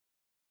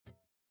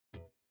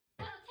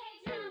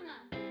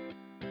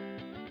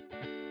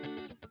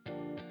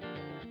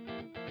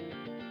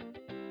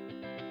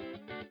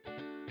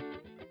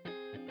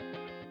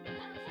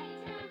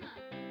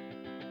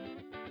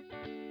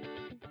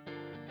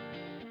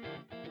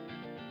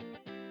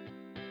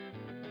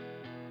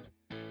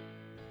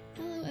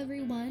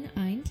everyone.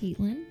 I'm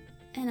Caitlin.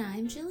 And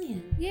I'm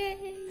Jillian.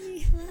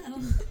 Yay! Hello.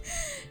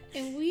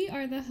 And we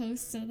are the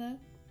hosts of the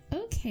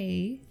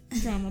OK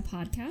Drama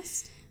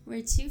Podcast.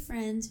 We're two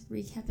friends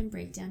recap and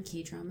break down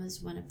K-dramas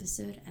one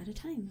episode at a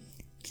time.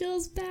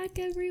 Jill's back,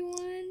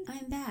 everyone.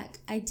 I'm back.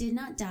 I did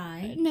not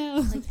die.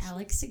 No. Like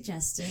Alex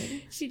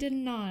suggested. She did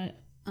not.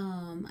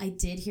 I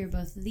did hear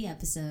both of the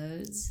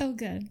episodes. Oh,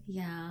 good.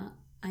 Yeah.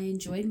 I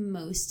enjoyed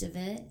most of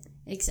it,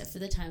 except for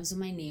the times when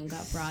my name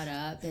got brought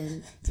up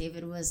and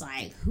David was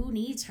like, who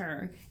needs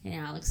her? And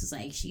Alex was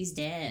like, she's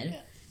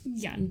dead.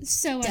 Yeah,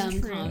 so Dumb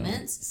untrue.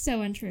 comments.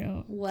 So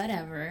untrue.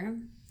 Whatever.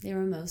 They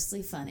were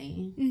mostly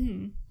funny.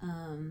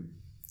 Mm-hmm.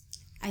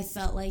 I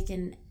felt like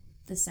in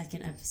the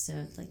second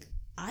episode, like,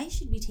 I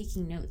should be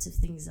taking notes of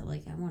things that,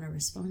 like, I want to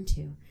respond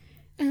to.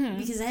 Uh-huh.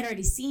 Because I had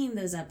already seen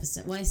those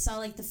episodes. Well, I saw,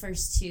 like, the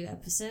first two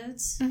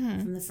episodes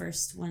from the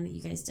first one that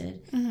you guys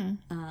did.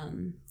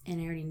 And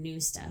I already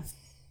knew stuff.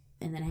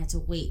 And then I had to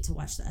wait to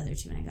watch the other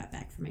two when I got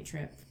back from my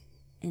trip.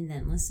 And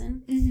then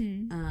listen.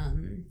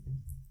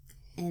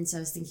 And so I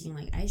was thinking,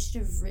 like, I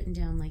should have written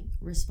down, like,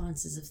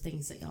 responses of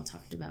things that y'all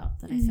talked about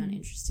that I found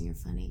interesting or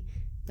funny.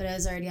 But I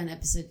was already on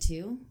episode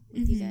 2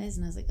 with you guys.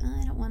 And I was like, oh,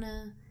 I don't want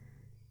to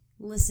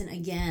listen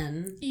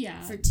again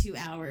for 2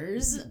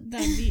 hours.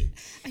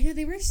 I know,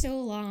 they were so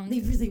long.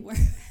 They really were.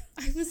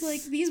 I was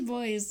like, these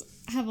boys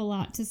have a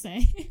lot to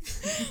say.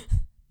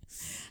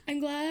 I'm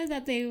glad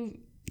that they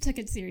took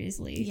it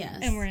seriously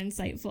and were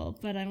insightful,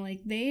 but I'm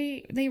like,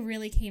 they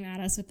really came at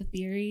us with the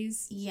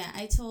theories. Yeah,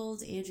 I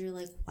told Andrew,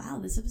 like, wow,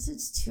 this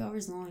episode's 2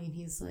 hours long, and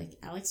he's like,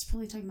 Alex is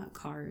probably talking about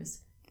cars.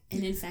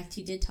 And in fact,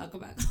 he did talk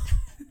about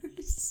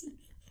cars.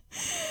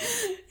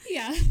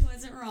 Yeah. He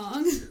wasn't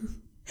wrong.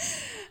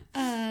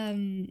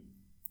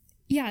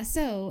 Yeah,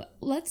 so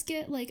let's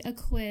get like a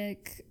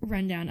quick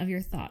rundown of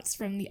your thoughts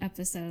from the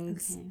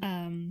episodes.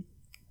 Okay.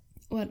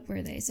 What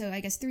were they? So I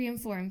guess 3 and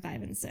 4 and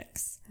 5 and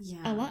 6. Yeah.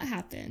 A lot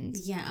happened.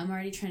 Yeah, I'm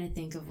already trying to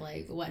think of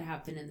like what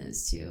happened in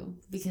those two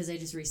because I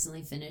just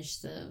recently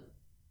finished the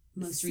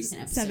most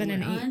recent episode 7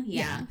 and 8. On.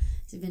 Yeah.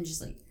 So I've been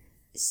just like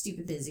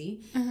stupid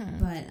busy.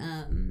 But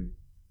a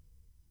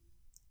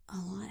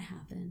lot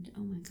happened.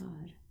 Oh my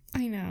god.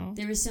 I know.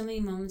 There were so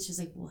many moments just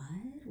like,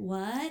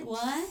 what?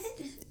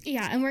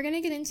 Yeah, and we're going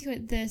to get into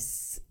it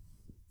this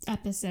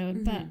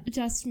episode, but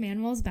just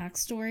Manuel's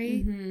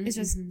backstory is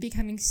just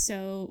becoming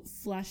so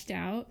fleshed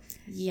out.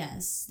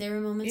 Yes. There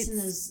were moments in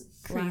those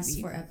last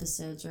 4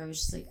 episodes where I was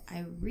just like,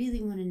 I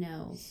really want to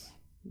know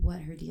what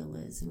her deal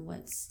is and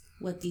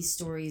what these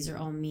stories are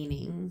all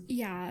meaning.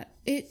 Yeah,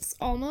 it's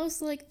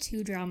almost like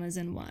 2 dramas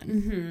in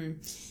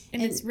one.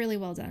 And it's really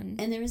well done.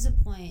 And there was a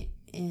point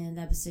in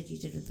the episode you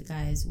did with the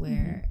guys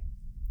where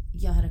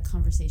y'all had a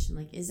conversation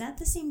like, is that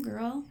the same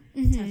girl?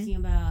 Talking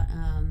about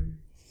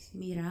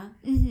Mira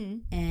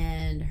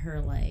and her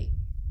like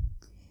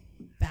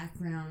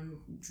background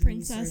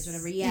princess or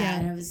whatever.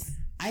 Yeah. And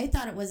I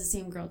thought it was the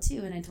same girl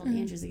too, and I told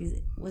Andrew,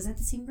 like, was that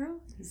the same girl?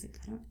 He's like,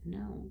 I don't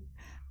know.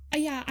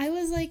 Yeah, I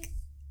was like,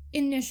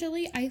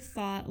 initially I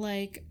thought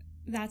like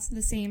that's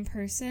the same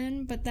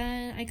person, but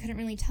then I couldn't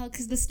really tell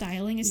because the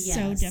styling is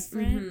so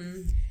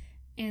different.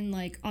 And,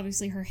 like,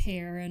 obviously her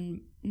hair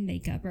and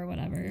makeup or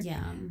whatever.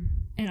 Yeah.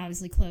 And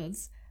obviously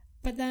clothes.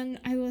 But then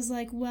I was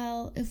like,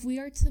 well, if we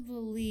are to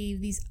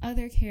believe these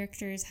other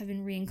characters have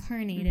been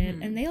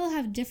reincarnated and they all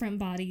have different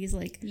bodies,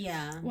 like,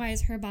 why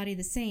is her body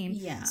the same?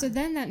 Yeah. So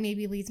then that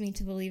maybe leads me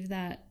to believe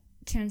that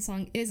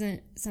Chansung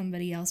isn't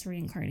somebody else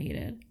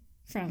reincarnated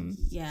from...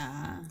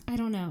 Yeah. I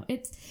don't know.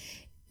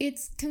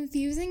 It's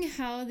confusing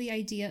how the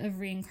idea of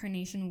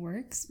reincarnation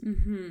works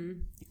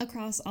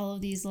across all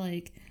of these,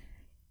 like...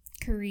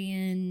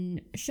 Korean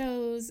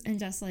shows and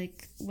just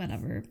like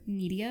whatever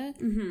media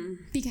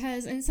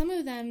because in some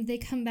of them they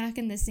come back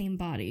in the same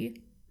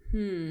body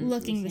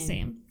looking the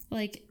same,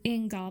 like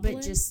in Goblin,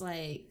 but just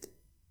like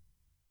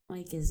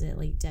is it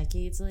like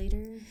decades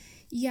later?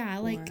 Yeah,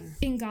 like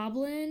in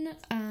Goblin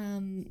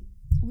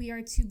we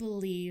are to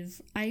believe,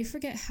 I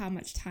forget how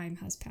much time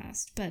has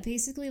passed, but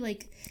basically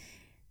like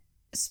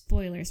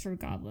spoilers for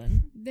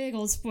Goblin, big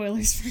old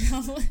spoilers for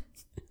Goblin.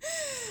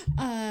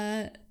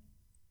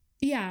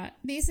 Yeah,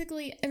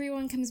 basically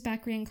everyone comes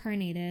back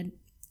reincarnated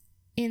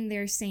in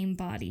their same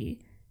body.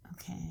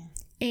 Okay.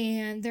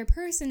 And their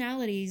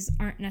personalities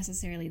aren't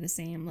necessarily the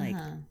same. Like,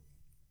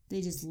 they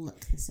just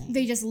look the same.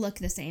 They just look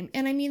the same.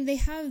 And I mean, they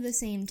have the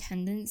same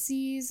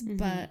tendencies,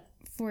 but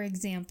for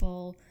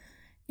example,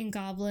 in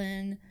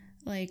Goblin,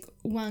 like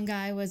one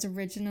guy was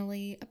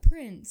originally a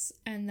prince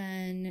and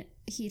then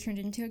he turned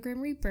into a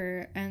Grim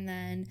Reaper and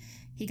then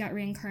he got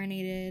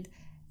reincarnated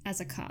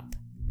as a cop.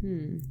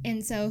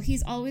 And so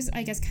he's always,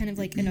 I guess, kind of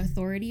like an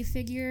authority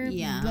figure.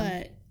 Yeah.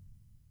 But,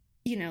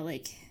 you know,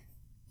 like,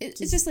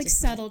 it's just like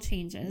different. Subtle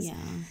changes. Yeah.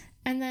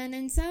 And then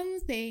in some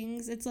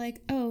things, it's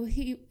like, oh,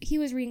 he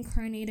was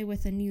reincarnated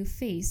with a new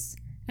face.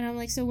 And I'm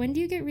like, so when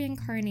do you get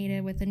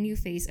reincarnated with a new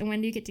face? And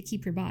when do you get to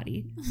keep your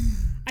body?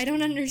 I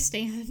don't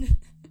understand.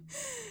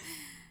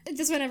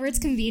 Just whenever it's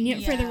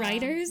convenient for the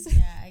writers.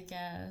 Yeah, I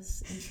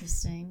guess.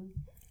 Interesting.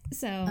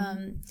 So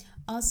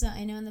also,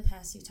 I know in the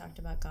past you've talked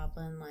about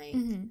Goblin, like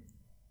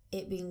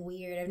it being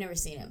weird. I've never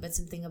seen it, but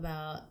something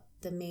about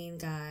the main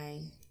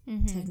guy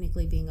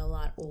technically being a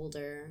lot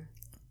older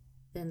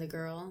than the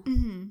girl.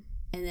 And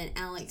then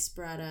Alex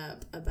brought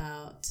up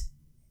about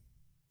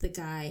the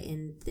guy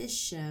in this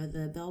show,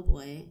 the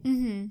bellboy,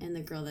 and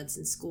the girl that's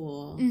in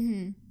school.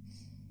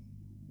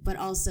 But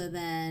also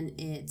then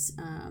it's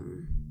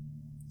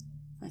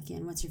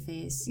what's her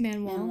face?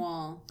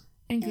 Manuel.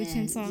 And Gu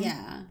Chansung.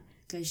 Yeah,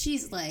 because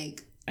she's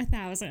like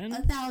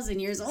 1,000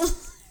 years old.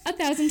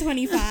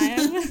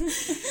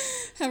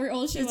 1,025. However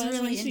old she was. It's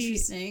really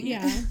interesting.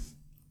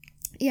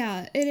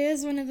 Yeah, it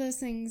is one of those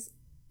things.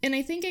 And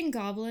I think in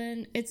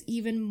Goblin, it's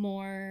even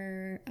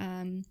more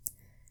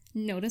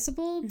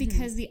noticeable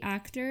because the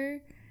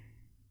actor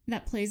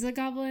that plays the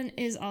Goblin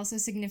is also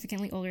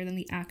significantly older than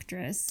the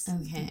actress,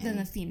 than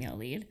the female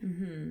lead.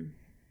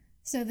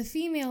 So the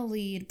female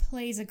lead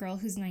plays a girl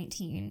who's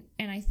 19.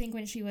 And I think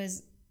when she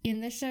was in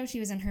the show, she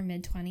was in her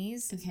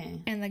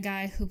mid-20s. And the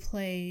guy who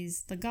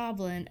plays the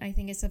Goblin, I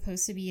think is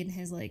supposed to be in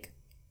his, like,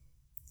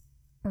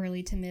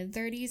 early to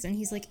mid-30s. And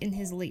he's, like, in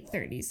his late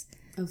 30s.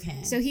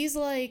 So he's,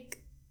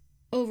 like,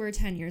 over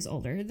 10 years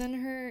older than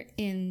her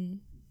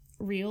in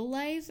real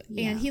life.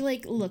 And he,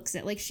 like, looks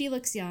it. Like, she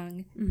looks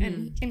young.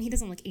 And he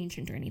doesn't look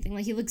ancient or anything.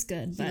 Like, he looks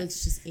good. But he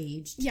looks just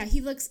aged. Yeah, he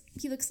looks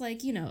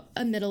like, you know,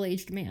 a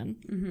middle-aged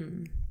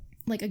man.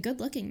 Like, a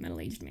good-looking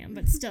middle-aged man,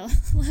 but still,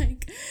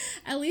 like,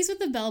 at least with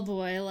the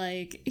bellboy,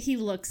 like, he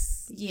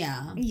looks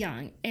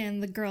young,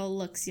 and the girl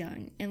looks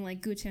young, and,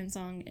 like, Gu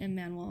Chansung and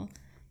Manuel,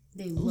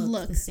 they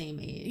look the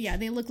same age. Yeah,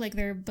 they look like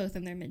they're both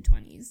in their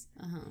mid-20s.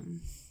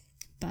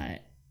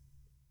 But,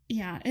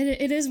 yeah,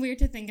 it is weird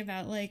to think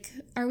about, like,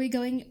 are we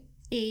going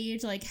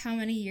age, like, how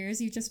many years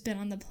you've just been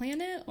on the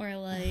planet, or,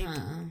 like,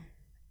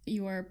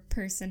 your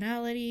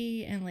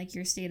personality and, like,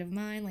 your state of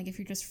mind, like, if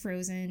you're just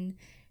frozen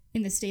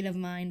in the state of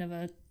mind of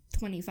a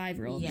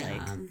 25-year-old,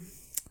 like,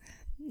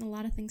 a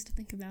lot of things to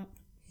think about.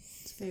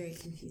 It's very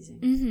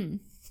confusing.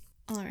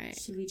 All right.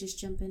 Should we just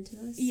jump into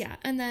this? Yeah,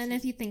 and then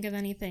if you think of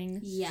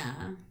anything,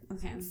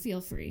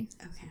 feel free.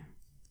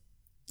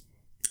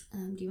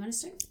 Do you want to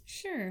start?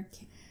 Sure.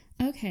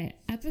 Okay,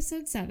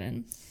 episode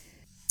 7.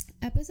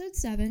 Episode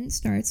 7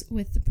 starts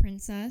with the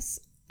princess.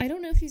 I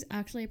don't know if she's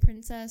actually a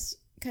princess,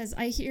 because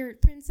I hear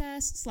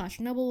princess /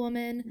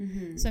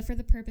 noblewoman. So for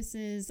the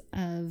purposes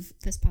of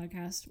this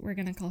podcast, we're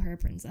going to call her a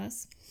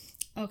princess.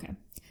 Okay.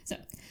 So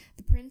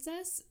the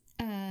princess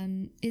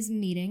is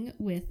meeting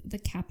with the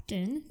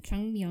captain,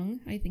 Chung Myung,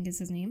 I think is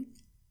his name.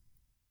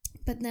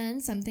 But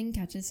then something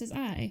catches his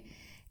eye.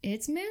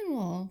 It's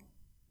Manuel.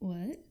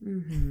 What?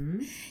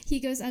 He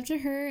goes up to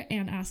her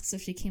and asks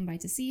if she came by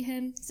to see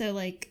him. So,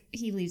 like,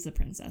 he leaves the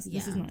princess.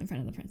 This is not in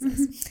front of the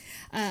princess.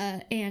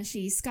 And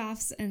she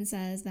scoffs and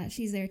says that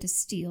she's there to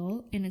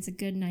steal, and it's a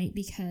good night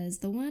because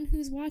the one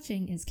who's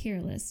watching is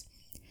careless.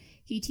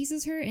 He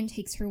teases her and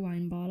takes her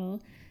wine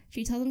bottle.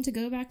 She tells him to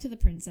go back to the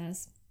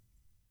princess,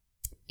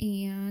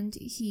 and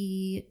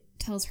he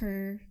tells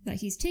her that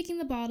he's taking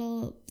the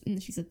bottle and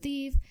that she's a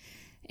thief,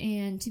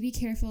 and to be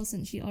careful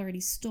since she already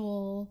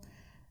stole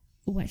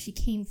what she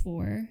came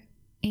for,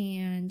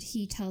 and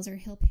he tells her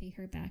he'll pay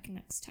her back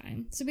next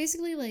time. So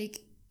basically,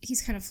 like,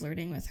 he's kind of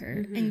flirting with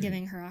her and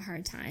giving her a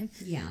hard time.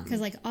 Because,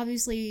 like,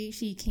 obviously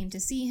she came to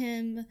see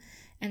him,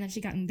 and then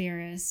she got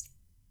embarrassed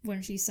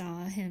when she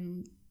saw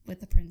him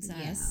with the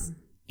princess.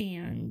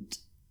 And,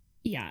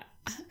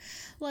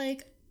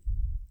 like,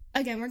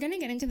 again, we're gonna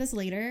get into this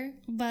later,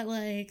 but,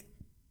 like,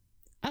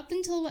 up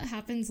until what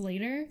happens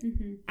later,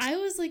 I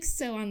was, like,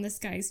 so on this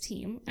guy's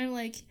team. I'm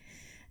like,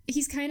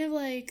 he's kind of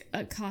like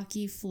a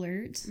cocky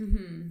flirt,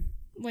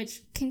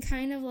 which can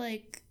kind of,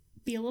 like,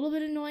 be a little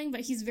bit annoying,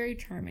 but he's very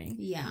charming.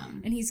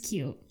 And he's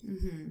cute.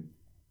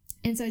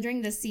 And so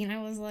during this scene,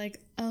 I was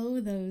like, oh,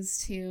 those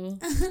two.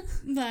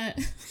 But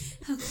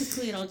how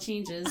quickly it all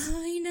changes.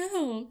 I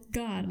know.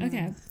 God.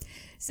 Okay.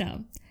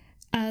 So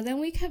then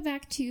we cut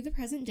back to the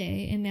present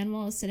day, and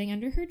Manuel is sitting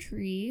under her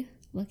tree,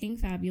 looking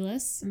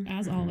fabulous,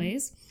 as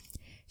always.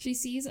 She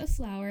sees a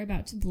flower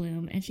about to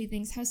bloom, and she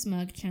thinks how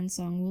smug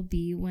Chansung will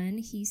be when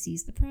he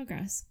sees the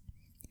progress.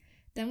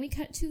 Then we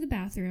cut to the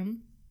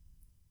bathroom.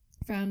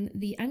 From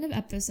the end of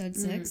episode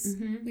 6,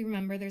 we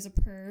remember there's a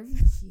perv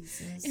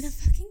in a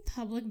fucking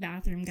public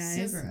bathroom,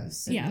 guys. So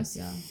gross. Gross,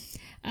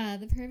 y'all.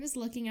 The perv is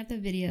looking at the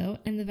video,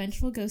 and the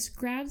vengeful ghost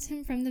grabs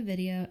him from the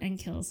video and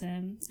kills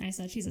him. I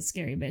said she's a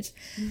scary bitch.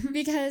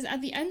 Because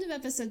at the end of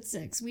episode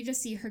 6, we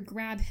just see her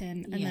grab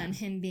him, and then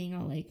him being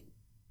all, like,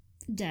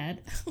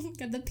 dead.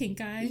 Got the pink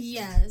eye.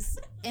 Yes.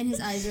 And his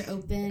eyes are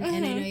open,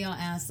 and I know y'all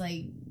asked,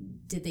 like,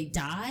 did they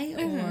die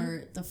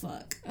or the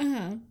fuck?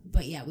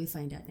 But yeah, we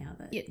find out now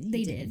that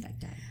they did in fact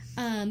die.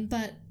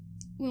 But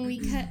when we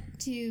cut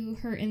to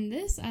her in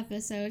this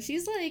episode,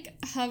 she's, like,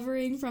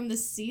 hovering from the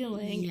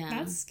ceiling.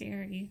 That's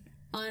scary.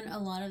 On a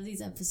lot of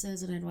these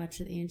episodes when I'd watch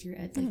with Andrew,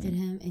 I'd look at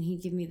him and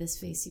he'd give me this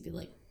face. He'd be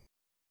like,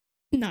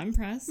 not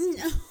impressed?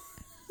 No.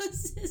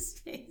 What's his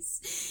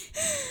face?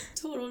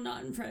 Total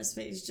not impressed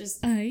face.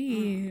 Just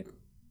okay,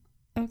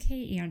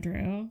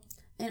 Andrew.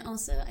 And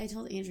also, I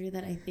told Andrew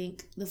that I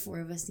think the four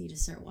of us need to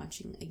start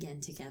watching again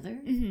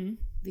together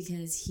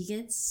because he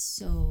gets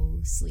so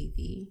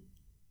sleepy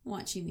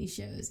watching these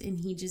shows and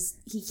he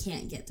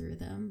can't get through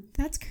them.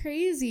 That's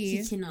crazy.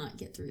 He cannot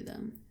get through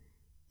them.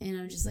 And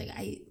I'm just like,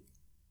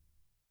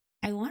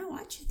 I want to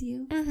watch with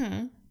you,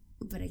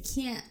 but I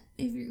can't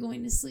if you're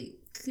going to sleep.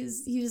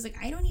 Because he was like,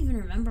 I don't even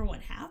remember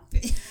what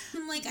happened.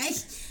 I'm like,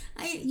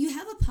 you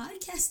have a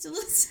podcast to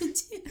listen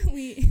to.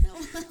 We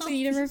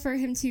need to refer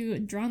him to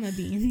Drama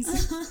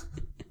Beans.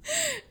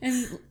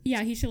 And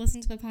yeah, he should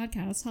listen to the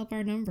podcast, help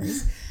our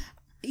numbers.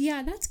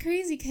 Yeah, that's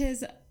crazy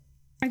because,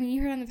 I mean,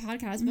 you heard on the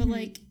podcast, but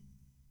like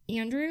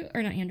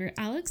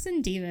Alex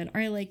and David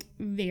are like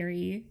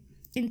very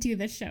into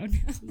this show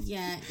now.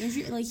 Yeah,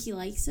 Andrew, like he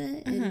likes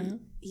it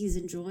and he's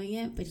enjoying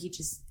it, but he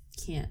just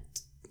can't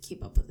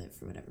keep up with it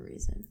for whatever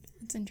reason.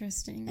 It's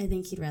interesting. I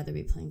think he'd rather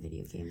be playing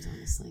video games,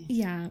 honestly.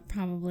 Yeah,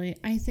 probably.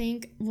 I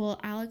think, well,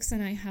 Alex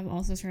and I have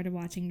also started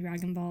watching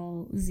Dragon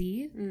Ball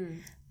Z.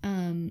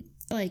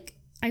 Like,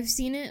 I've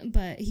seen it,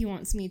 but he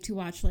wants me to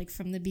watch, like,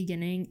 from the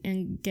beginning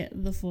and get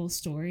the full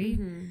story.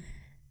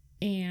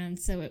 And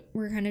so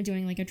we're kind of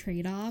doing, like, a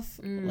trade-off.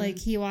 Like,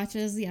 he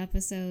watches the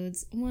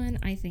episodes. One,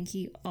 I think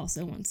he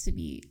also wants to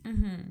be...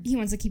 He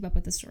wants to keep up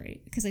with the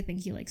story because I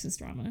think he likes this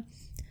drama.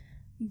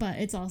 But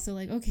it's also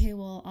like, okay,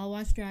 well, I'll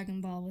watch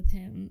Dragon Ball with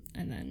him,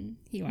 and then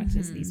he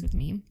watches these with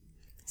me.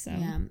 So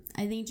yeah,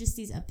 I think just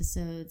these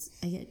episodes,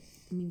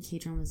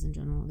 K-dramas in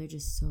general, they're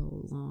just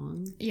so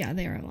long. Yeah,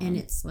 they are long. And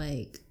it's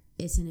like,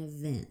 it's an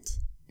event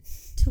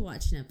to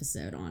watch an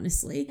episode,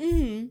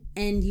 honestly.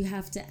 And you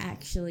have to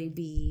actually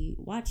be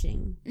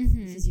watching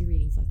because you're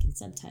reading fucking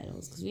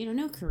subtitles because we don't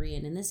know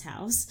Korean in this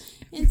house.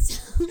 And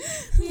so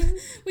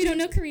we don't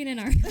know Korean in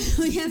our house.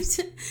 we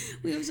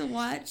have to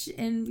watch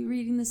and be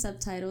reading the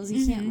subtitles.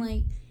 You can't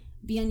like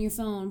be on your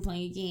phone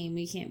playing a game.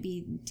 You can't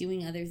be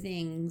doing other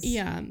things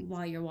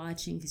while you're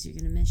watching because you're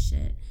gonna miss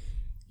shit.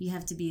 You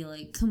have to be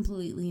like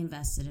completely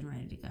invested and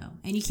ready to go.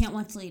 And you can't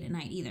watch late at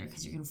night either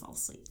because you're gonna fall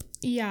asleep.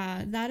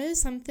 Yeah, that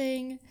is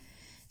something.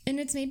 And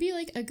it's maybe,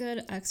 like, a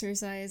good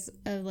exercise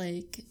of,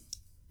 like,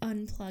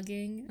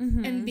 unplugging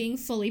and being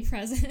fully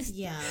present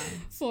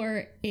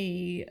for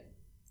a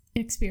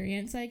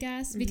experience, I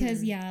guess.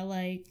 Because, yeah,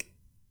 like,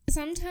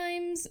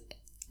 sometimes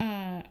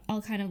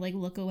I'll kind of, like,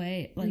 look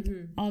away. Like,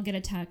 I'll get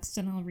a text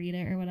and I'll read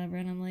it or whatever.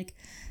 And I'm like,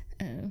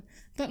 oh.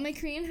 But my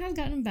Korean has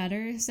gotten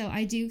better. So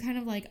I do kind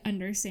of, like,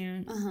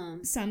 understand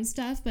some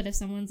stuff. But if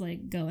someone's,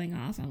 like, going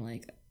off, I'm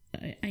like,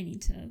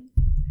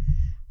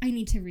 I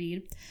need to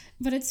read.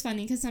 But it's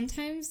funny because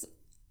sometimes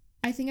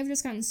I think I've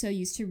just gotten so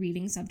used to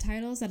reading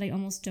subtitles that I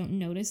almost don't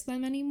notice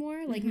them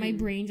anymore. Like my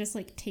brain just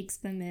like takes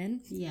them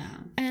in. Yeah.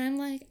 And I'm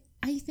like,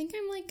 I think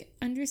I'm like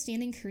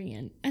understanding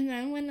Korean. And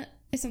then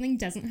if something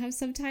doesn't have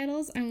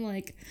subtitles, I'm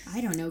like, I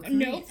don't know Korean.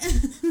 Nope.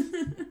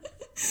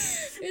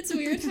 It's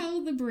weird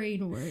how the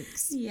brain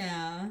works.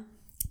 Yeah.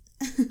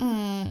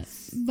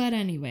 But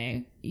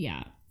anyway,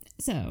 yeah.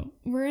 So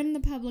we're in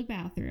the public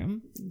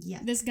bathroom. Yeah.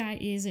 This guy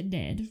is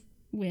dead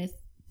with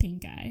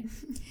pink eye.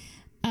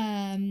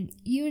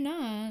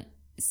 Yuna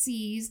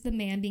sees the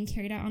man being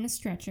carried out on a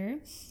stretcher,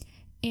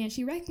 and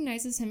she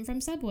recognizes him from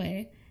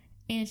Subway,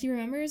 and she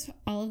remembers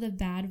all of the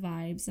bad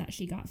vibes that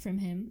she got from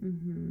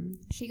him.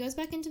 She goes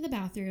back into the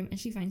bathroom, and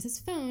she finds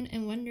his phone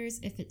and wonders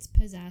if it's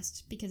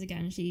possessed, because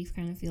again, she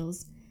kind of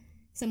feels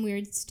some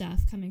weird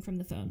stuff coming from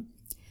the phone.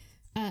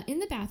 In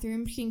the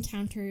bathroom, she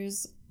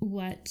encounters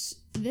what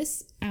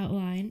this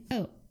outline...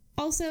 Oh,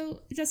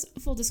 also,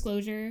 just full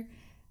disclosure...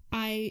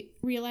 I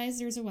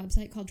realized there's a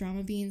website called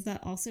Drama Beans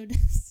that also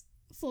does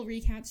full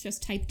recaps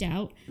just typed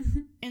out.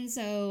 And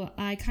so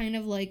I kind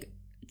of like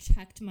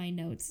checked my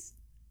notes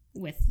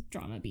with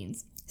Drama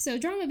Beans. So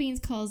Drama Beans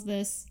calls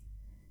this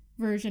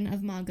version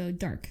of Mago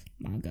Dark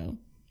Mago.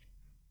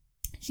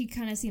 She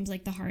kind of seems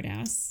like the hard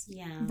ass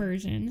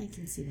version. I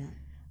can see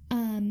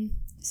that.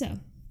 So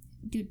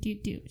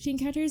she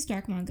encounters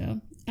Dark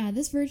Mago.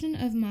 This version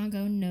of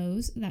Mago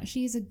knows that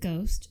she is a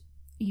ghost,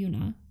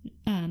 Yuna,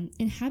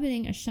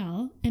 inhabiting a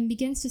shell, and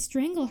begins to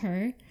strangle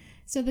her,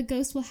 so the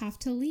ghost will have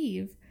to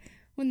leave.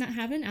 When that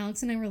happened,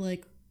 Alex and I were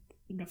like,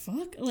 the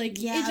fuck? Like,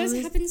 it just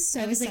happened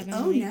so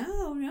suddenly. Like,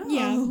 oh no,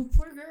 yeah.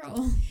 Poor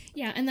girl.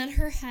 Yeah, and then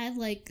her head,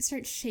 like,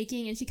 starts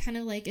shaking, and she kind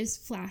of, like, is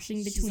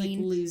flashing between... She's, like,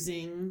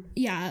 losing.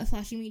 Yeah,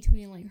 flashing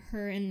between, like,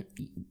 her and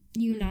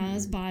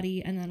Yuna's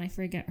body, and then I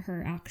forget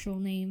her actual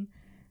name,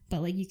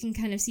 but, like, you can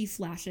kind of see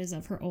flashes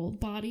of her old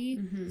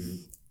body,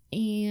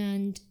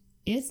 and...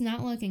 It's not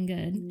looking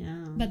good.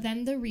 No. But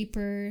then the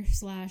Reaper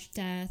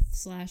 /Death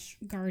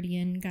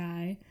 /Guardian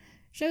guy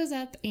shows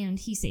up and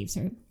he saves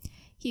her.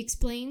 He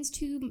explains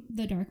to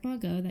the Dark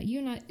Mago that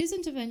Yuna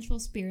isn't a vengeful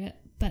spirit,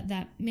 but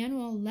that man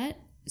will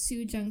let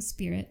Sujung's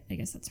spirit, I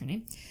guess that's her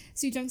name,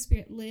 Sujung's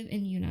spirit live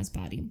in Yuna's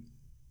body.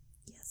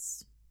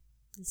 Yes.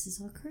 This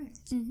is all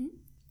correct.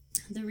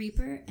 The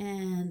Reaper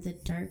and the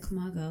Dark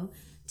Mago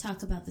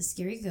talk about the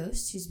scary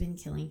ghost who's been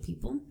killing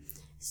people.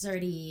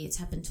 It's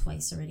happened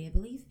twice already, I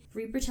believe.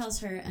 Reaper tells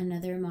her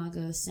another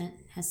Mago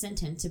has sent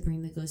him to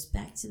bring the ghost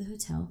back to the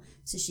hotel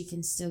so she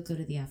can still go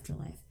to the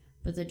afterlife.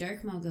 But the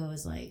dark Mago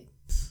is like,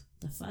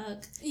 the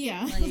fuck?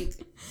 Yeah. Like,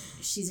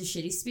 she's a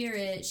shitty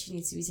spirit. She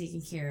needs to be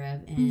taken care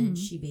of. And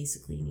she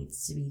basically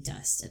needs to be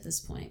dust at this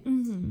point.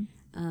 Mm-hmm.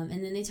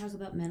 And then they talk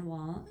about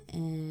Manuel.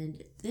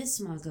 And this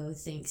Mago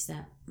thinks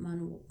that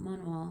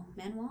Manuel?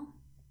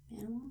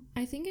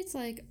 I think it's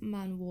like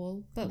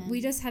Manuel, but we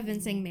just have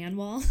been saying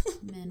Manuel.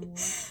 Manuel.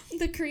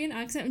 The Korean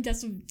accent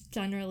just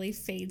generally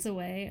fades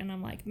away, and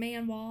I'm like,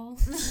 Manuel.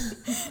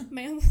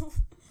 Manuel.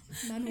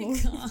 Manuel.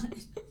 Oh my God.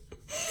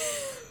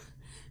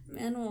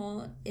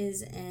 Manuel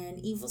is an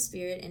evil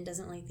spirit and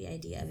doesn't like the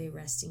idea of a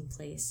resting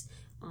place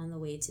on the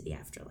way to the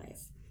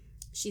afterlife.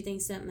 She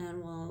thinks that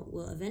Manuel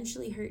will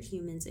eventually hurt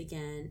humans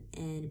again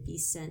and be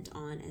sent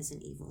on as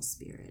an evil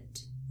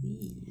spirit.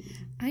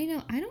 I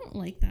know. I don't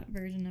like that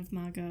version of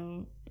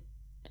Mago.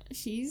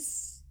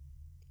 She's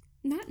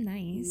not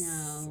nice.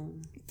 No.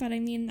 But I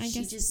mean, I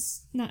guess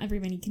just, not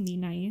everybody can be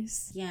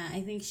nice. Yeah,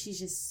 I think she's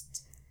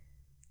just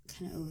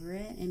kind of over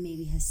it and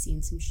maybe has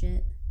seen some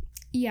shit.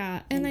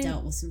 Yeah. And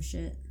dealt with some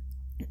shit.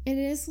 It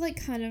is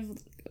like kind of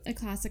a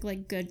classic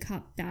like good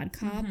cop, bad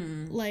cop.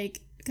 Mm-hmm. Like,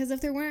 because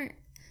if there weren't,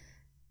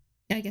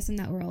 I guess in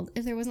that world,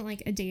 if there wasn't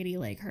like a deity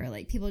like her,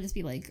 like people would just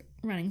be like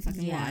running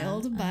fucking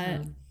wild.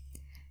 But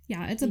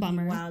yeah, it's a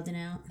bummer. Wilding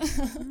out.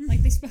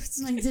 Like they're supposed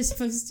to. Like they're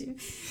supposed to.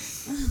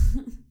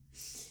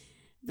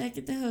 Back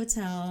at the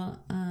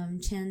hotel,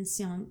 Chan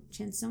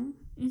Sung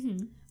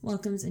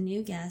welcomes a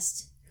new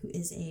guest who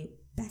is a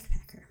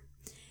backpacker.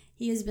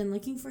 He has been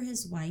looking for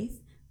his wife,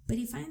 but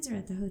he finds her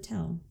at the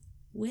hotel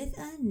with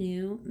a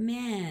new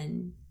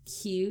man.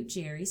 Cute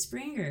Jerry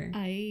Springer.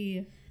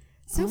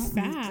 So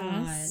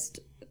fast.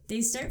 They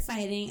start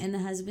fighting, and the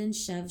husband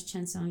shoves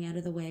Chen Song out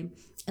of the way.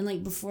 And,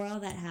 like, before all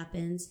that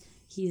happens,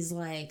 he's,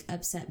 like,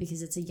 upset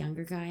because it's a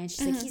younger guy. And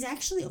she's like, he's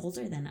actually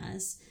older than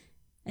us.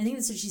 I think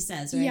that's what she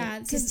says, right? Yeah.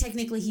 Because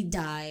technically he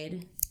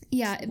died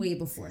way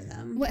before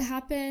them. What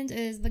happened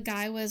is the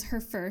guy was her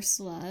first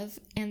love,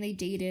 and they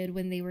dated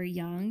when they were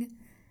young.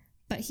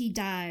 But he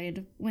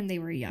died when they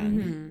were young.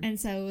 Mm-hmm. And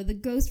so the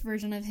ghost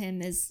version of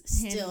him is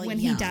him when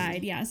he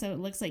died. Yeah, so it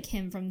looks like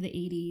him from the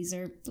 80s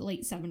or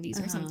late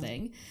 70s or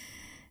something.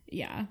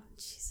 Yeah.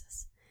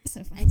 Jesus.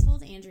 So fun. I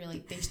told Andrew,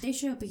 like, they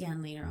show up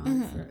again later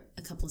on for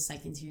a couple of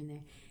seconds here and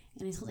there.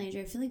 And I told Andrew,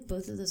 I feel like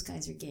both of those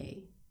guys are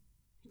gay.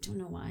 I don't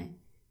know why.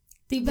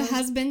 The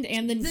husband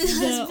and the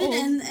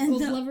husband and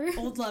old the lover.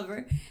 Old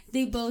lover.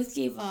 They both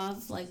gave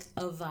off, like,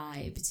 a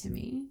vibe to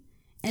me.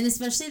 And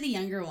especially the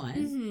younger one.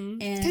 Mm-hmm.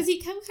 Because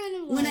he kept kind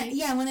of like...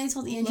 when I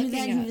told Andrew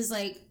that, he was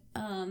like,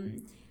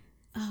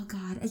 oh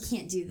God, I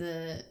can't do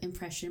the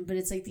impression, but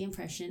it's like the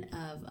impression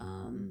of,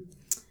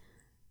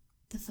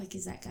 the fuck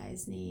is that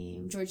guy's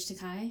name? George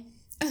Takei?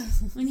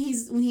 when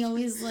he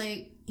always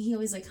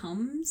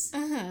hums.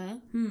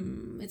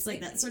 It's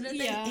like that sort of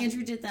thing. Yeah.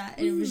 Andrew did that,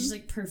 and it was just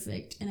like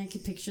perfect, and I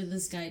could picture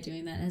this guy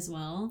doing that as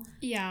well.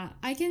 Yeah,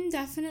 I can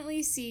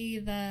definitely see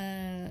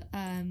the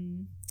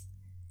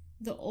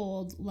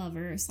old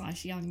lover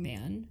 / young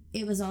man.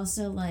 It was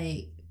also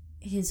like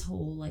his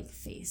whole like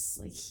face,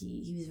 like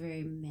he was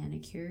very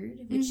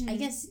manicured, which I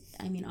guess,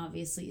 I mean,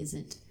 obviously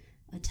isn't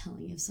a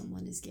telling if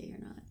someone is gay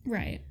or not,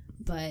 right?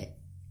 But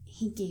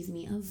he gave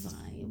me a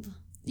vibe.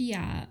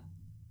 Yeah,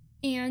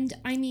 and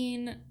I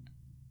mean,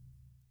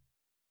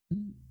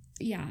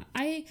 yeah,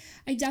 I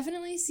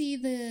definitely see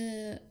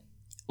the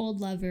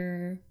old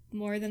lover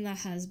more than the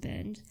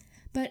husband.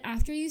 But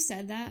after you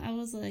said that, I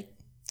was like,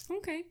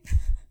 okay.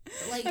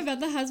 Like, about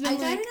the husband, I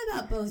got it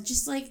about both,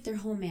 just like their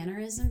whole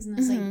mannerisms, and I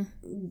was like,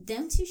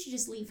 them two should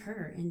just leave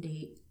her and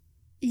date.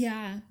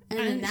 Yeah, and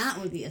then that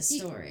would be a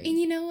story. And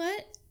you know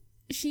what?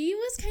 She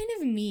was kind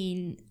of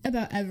mean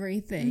about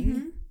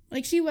everything.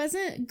 Like, she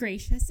wasn't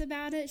gracious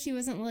about it. She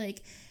wasn't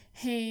like,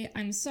 hey,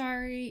 I'm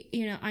sorry,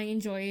 you know, I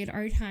enjoyed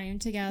our time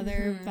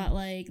together, but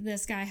like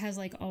this guy has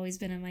like always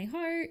been in my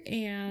heart,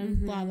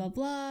 and blah blah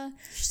blah.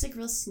 She's like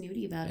real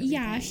snooty about it.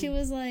 Yeah, she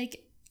was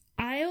like,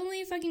 I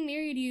only fucking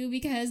married you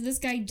because this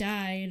guy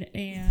died,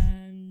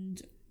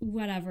 and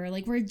whatever.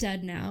 Like, we're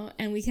dead now,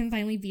 and we can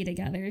finally be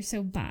together,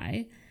 so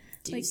bye.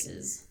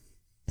 Deuces.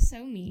 Like,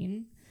 so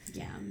mean.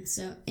 Yeah,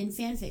 so in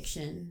fan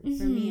fiction,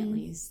 for me at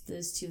least,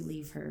 those two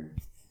leave her,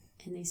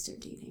 and they start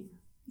dating.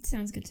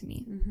 Sounds good to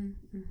me.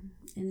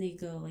 And they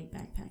go, like,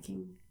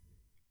 backpacking.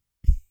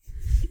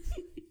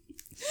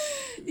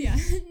 Yeah,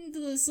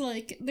 just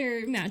like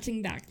their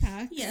matching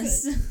backpacks.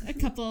 Yes. A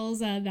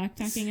couple's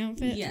backpacking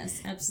outfit.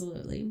 Yes,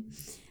 absolutely.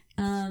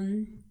 But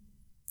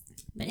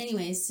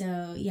anyway,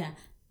 so yeah,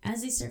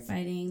 as they start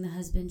fighting, the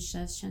husband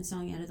shoves Chen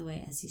Song out of the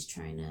way as he's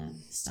trying to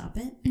stop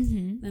it.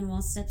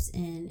 Manuel steps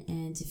in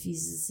and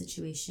diffuses the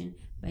situation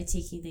by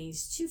taking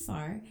things too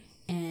far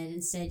and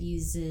instead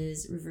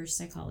uses reverse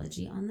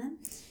psychology on them.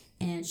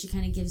 And she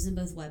kind of gives them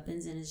both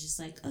weapons and is just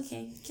like,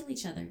 okay, kill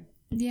each other.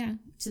 Yeah.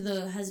 To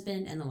the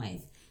husband and the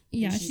wife.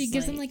 Yeah, she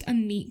gives him like a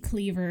meat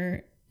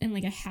cleaver and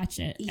like a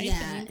hatchet. Yeah, I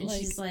think. And like,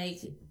 she's like,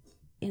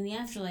 in the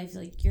afterlife,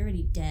 like, you're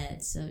already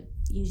dead, so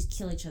you can just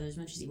kill each other as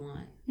much as you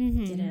want.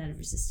 Get it out of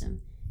your system.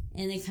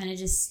 And they kind of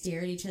just stare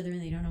at each other and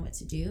they don't know what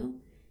to do.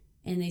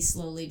 And they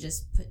slowly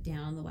just put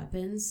down the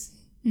weapons.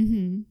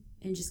 And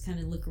and just kind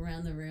of look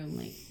around the room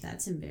like,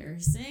 that's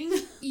embarrassing.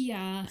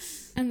 Yeah.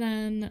 And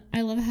then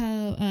I love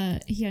how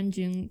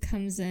Hyunjung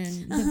comes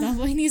in the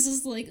bellboy, and he's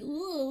just like,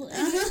 ooh,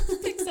 and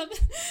picks up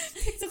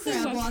the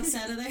weapons. Walks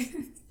out of there.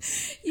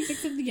 He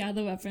picks up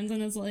the weapons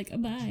and is like,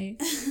 bye.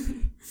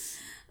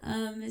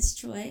 Miss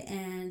Choi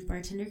and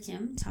bartender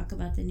Kim talk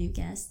about the new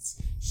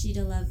guests. She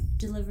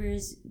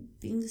delivers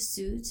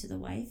bingsu to the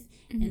wife,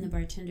 and the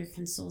bartender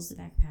consoles the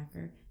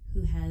backpacker,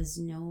 who has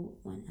no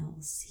one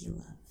else he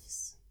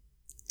loves.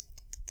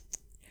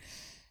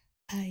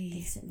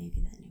 Except maybe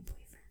that new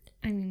boyfriend.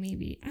 I mean,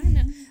 maybe. I don't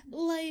know.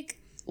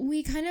 Like,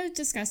 we kind of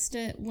discussed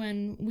it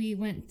when we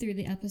went through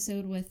the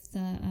episode with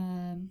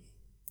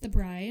the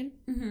bride.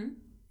 Mm-hmm.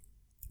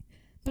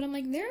 But I'm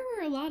like, there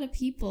were a lot of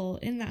people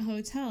in that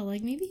hotel.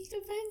 Like, maybe he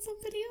could find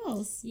somebody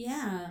else.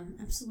 Yeah,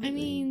 absolutely. I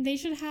mean, they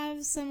should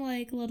have some,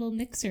 like, little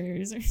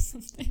mixers or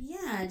something.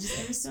 Yeah, just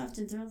every so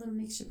often throw a little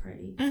mixer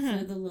party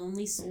for the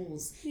lonely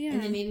souls. Yeah.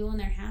 And then maybe when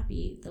they're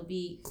happy, they'll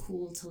be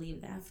cool to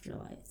leave the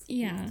afterlife.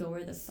 Yeah. Go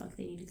where the fuck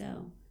they need to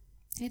go.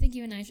 I think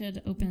you and I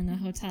should open a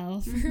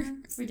hotel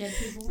for dead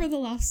people. For the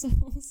lost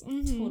souls.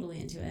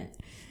 Totally into it.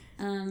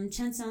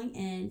 Chansung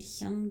and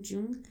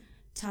Hyunjung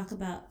talk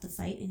about the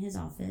fight in his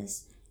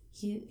office.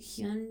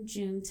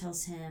 Hyunjung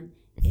tells him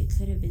it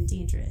could have been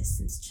dangerous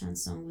since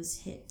Chansung was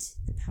hit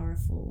with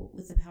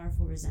the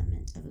powerful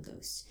resentment of a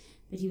ghost,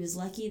 but he was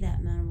lucky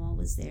that Manuel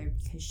was there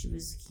because she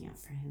was looking out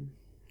for him.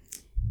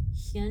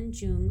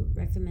 Hyunjung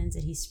recommends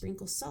that he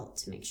sprinkle salt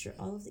to make sure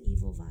all of the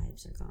evil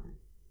vibes are gone,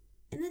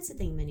 and that's the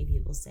thing many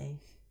people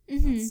say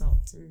about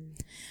salt. And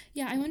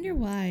yeah, I wonder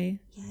why.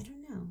 Yeah, I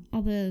don't know.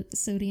 All the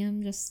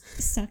sodium just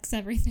sucks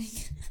everything.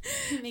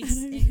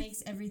 It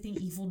makes everything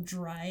evil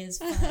dry as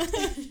fuck.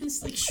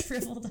 It's like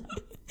shriveled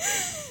up.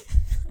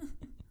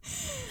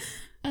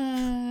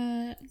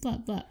 Blah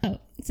blah. Oh,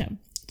 so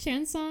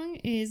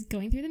Chansung is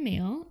going through the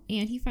mail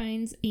and he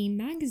finds a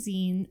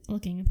magazine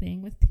looking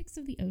thing with pics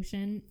of the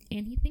ocean,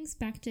 and he thinks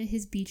back to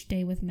his beach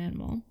day with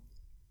Manuel.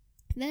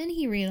 Then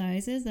he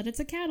realizes that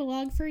it's a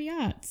catalog for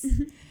yachts.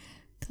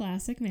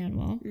 Classic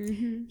Manuel.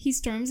 He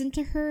storms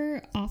into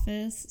her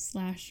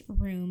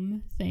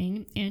office/room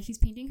thing, and she's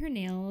painting her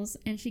nails,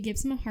 and she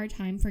gives him a hard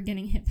time for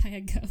getting hit by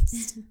a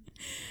ghost.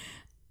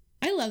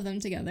 I love them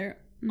together,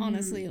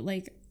 honestly.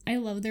 Like, I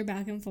love their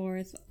back and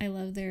forth. I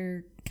love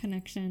their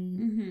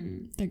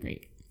connection. They're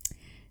great.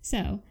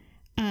 So,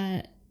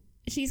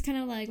 she's kind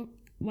of like,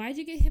 why'd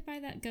you get hit by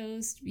that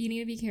ghost? You need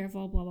to be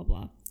careful, blah, blah,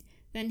 blah.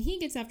 Then he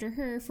gets after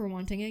her for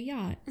wanting a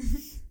yacht.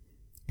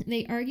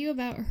 They argue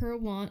about her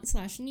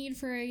want/need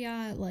for a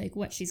yacht, like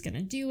what she's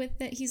gonna do with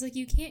it. He's like,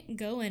 you can't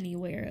go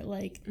anywhere,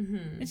 like,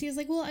 and she's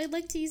like, well, I'd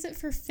like to use it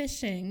for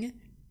fishing.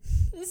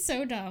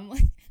 So dumb.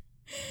 Like,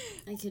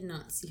 I could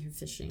not see her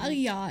fishing. A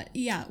yacht,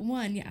 yeah.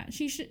 One, yeah,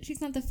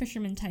 she's not the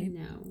fisherman type.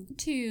 No.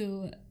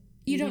 Two,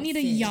 you don't need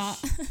a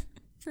yacht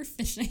for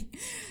fishing.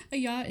 A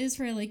yacht is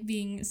for like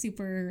being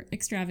super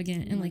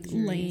extravagant and like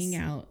laying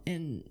out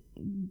and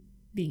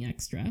being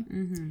extra,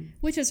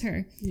 which is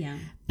her. Yeah.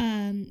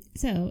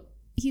 So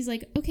he's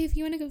like, okay, if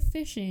you want to go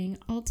fishing,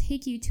 I'll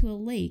take you to a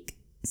lake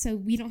so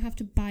we don't have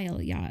to buy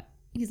a yacht.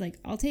 He's like,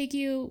 I'll take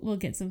you, we'll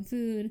get some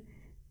food,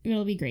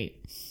 it'll be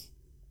great.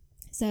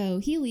 So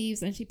he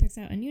leaves, and she picks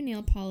out a new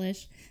nail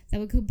polish that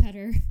would go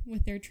better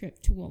with their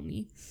trip to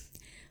Wolmy,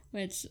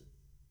 which,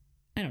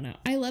 I don't know.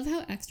 I love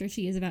how extra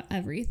she is about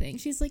everything.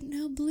 She's like,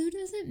 no, blue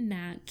doesn't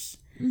match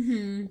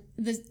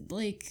the,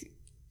 like,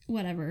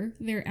 whatever,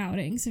 their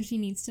outing, so she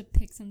needs to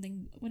pick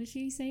something, what did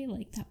she say?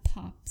 Like, that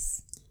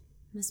pops.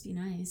 Must be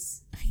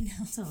nice. I know.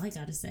 That's all I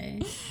gotta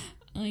say.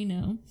 I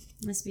know.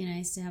 Must be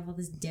nice to have all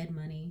this dead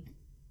money.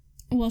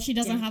 Well, she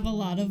doesn't have a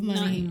lot of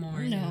money. Not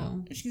anymore,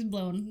 no. She's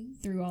blown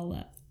through all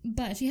that.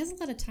 But she has a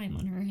lot of time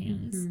on her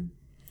hands.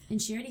 And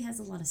she already has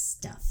a lot of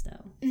stuff,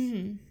 though.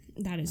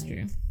 That is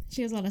true.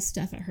 She has a lot of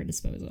stuff at her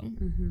disposal.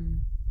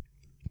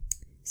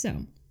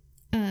 So,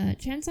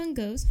 Chansung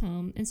goes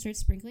home and starts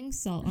sprinkling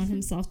salt on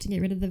himself to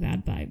get rid of the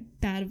bad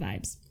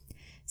vibes.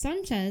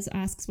 Sanchez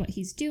asks what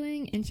he's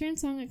doing, and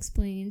Chansung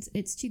explains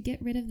it's to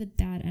get rid of the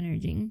bad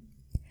energy.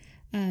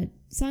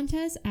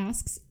 Sanchez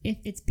asks if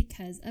it's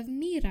because of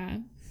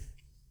Mira.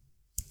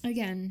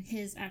 Again,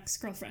 his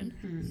ex-girlfriend.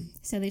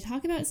 So they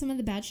talk about some of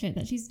the bad shit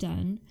that she's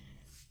done.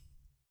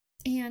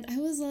 And I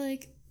was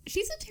like,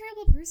 she's a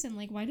terrible person.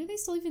 Like, why do they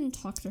still even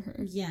talk to her?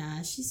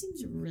 Yeah, she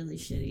seems really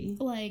shitty.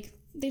 Like,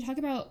 they talk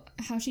about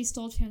how she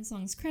stole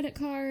Chansung's credit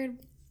card.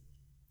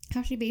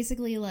 How she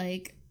basically,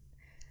 like,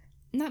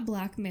 not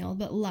blackmailed,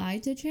 but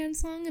lied to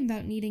Chansung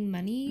about needing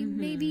money,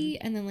 maybe.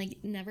 And then, like,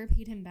 never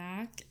paid him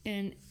back.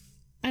 And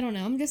I don't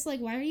know. I'm just like,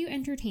 why are you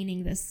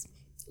entertaining this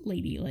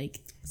lady? Like,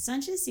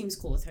 Sanchez seems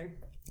cool with her.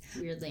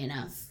 Weirdly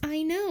enough.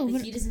 I know. Like,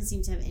 but he doesn't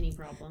seem to have any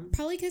problem.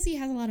 Probably because he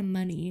has a lot of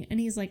money. And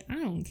he's like, I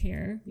don't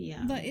care.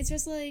 Yeah. But it's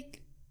just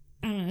like,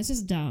 I don't know. It's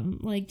just dumb.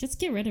 Like,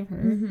 just get rid of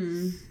her.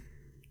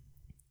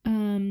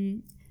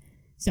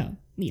 So,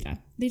 Mira.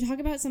 They talk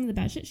about some of the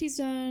bad shit she's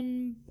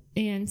done.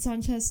 And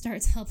Sanchez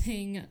starts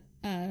helping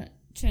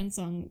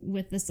Chansung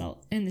with the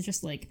salt. And it's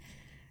just like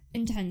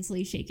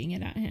intensely shaking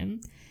it at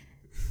him.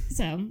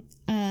 So,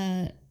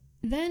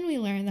 then we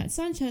learn that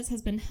Sanchez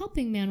has been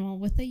helping Manuel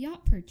with the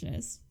yacht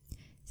purchase.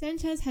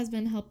 Sanchez has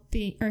been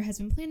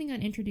planning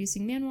on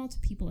introducing Manuel to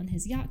people in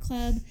his yacht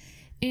club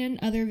and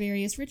other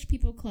various rich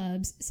people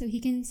clubs so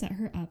he can set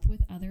her up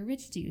with other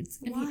rich dudes.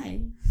 And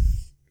why?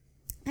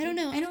 I don't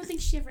know. I don't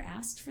think she ever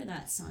asked for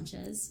that,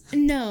 Sanchez.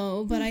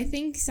 No, but I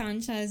think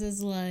Sanchez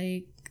is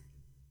like,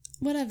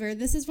 whatever,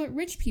 this is what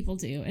rich people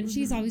do. And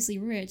she's obviously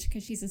rich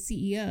because she's a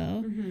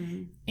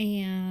CEO.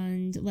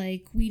 And,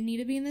 like, we need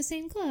to be in the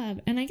same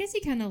club. And I guess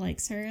he kind of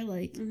likes her.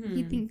 Like,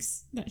 he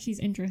thinks that she's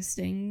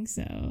interesting,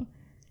 so.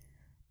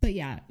 But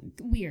yeah,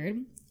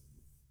 weird.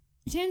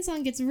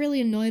 Chansung gets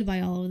really annoyed by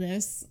all of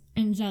this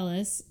and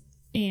jealous,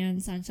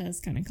 and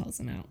Sanchez kind of calls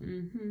him out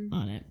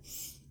on it.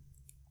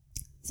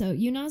 So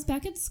Yuna's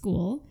back at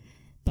school,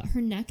 but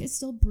her neck is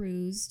still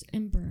bruised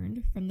and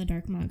burned from the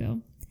Dark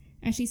Mago.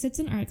 As she sits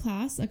in art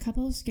class, a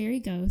couple of scary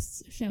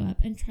ghosts show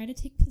up and try to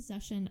take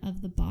possession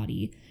of the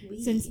body,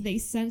 since they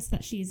sense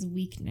that she's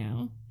weak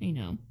now. I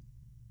know.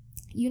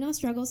 Yuna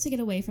struggles to get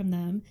away from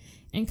them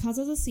and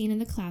causes a scene in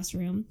the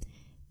classroom,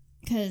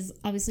 because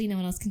obviously no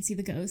one else can see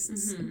the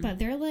ghosts, but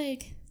they're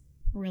like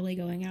really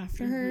going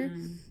after her.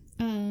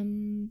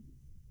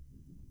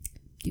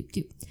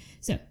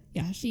 So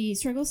yeah, she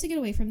struggles to get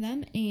away from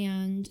them,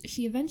 and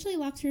she eventually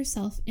locks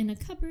herself in a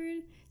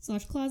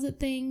cupboard/closet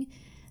thing.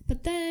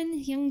 But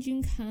then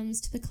Hyungjun comes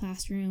to the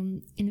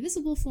classroom in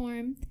visible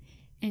form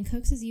and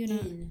coaxes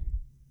Yuna.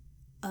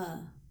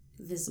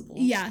 Visible.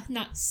 Yeah,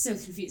 not so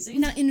confusing.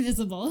 Not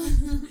invisible.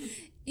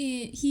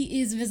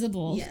 He is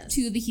visible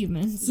to the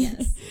humans.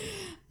 Yes.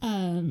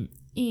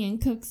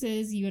 And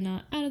coaxes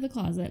Yuna out of the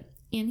closet,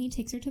 and he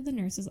takes her to the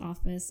nurse's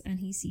office, and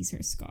he sees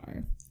her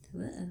scar.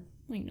 Ugh.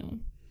 I know.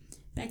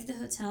 Back at the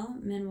hotel,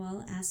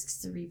 Manuel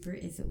asks the Reaper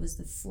if it was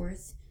the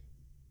fourth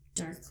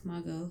Dark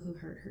Mago who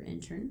hurt her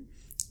intern.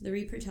 The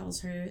Reaper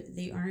tells her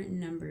they aren't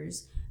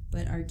numbers,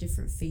 but are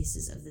different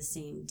faces of the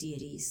same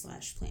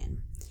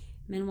deity/plan.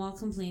 Manuel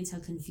complains how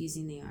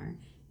confusing they are,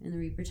 and the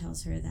Reaper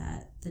tells her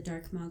that the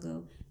Dark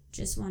Mago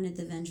just wanted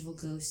the vengeful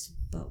ghost,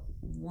 but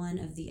one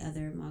of the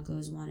other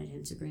Magos wanted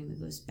him to bring the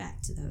ghost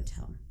back to the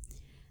hotel.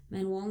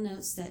 Manuel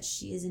notes that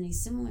she is in a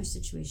similar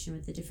situation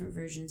with the different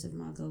versions of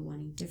Mago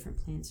wanting different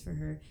plans for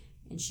her,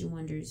 and she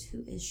wonders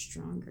who is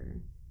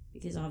stronger,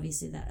 because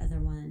obviously that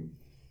other one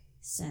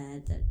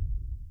said that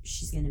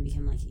she's going to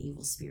become like an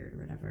evil spirit or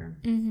whatever.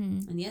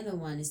 And the other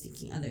one is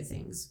thinking other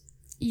things.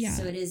 Yeah.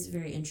 So it is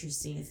very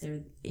interesting if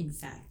they're, in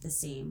fact, the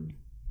same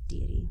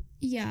deity.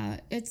 Yeah,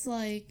 it's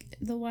like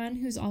the one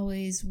who's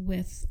always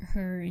with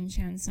her in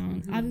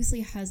Chansung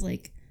obviously has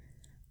like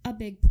a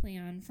big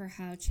plan for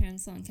how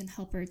Chansung can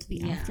help her to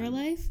the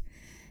afterlife.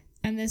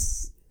 And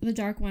the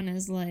dark one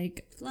is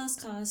like...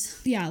 Lost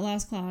cause. Yeah,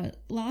 lost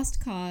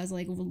cause.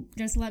 Like,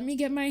 just let me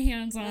get my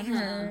hands on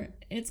her.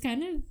 It's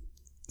kind of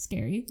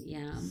scary.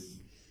 Yeah.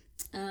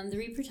 The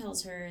Reaper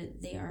tells her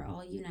they are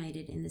all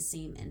united in the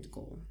same end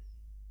goal,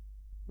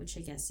 which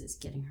I guess is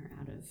getting her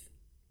out of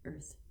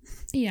Earth.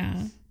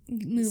 Yeah,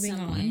 moving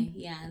on. Way.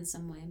 Yeah, in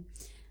some way.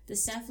 The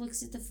staff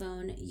looks at the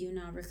phone,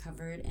 Yuna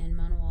recovered, and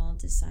Manuel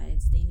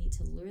decides they need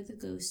to lure the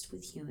ghost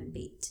with human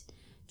bait.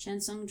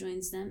 Chansung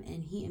joins them,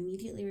 and he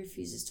immediately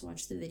refuses to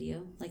watch the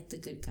video, like the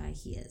good guy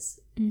he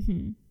is.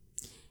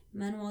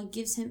 Manuel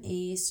gives him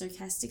a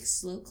sarcastic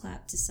slow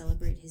clap to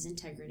celebrate his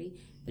integrity,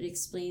 but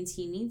explains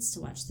he needs to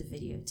watch the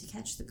video to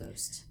catch the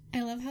ghost.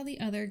 I love how the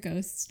other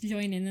ghosts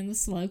join in the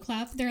slow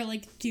clap. They're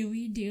like, do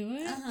we do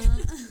it?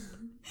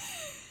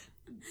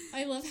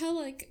 I love how,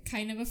 like,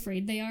 kind of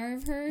afraid they are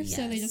of her,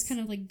 so they just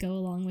kind of, like, go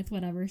along with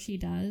whatever she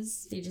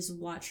does. They just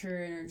watch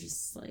her and are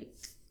just like,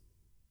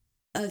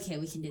 okay,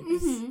 we can do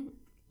this.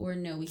 Or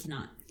no, we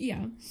cannot.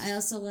 Yeah. I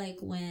also like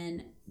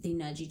when they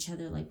nudge each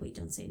other, like, wait,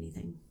 don't say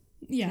anything.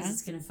 Yeah. Because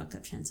it's going to fuck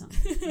up Chansung.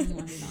 We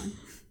want it on.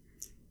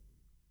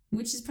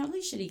 Which is probably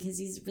shitty because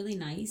he's really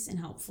nice and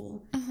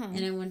helpful.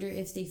 And I wonder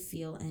if they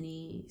feel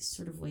any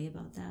sort of way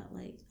about that.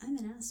 Like, I'm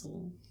an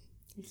asshole.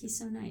 Like, he's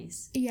so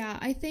nice. Yeah,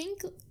 I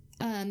think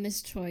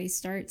Miss Choi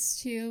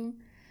starts to.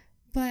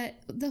 But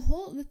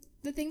the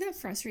thing that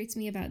frustrates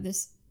me about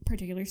this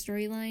particular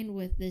storyline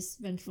with this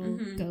vengeful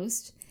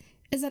ghost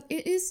is that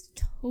it is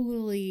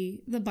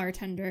totally the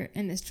bartender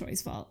and Miss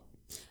Choi's fault.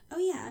 Oh,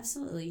 yeah,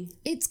 absolutely.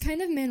 It's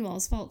kind of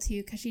Manuel's fault,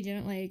 too, because she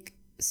didn't, like,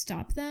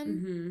 stop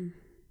them.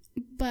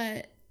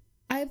 But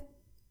I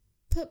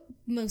put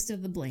most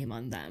of the blame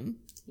on them.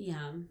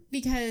 Yeah.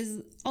 Because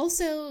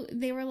also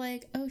they were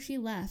like, oh, she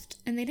left.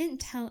 And they didn't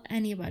tell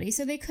anybody.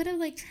 So they could have,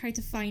 like, tried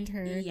to find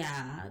her.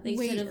 Yeah. They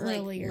could have,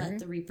 like, let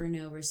the Reaper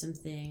know or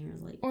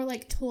something. Or,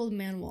 like, told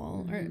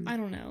Manuel. Or, I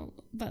don't know.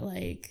 But,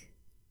 like...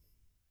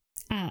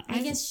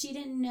 I guess she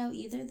didn't know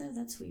either, though.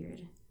 That's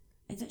weird.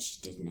 I thought she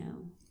did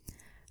know.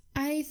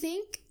 I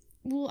think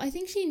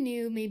she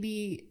knew.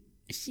 Maybe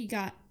she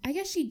got... I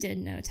guess she did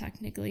know,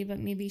 technically. But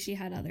maybe she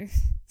had other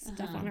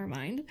stuff on her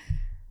mind.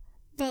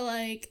 But,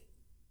 like...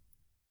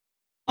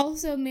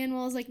 Also,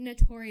 Manuel's, like,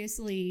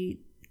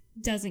 notoriously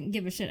doesn't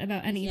give a shit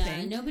about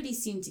anything. Yeah, nobody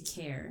seemed to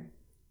care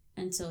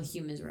until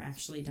humans were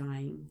actually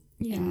dying.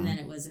 Yeah. And then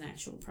it was an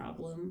actual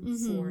problem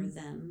for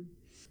them.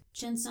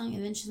 Chen Song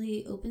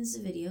eventually opens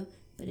the video,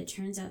 but it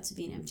turns out to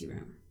be an empty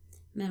room.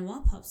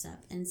 Manuel pops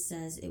up and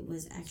says it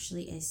was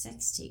actually a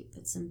sex tape,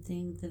 but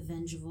something the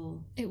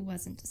vengeful... It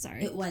wasn't,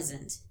 sorry. It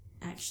wasn't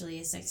actually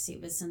a sex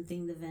tape, but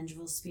something the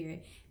vengeful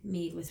spirit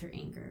made with her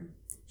anger.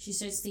 She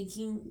starts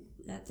thinking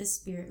that the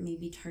spirit may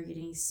be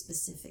targeting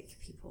specific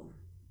people.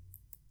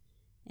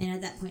 And at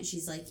that point,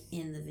 she's, like,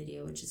 in the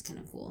video, which is kind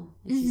of cool.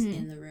 Like, she's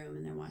in the room,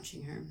 and they're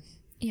watching her.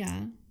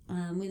 Yeah.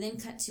 We then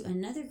cut to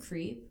another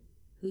creep,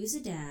 who's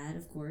a dad,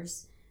 of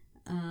course.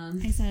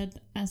 I said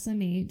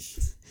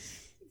SMH.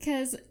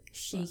 Because...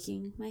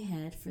 Shaking my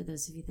head, for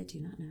those of you that do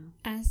not know.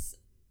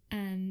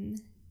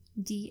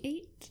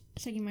 SMDH?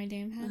 Shaking my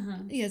damn head?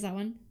 Uh-huh. Yeah, is that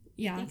one?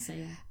 Yeah. I think so,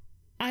 yeah.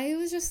 I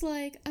was just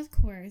like, of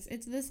course.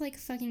 It's this, like,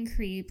 fucking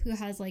creep who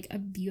has, like, a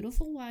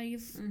beautiful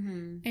wife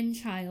and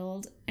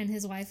child, and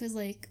his wife is,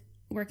 like,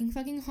 working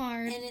fucking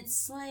hard. And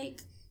it's,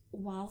 like,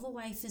 while the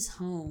wife is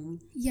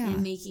home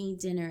and making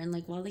dinner, and,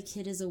 like, while the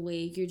kid is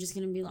awake, you're just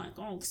gonna be like,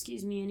 oh,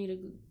 excuse me, I need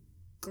to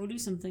go do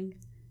something.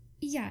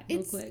 Yeah, real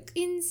it's quick.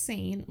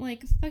 Insane.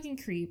 Like, fucking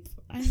creep.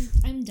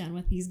 I'm done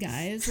with these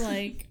guys.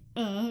 Like,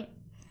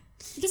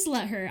 just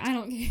let her. I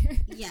don't care.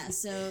 Yeah,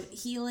 so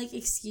he, like,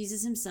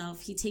 excuses himself.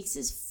 He takes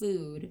his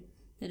food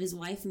that his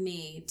wife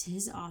made to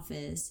his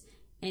office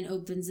and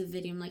opens the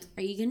video. I'm like,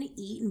 are you gonna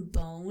eat and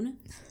bone?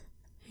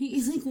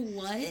 He's like,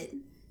 what?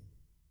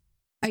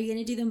 Are you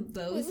gonna do them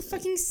both? With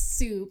fucking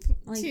soup,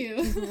 like,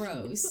 too.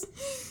 Gross.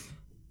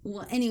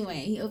 Well,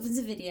 anyway, he opens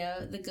a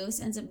video. The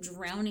ghost ends up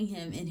drowning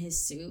him in his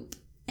soup.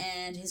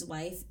 And his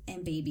wife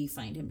and baby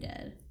find him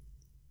dead.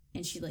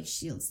 And she, like,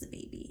 shields the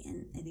baby.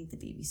 And I think the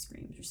baby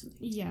screams or something.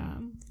 Yeah.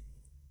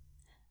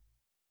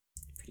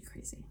 Pretty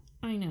crazy.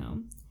 I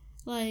know.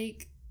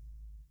 Like,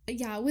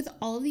 yeah, with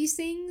all of these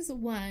things,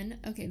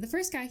 okay, the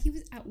first guy, he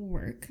was at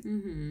work.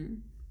 Mm-hmm.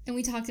 And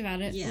we talked about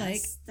it. Yes,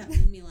 like, that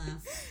made me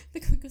laugh. The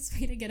quickest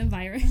way to get a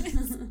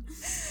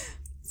virus.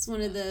 It's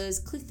one of those,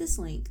 click this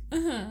link.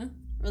 Uh-huh.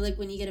 Or, like,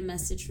 when you get a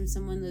message from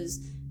someone,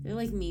 they're,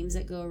 like, memes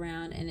that go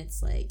around, and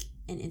it's, like,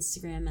 an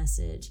Instagram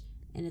message,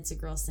 and it's a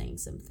girl saying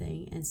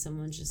something, and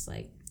someone's just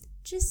like,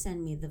 just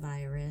send me the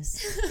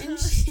virus. And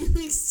she,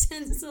 like,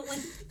 sends a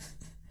link.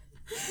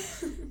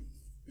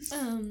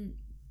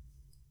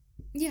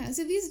 Yeah,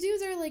 so these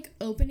dudes are, like,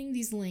 opening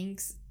these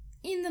links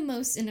in the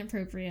most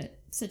inappropriate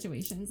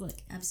situations.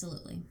 Like,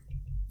 absolutely.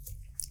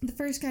 The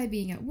first guy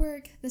being at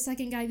work, the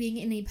second guy being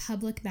in a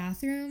public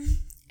bathroom,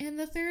 and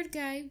the third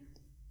guy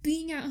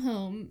being at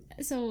home.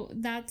 So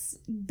that's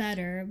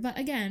better. But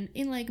again,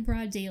 in, like,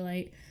 broad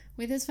daylight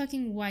with his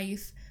fucking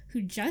wife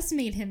who just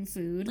made him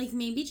food. Like,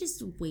 maybe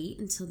just wait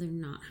until they're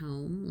not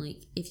home.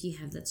 Like, if you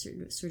have that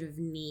sort of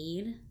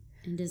need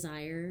and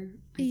desire,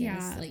 I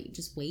guess, like,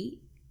 just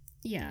wait.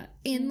 Yeah.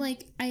 And,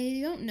 like, I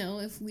don't know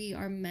if we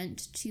are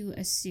meant to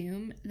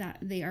assume that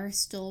they are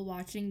still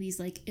watching these,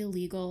 like,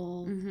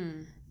 illegal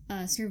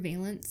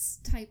surveillance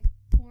type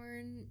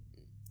porn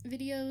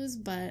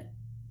videos, but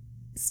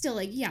still,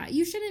 like, yeah,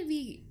 you shouldn't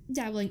be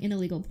dabbling in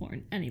illegal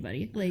porn,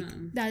 anybody. Like,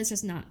 that is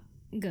just not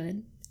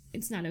good.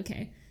 It's not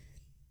okay.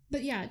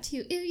 But yeah,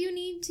 too, if you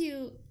need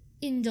to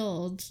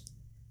indulge,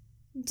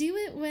 do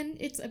it when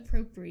it's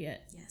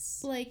appropriate.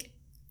 Yes. Like,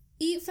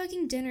 eat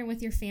fucking dinner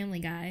with your family,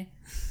 guy.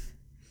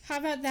 How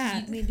about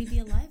that? He'd maybe be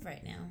alive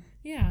right now.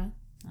 Yeah.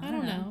 I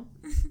don't know.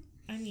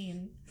 I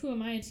mean, who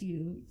am I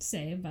to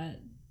say, but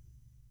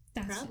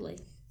probably.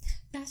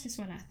 That's just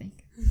what I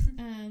think.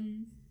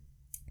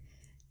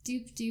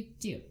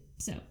 Dupe.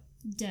 So,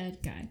 dead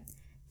guy.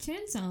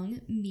 Chan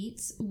Song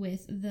meets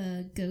with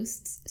the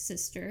ghost's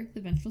sister, the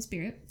vengeful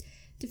spirit,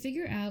 to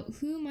figure out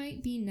who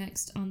might be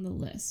next on the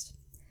list.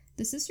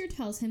 The sister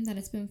tells him that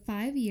it's been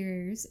 5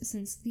 years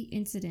since the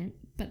incident,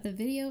 but the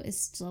video is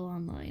still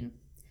online.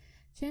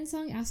 Chan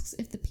Song asks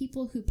if the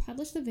people who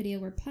published the video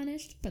were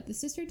punished, but the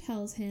sister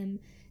tells him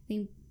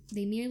they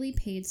merely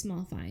paid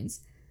small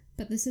fines,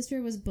 but the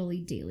sister was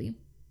bullied daily.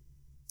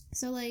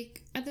 So,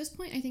 like, at this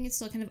point, I think it's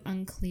still kind of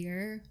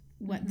unclear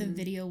what the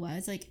video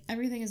was. Like,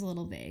 everything is a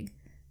little vague.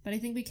 But I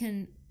think we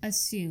can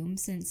assume,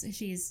 since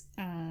she's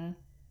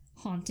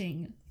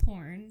haunting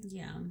porn,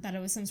 that it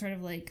was some sort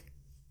of, like,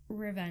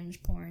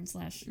 revenge porn /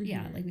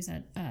 like we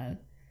said,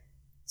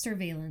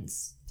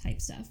 surveillance type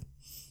stuff.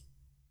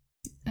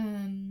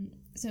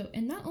 So,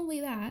 and not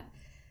only that,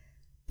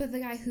 but the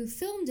guy who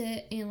filmed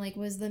it and, like,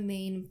 was the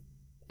main,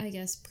 I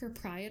guess,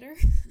 proprietor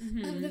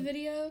of the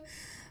video,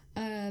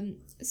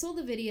 sold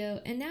the video,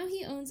 and now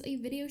he owns a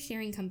video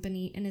sharing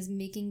company and is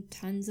making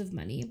tons of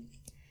money.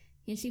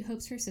 And she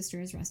hopes her sister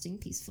is resting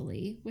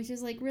peacefully, which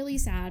is, like, really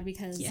sad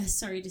because... Yeah,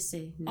 sorry to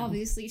say. No.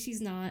 Obviously,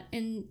 she's not.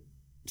 And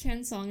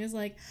Chen Song is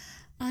like,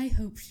 I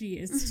hope she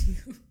is,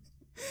 too.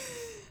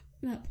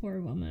 That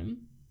poor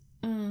woman.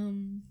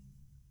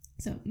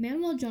 So,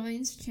 Manuel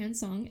joins Chan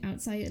Song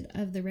outside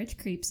of the rich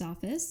creep's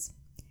office,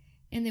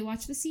 and they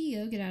watch the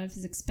CEO get out of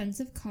his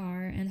expensive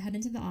car and head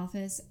into the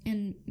office,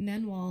 and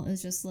Manuel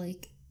is just,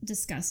 like,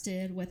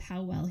 disgusted with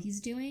how well he's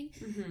doing.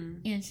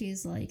 And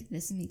she's like,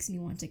 this makes me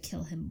want to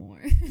kill him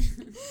more.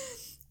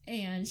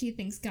 And she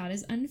thinks God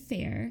is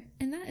unfair,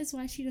 and that is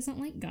why she doesn't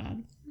like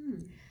God.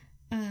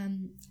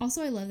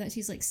 Also, I love that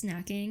she's like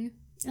snacking.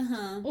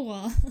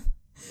 Well,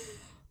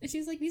 and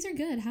she's like, these are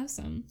good, have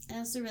some. I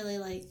also really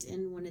liked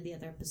in one of the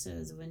other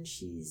episodes when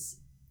she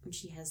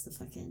has the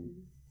fucking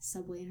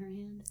Subway in her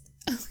hand.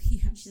 Oh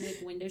yeah, she's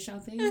like window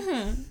shopping.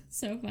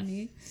 So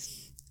funny.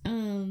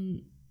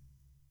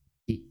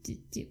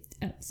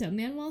 So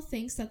Manuel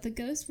thinks that the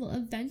ghost will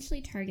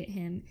eventually target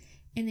him,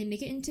 and they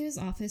make it into his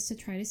office to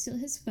try to steal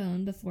his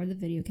phone before the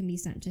video can be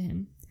sent to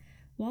him.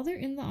 While they're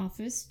in the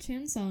office,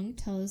 Chan Sung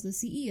tells the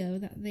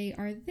CEO that they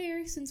are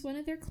there since one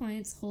of their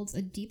clients holds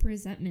a deep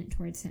resentment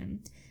towards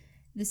him.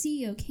 The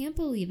CEO can't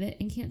believe it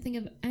and can't think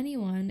of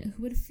anyone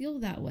who would feel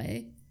that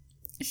way.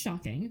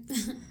 Shocking.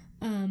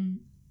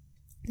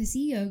 The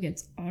CEO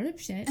gets all up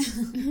shit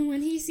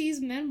when he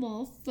sees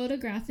Manuel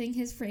photographing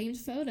his framed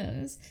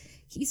photos.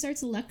 He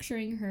starts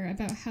lecturing her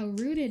about how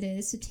rude it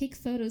is to take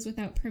photos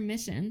without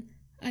permission.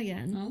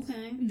 Again.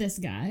 Okay. This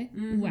guy.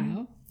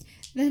 Wow.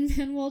 Then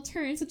Manuel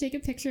turns to take a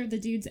picture of the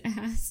dude's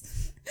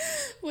ass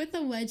with a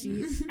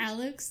wedgie.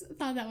 Alex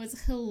thought that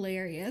was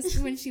hilarious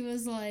when she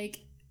was like,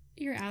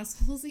 your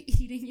asshole's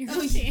eating your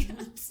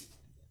pants.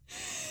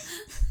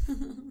 Yeah.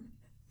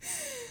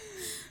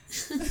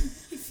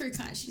 I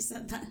forgot she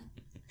said that.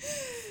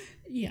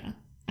 Yeah,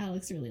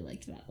 Alex really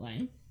liked that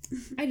line.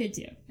 I did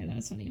too. I thought it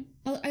was funny.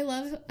 I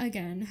love,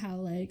 again, how,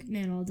 like,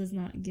 Manuel does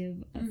not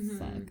give a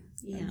fuck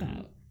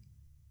about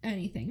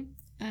anything.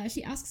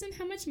 She asks him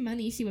how much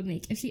money she would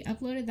make if she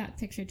uploaded that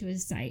picture to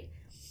his site.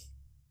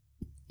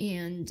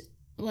 And,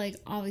 like,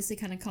 obviously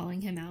kind of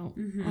calling him out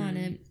on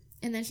it.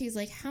 And then she's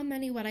like, how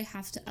many would I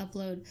have to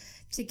upload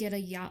to get a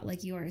yacht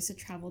like yours to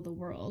travel the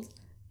world?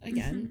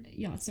 Again,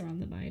 yachts are on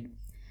the mind.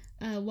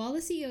 While the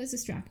CEO is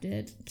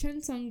distracted,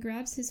 Chen Sung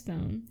grabs his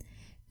phone,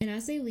 and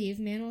as they leave,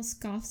 Manuel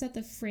scoffs at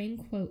the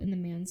framed quote in the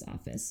man's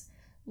office,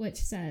 which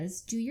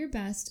says, do your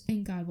best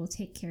and God will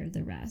take care of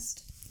the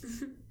rest.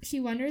 She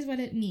wonders what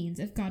it means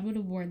if God would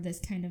award this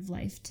kind of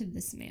life to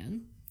this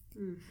man.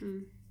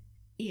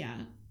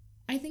 Yeah.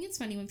 I think it's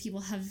funny when people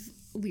have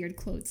weird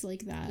quotes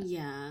like that.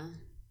 Yeah.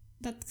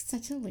 That's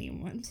such a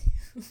lame one,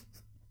 too.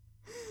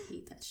 I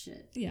hate that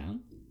shit. Yeah.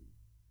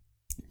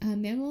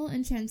 Manuel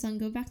and Chan Sung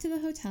go back to the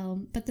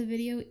hotel, but the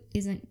video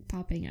isn't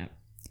popping up.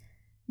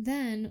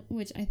 Then,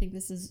 which I think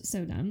this is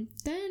so dumb,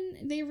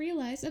 then they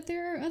realize that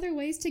there are other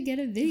ways to get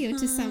a video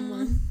to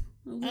someone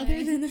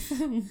other than a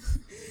phone.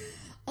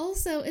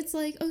 Also, it's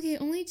like, okay,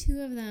 only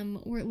 2 of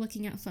them were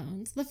looking at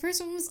phones. The first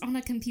one was on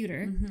a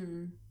computer.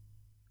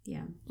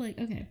 Yeah. Like,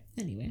 okay.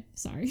 Anyway,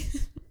 sorry.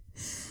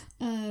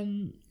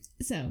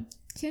 So,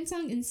 Chan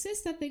Sung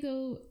insists that they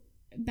go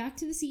back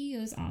to the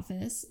CEO's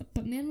office,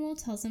 but Manuel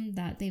tells him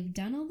that they've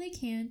done all they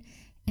can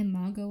and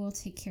Mago will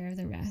take care of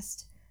the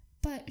rest.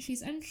 But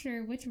she's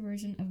unsure which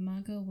version of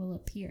Mago will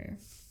appear.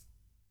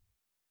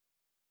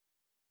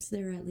 So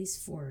there are at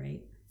least 4,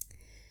 right?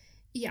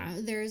 Yeah,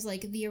 there's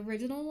like the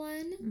original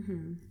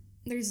one,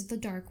 there's the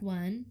dark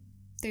one,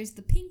 there's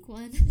the pink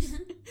one,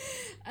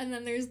 and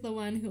then there's the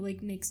one who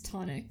like makes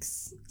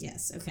tonics.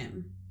 Yes, okay.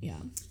 Yeah.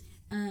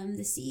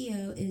 The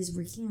CEO is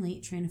working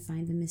late trying to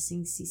find the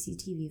missing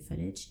CCTV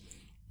footage,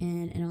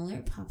 and an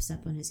alert pops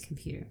up on his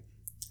computer.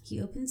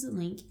 He opens the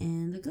link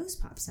and the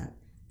ghost pops up,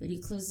 but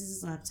he closes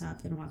his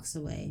laptop and walks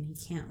away, and he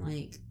can't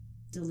like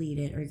delete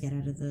it or get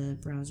out of the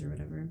browser or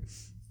whatever.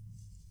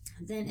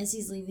 Then as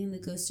he's leaving, the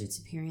ghost starts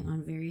appearing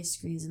on various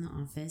screens in the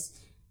office,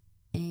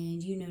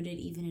 and you noted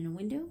even in a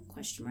window,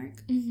 question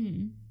mark?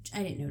 Which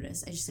I didn't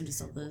notice. I just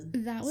noticed all the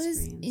That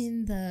was screens.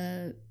 in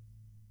the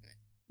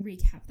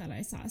recap that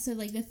I saw. So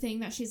like the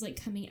thing that she's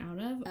like coming out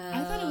of,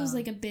 I thought it was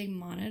like a big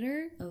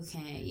monitor.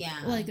 Okay,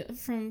 yeah. Like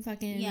from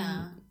fucking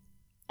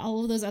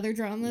all of those other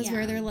dramas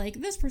where they're like,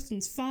 this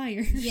person's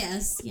fired.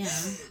 Yes, yeah.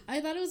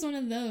 I thought it was one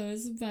of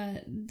those,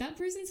 but that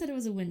person said it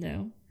was a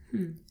window.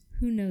 Who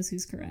knows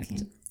who's correct?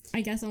 Okay. I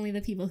guess only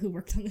the people who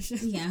worked on the show.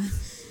 Yeah.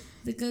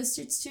 The ghost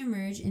starts to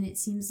emerge, and it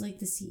seems like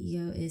the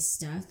CEO is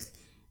stuck.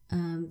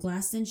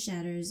 Glass then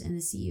shatters, and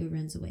the CEO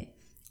runs away.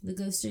 The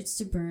ghost starts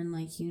to burn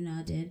like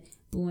Yuna did,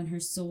 but when her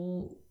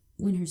soul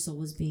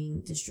was being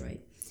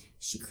destroyed.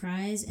 She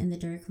cries, and the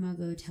Dark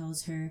Mago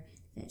tells her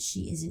that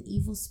she is an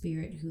evil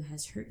spirit who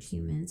has hurt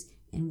humans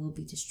and will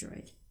be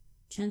destroyed.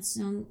 Chan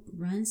Sung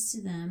runs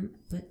to them,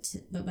 but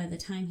by the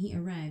time he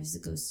arrives, the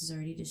ghost is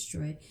already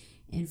destroyed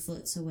and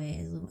floats away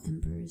as little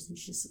embers, and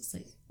she just looks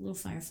like little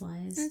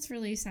fireflies. That's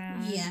really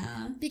sad.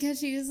 Yeah. Because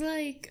she was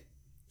like...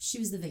 She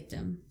was the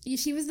victim.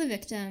 She was the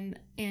victim,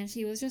 and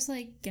she was just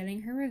like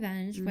getting her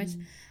revenge, which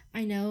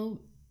I know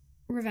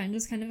revenge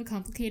is kind of a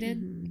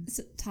complicated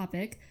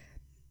topic,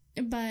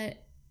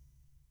 but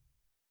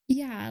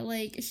yeah,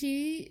 like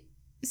she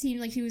seemed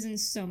like she was in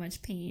so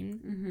much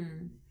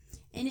pain.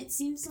 And it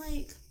seems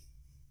like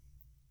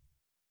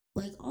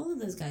all of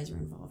those guys were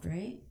involved,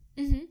 right?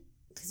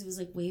 Because it was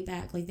like way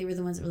back, like they were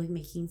the ones that were like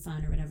making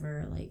fun or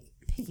whatever, like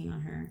picking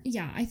on her.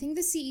 Yeah, I think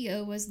the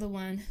CEO was the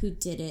one who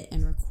did it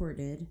and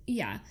recorded.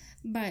 Yeah,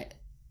 but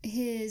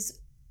he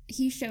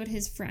showed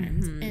his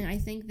friends, and I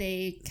think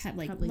they kept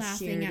like probably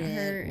laughing at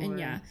her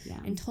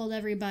and told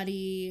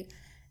everybody.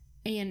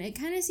 And it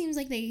kind of seems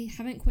like they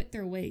haven't quit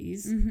their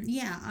ways.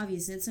 Yeah,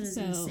 obviously. That's what I was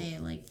going to say.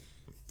 Like,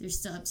 they're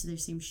still up to their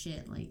same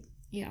shit. Like,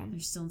 yeah,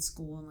 they're still in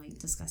school and, like,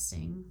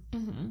 disgusting. I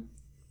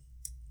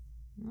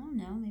don't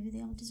know. Maybe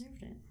they all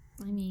deserved it.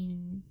 I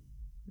mean,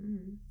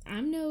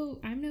 I'm no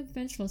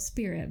vengeful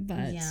spirit,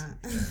 but yeah,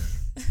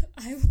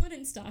 I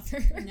wouldn't stop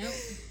her. Nope.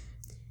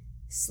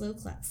 Slow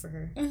clap for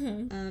her.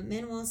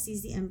 Manuel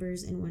sees the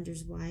embers and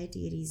wonders why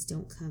deities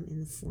don't come in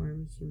the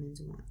form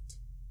humans want.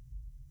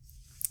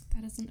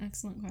 That is an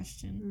excellent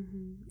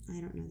question. I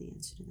don't know the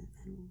answer to that,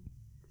 Manuel.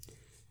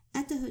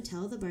 At the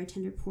hotel, the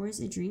bartender pours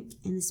a drink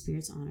in the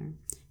spirit's honor.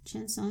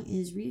 Chen Song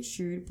is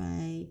reassured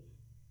by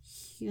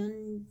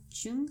Hyun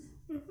Jung,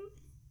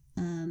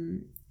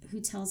 who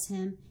tells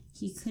him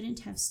he couldn't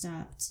have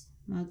stopped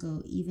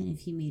Mago even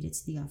if he made it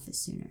to the office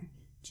sooner.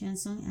 Chan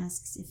Song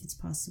asks if it's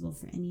possible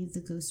for any of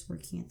the ghosts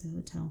working at the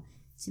hotel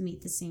to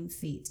meet the same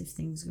fate if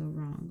things go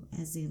wrong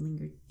as they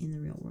linger in the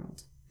real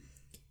world.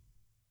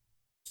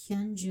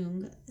 Hyun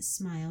Jung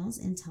smiles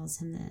and tells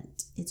him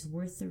that it's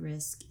worth the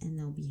risk and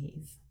they'll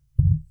behave.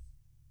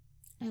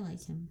 I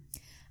like him.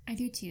 I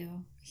do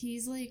too.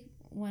 He's like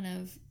one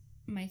of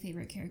my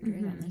favorite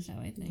characters on the show,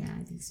 I think. Yeah,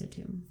 I think so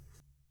too.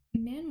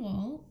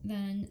 Manuel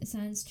then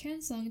sends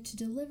Chan Sung to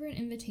deliver an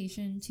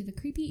invitation to the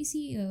creepy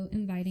CEO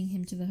inviting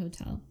him to the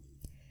hotel.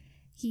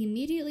 He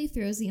immediately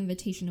throws the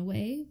invitation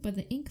away, but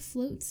the ink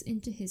floats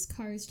into his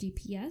car's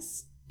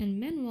GPS, and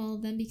Manuel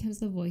then becomes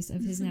the voice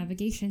of his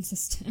navigation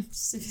system.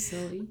 So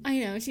silly. I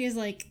know. She is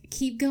like,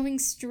 keep going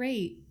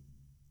straight.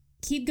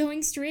 Keep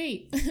going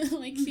straight.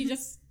 Like, she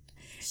just...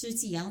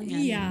 She's yelling at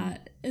him. Yeah,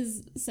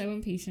 is so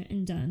impatient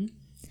and done.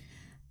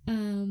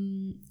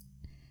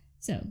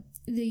 So,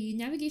 the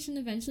navigation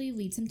eventually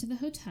leads him to the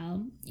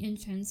hotel, and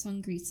Chen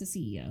Sung greets the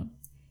CEO.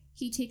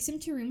 He takes him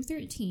to room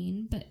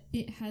 13, but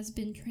it has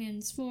been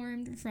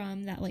transformed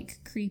from that, like,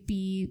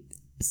 creepy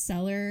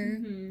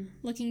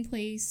cellar-looking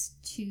place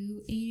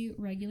to a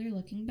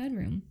regular-looking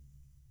bedroom.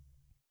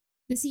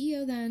 The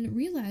CEO then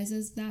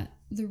realizes that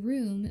the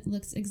room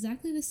looks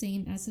exactly the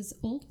same as his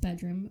old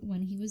bedroom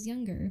when he was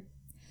younger.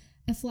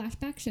 A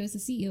flashback shows the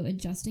CEO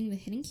adjusting the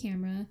hidden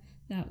camera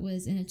that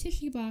was in a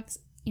tissue box,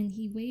 and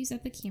he waves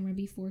at the camera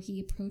before he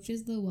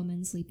approaches the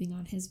woman sleeping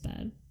on his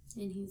bed.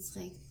 And he's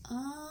like,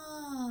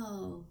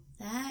 oh,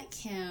 that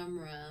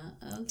camera.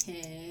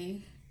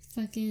 Okay.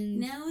 Fucking...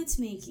 Now it's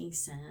making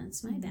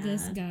sense. My bad.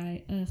 This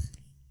guy. Ugh.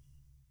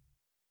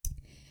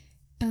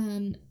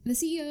 The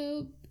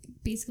CEO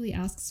basically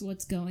asks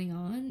what's going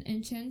on,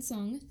 and Chen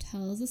Sung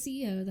tells the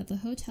CEO that the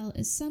hotel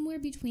is somewhere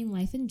between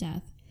life and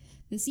death.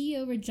 The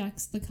CEO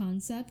rejects the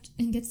concept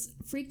and gets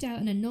freaked out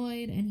and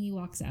annoyed, and he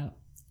walks out.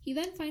 He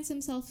then finds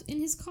himself in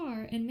his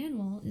car, and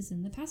Manuel is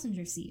in the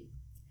passenger seat.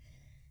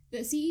 The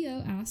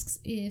CEO asks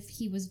if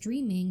he was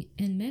dreaming,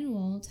 and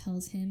Manuel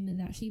tells him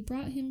that she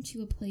brought him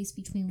to a place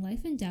between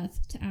life and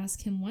death to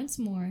ask him once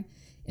more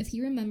if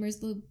he remembers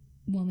the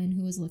woman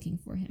who was looking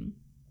for him.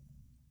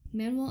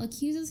 Manuel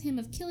accuses him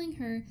of killing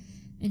her,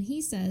 and he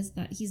says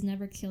that he's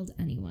never killed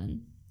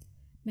anyone.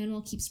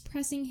 Manuel keeps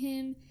pressing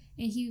him,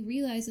 and he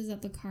realizes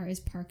that the car is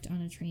parked on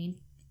the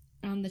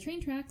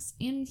train tracks,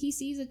 and he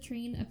sees a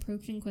train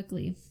approaching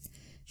quickly.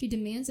 She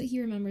demands that he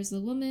remembers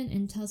the woman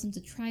and tells him to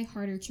try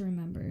harder to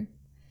remember.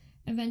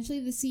 Eventually,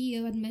 the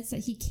CEO admits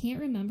that he can't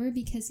remember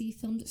because he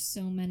filmed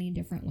so many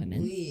different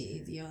women.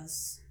 Oui,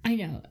 Dios. I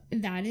know.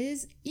 That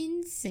is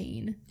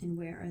insane. And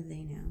where are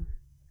they now?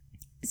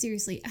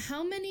 Seriously,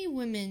 how many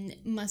women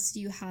must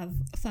you have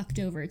fucked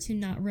over to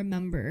not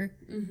remember?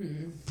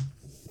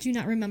 To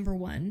not remember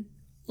one?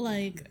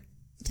 Like,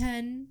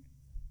 10?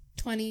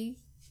 20?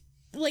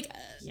 Like,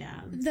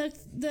 yeah.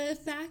 The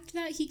fact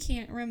that he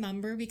can't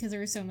remember because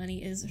there are so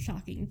many is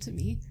shocking to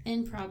me.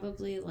 And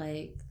probably,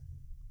 like,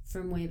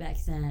 from way back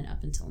then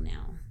up until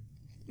now.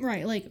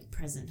 Right, like...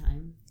 Present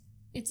time.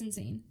 It's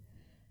insane.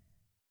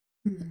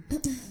 The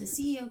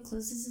CEO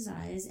closes his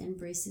eyes and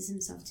braces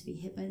himself to be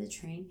hit by the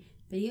train,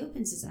 but he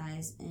opens his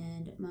eyes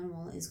and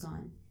Manuel is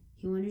gone.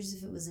 He wonders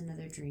if it was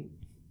another dream.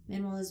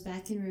 Manuel is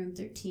back in room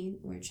 13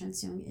 where Chen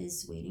Seong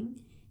is waiting.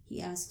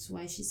 He asks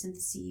why she sent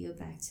the CEO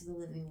back to the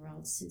living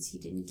world since he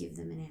didn't give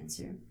them an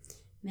answer.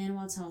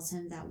 Manuel tells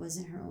him that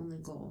wasn't her only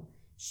goal.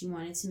 She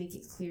wanted to make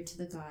it clear to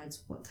the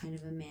gods what kind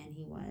of a man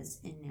he was,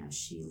 and now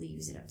she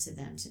leaves it up to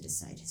them to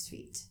decide his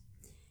fate.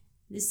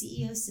 The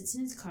CEO sits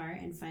in his car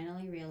and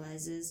finally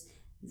realizes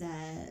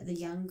that the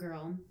young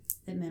girl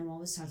that Manuel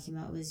was talking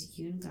about was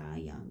Yoon Ga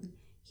Young.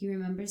 He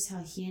remembers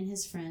how he and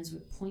his friends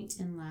would point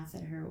and laugh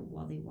at her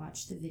while they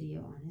watched the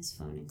video on his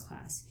phone in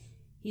class.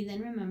 He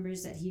then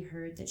remembers that he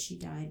heard that she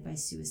died by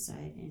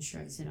suicide and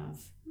shrugs it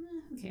off.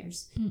 Who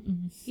cares?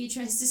 He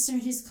tries to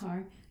start his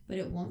car, but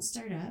it won't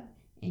start up,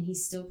 and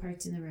he's still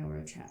parked in the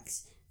railroad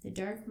tracks. The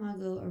dark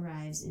Mago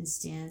arrives and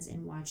stands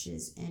and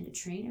watches, and a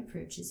train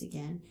approaches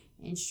again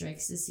and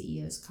strikes the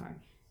CEO's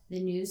car. The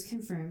news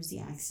confirms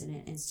the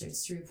accident and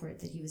starts to report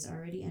that he was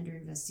already under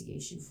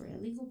investigation for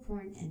illegal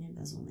porn and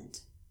embezzlement.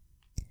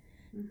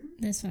 Mm-hmm.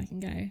 This fucking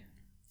guy.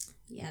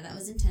 Yeah, that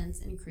was intense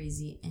and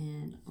crazy,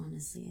 and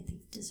honestly, I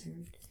think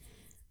deserved.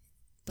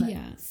 But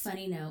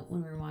funny note,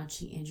 when we were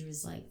watching, Andrew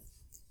was like,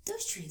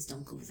 those trains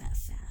don't go that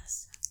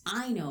fast.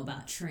 I know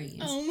about trains.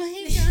 Oh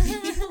my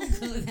god. They don't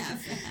go that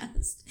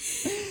fast.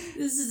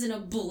 This isn't a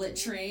bullet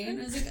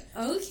train. I was like,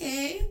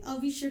 okay, I'll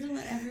be sure to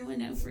let everyone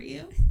know for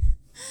you.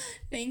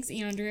 Thanks,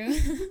 Andrew,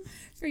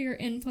 for your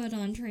input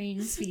on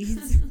train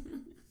speeds.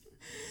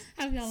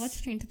 Have y'all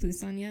watched Train to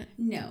Busan yet?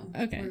 No.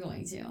 Okay. We're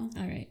going to. All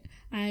right.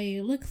 I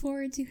look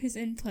forward to his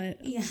input.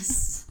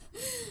 Yes.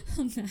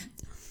 On that.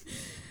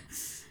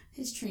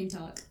 His train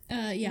talk.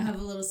 Yeah. We'll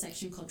have a little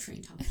section called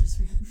Train Talk just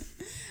for him.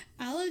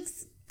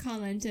 Alex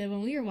commented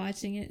when we were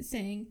watching it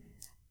saying,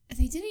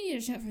 they didn't need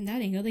to show it from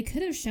that angle. They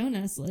could have shown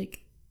us,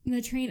 like,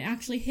 the train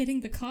actually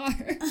hitting the car.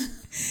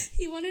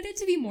 He wanted it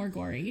to be more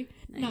gory.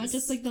 Nice. Not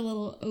just, like, the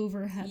little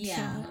overhead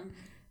shot.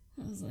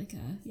 I was like,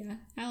 yeah.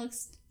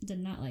 Alex did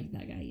not like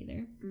that guy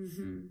either.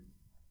 Mm-hmm.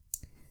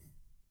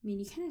 I mean,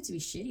 you kind of have to be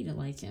shitty to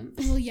like him.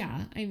 Well,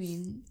 yeah. I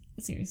mean,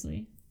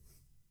 seriously.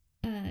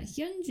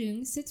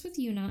 Hyunjung sits with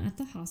Yuna at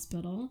the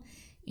hospital,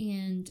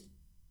 and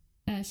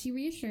she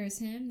reassures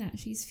him that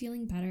she's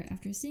feeling better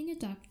after seeing a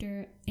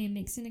doctor and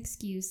makes an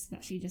excuse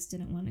that she just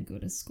didn't want to go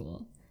to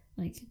school.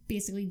 Like,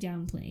 basically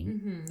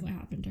downplaying what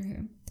happened to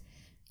her.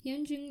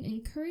 Hyunjung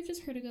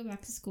encourages her to go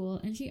back to school,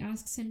 and she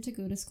asks him to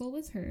go to school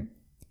with her.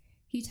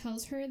 He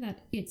tells her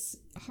that it's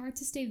hard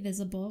to stay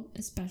visible,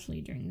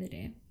 especially during the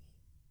day.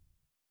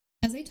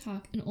 As they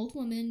talk, an old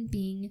woman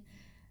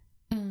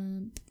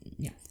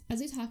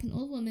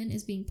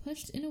is being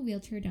pushed in a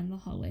wheelchair down the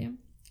hallway.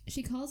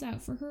 She calls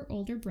out for her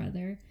older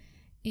brother,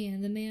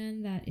 and the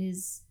man that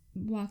is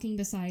walking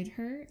beside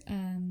her,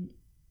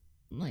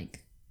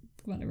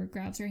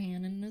 grabs her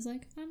hand and is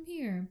like, I'm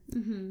here.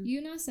 Mm-hmm.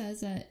 Yuna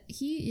says that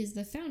he is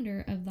the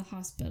founder of the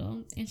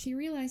hospital, and she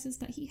realizes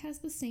that he has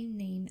the same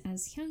name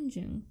as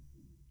Hyunjung.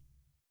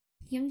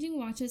 Hyunjung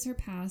watches her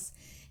pass,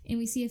 and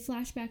we see a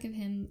flashback of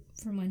him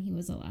from when he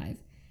was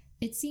alive.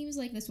 It seems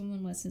like this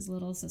woman was his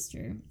little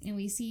sister, and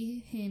we see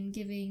him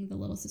giving the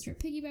little sister a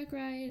piggyback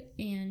ride,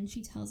 and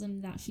she tells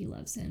him that she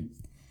loves him.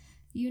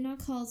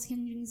 Yuna calls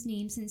Hyunjung's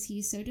name since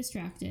he's so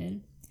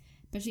distracted,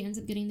 but she ends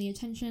up getting the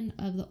attention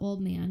of the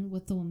old man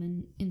with the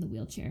woman in the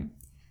wheelchair.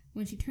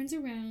 When she turns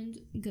around,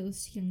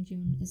 Ghost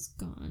Hyunjung is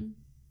gone.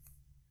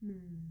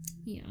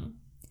 Yeah.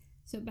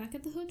 So back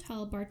at the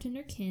hotel,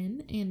 bartender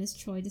Kim and Miss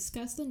Choi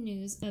discuss the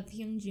news of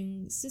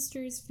Hyunjung's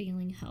sister's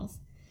failing health.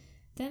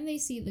 Then they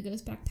see the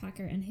ghost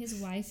backpacker and his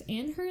wife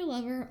and her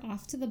lover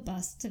off to the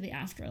bus to the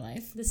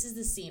afterlife. This is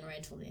the scene where I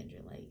told Andrew,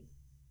 like,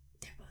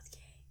 they're both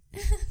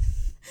gay.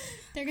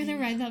 They're gonna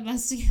ride that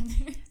bus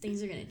together.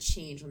 Things are gonna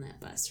change on that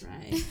bus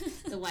ride.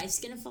 The wife's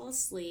gonna fall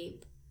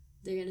asleep.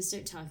 They're gonna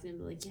start talking and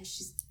be like, yeah,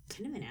 she's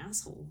kind of an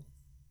asshole.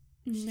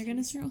 And they're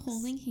gonna start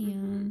holding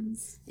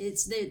hands.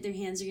 It's their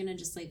hands are gonna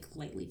just like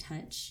lightly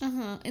touch.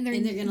 And their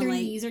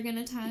knees are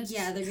gonna touch.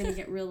 Yeah, they're gonna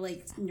get real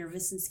like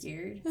nervous and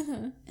scared.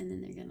 And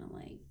then they're gonna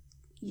like,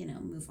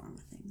 move on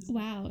with things.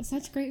 Wow,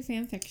 such great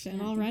fan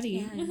fiction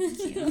already. Thank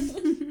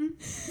you.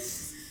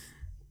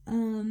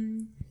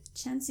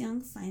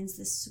 Chanseong finds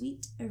the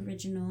sweet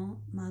original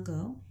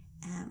Mago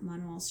at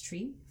Manuel's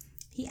tree.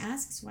 He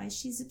asks why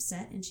she's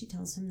upset, and she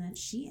tells him that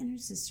she and her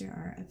sister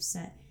are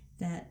upset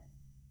that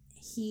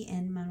he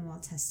and Manuel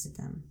tested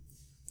them.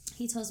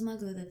 He tells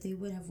Mago that they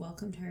would have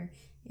welcomed her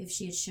if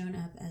she had shown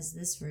up as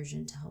this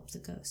version to help the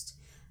ghost.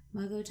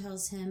 Mago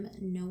tells him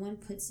no one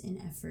puts in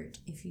effort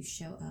if you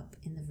show up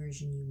in the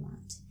version you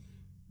want.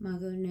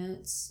 Mago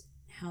notes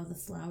how the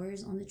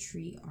flowers on the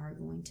tree are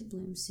going to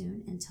bloom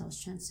soon and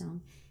tells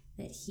Chanseong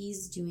that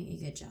he's doing a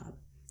good job.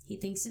 He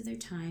thinks of their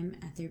time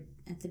at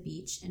the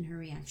beach and her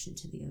reaction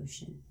to the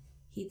ocean.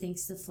 He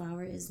thinks the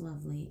flower is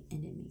lovely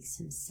and it makes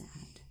him sad.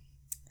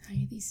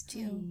 Hi, these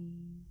two.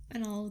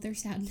 And all of their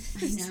sadness.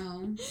 I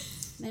know.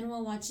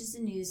 Manuel watches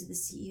the news of the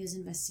CEO's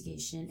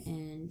investigation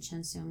and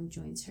Chanseong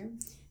joins her.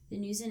 The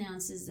news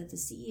announces that the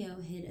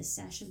CEO hid a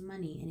stash of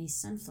money in a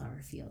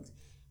sunflower field.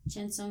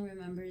 Chanseong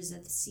remembers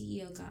that the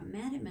CEO got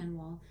mad at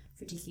Manuel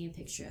for taking a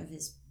picture of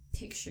his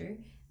picture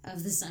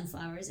of the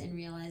sunflowers and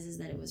realizes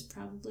that it was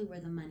probably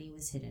where the money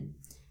was hidden.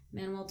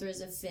 Manuel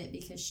throws a fit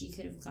because she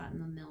could have gotten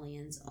the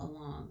millions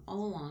all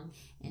along,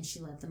 and she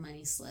let the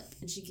money slip.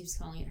 And she keeps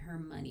calling it her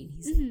money. And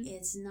he's like,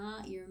 it's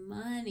not your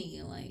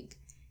money. Like,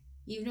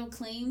 you have no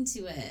claim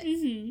to it.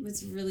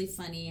 It's really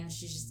funny how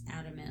she's just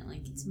adamant,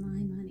 like, it's my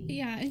money.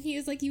 Yeah, and he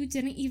was like, you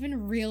didn't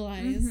even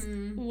realize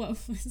what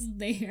was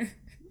there.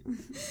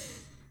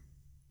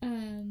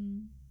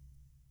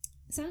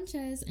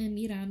 Sanchez and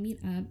Mira meet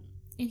up,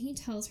 and he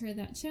tells her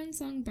that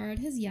Chanseong borrowed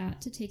his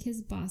yacht to take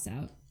his boss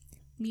out.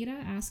 Mira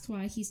asks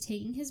why he's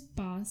taking his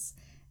boss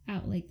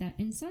out like that,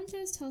 and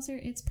Sanchez tells her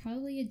it's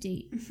probably a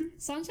date.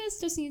 Sanchez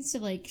just needs to,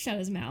 like, shut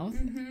his mouth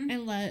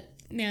and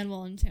let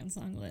Manuel and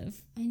Chanseong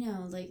live. I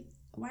know, like,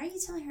 why are you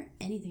telling her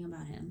anything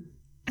about him?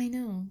 I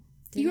know.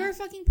 You are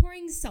fucking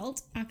pouring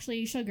salt,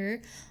 actually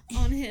sugar,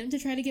 on him to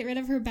try to get rid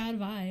of her bad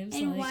vibes.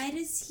 And why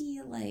does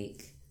he,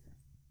 like,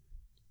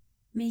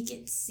 make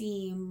it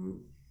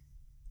seem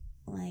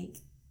like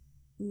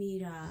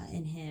Mira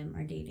and him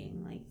are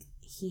dating? Like,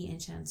 he and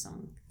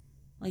Chansung.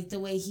 Like, the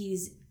way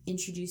he's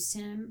introduced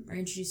him or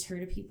introduced her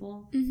to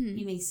people,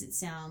 he makes it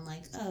sound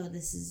like, oh,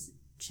 this is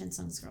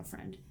Chansung's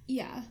girlfriend.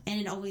 Yeah. And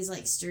it always,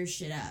 like, stirs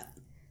shit up.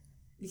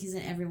 Because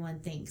then everyone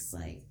thinks,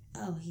 like,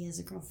 oh, he has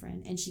a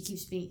girlfriend. And she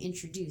keeps being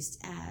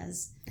introduced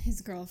as his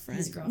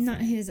girlfriend.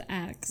 Not his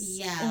ex.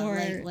 Yeah,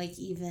 or like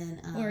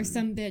even... or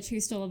some bitch who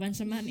stole a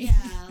bunch of money.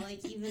 Yeah,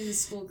 like even the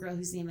schoolgirl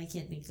whose name I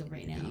can't think of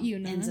right now.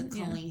 Ends up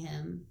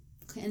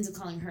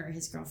calling her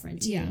his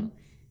girlfriend, too. Yeah.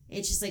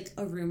 It's just like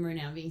a rumor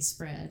now being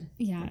spread.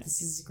 Yeah.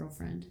 This is his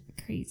girlfriend.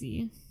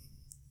 Crazy.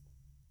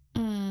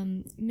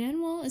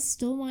 Manuel is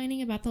still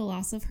whining about the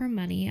loss of her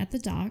money at the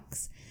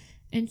docks.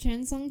 And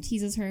Chansung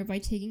teases her by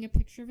taking a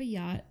picture of a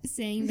yacht,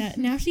 saying that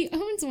now she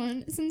owns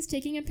one since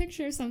taking a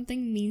picture of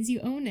something means you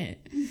own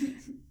it.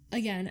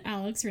 Again,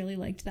 Alex really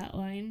liked that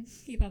line.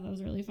 He thought that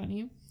was really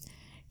funny.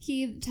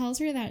 He tells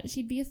her that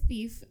she'd be a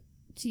thief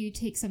to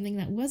take something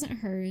that wasn't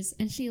hers,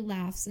 and she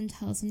laughs and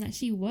tells him that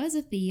she was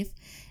a thief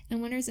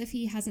and wonders if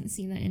he hasn't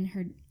seen that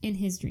in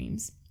his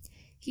dreams.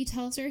 He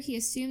tells her he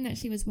assumed that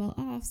she was well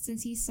off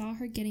since he saw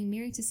her getting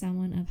married to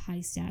someone of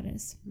high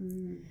status.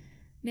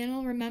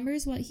 Manuel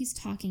remembers what he's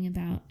talking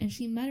about, and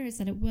she mutters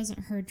that it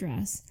wasn't her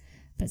dress,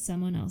 but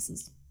someone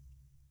else's.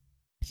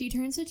 She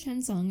turns to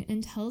Chansung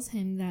and tells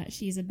him that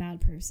she's a bad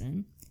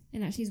person,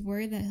 and that she's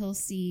worried that he'll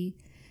see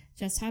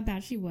just how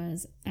bad she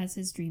was as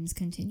his dreams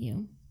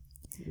continue.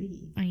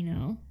 I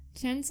know.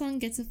 Chansung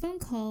gets a phone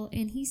call,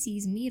 and he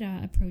sees Mira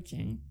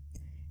approaching.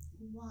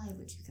 Why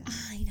would you go?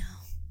 I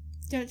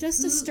know.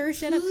 Just to stir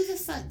shit up. Who the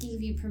fuck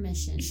gave you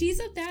permission? She's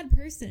a bad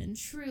person.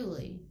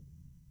 Truly.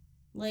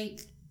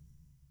 Like...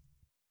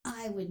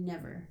 I would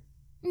never.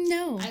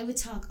 No. I would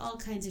talk all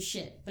kinds of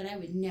shit, but I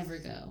would never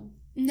go.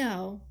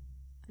 No.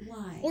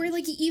 Why? Or,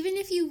 like, even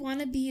if you want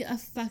to be a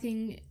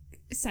fucking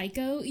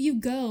psycho, you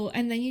go,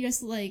 and then you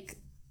just, like,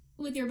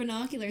 with your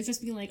binoculars,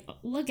 just be like,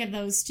 look at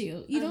those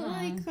two. You don't,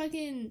 like,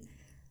 fucking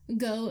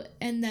go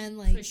and then,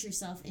 like... push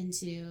yourself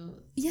into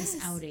this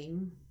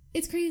outing.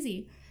 It's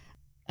crazy.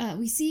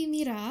 We see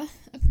Mira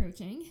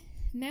approaching.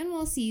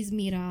 Manuel sees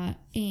Mira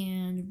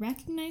and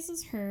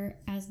recognizes her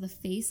as the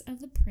face of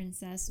the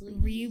princess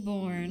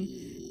reborn.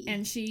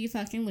 And she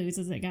fucking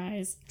loses it,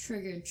 guys.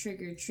 Triggered.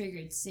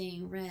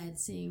 Seeing red.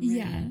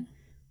 Yeah.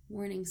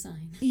 Warning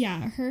sign.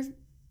 Yeah,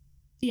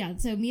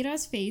 so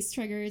Mira's face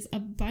triggers a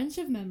bunch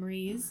of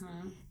memories.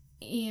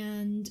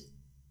 And,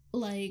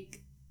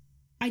 like,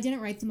 I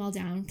didn't write them all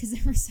down because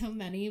there were so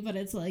many, but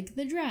it's like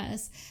the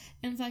dress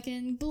and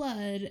fucking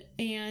blood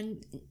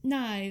and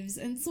knives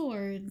and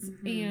swords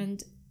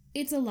and...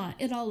 It's a lot.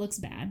 It all looks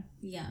bad.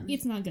 Yeah.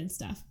 It's not good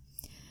stuff.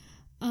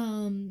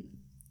 So,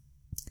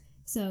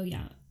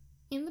 yeah.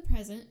 In the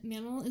present,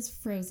 Manuel is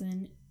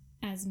frozen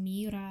as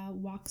Mira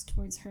walks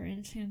towards her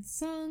in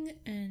Chansung,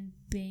 and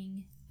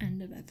bing,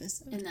 end of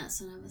episode. And that's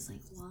when I was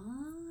like, what?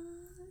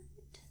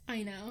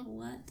 I know.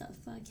 What the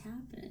fuck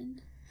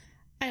happened?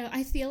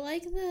 I feel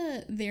like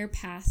their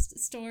past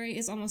story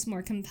is almost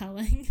more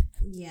compelling.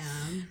 Yeah.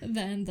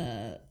 Than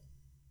the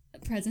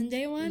present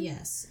day one.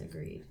 Yes,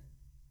 agreed.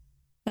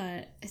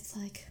 But it's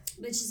like...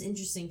 Which is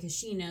interesting because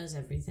she knows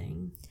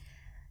everything.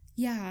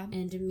 Yeah.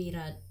 And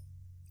Mira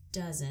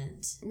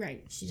doesn't.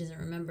 Right. She doesn't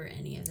remember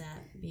any of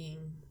that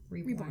being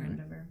reborn. Or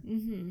whatever.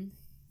 It's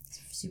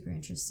super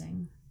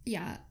interesting.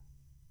 Yeah.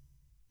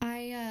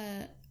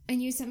 And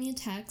you sent me a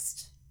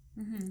text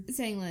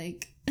saying,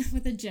 like,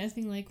 with a gif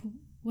being like,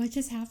 what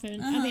just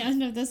happened at the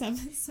end of this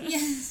episode?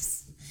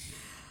 Yes.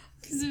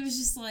 Because it was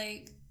just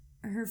like...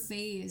 her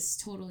face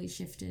totally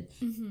shifted,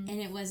 and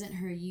it wasn't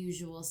her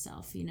usual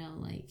self, you know,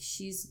 like,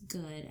 she's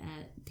good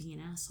at being an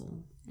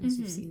asshole, as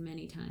we've seen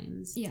many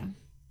times. Yeah.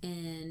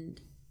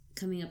 And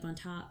coming up on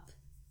top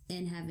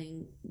and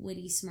having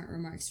witty, smart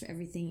remarks for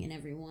everything and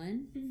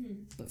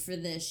everyone. But for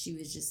this, she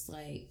was just,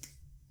 like,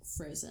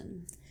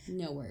 frozen.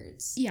 No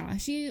words. Yeah,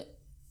 she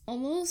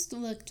almost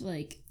looked,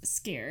 like,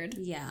 scared.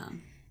 Yeah.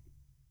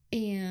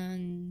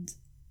 And...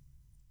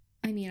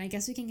 I mean, I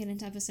guess we can get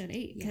into episode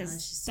 8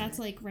 because that's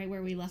like right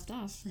where we left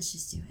off. Let's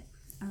just do it.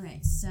 All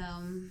right. So,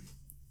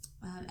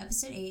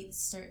 episode 8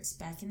 starts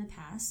back in the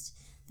past.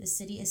 The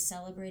city is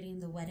celebrating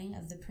the wedding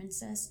of the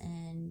princess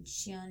and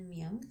Cheon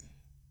Myung.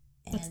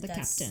 And that's the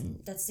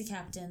captain. That's the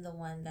captain, the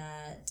one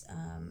that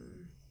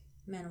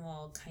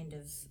Manuel kind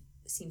of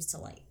seems to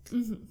like.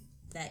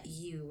 That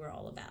you were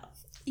all about.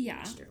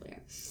 Yeah.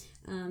 Earlier.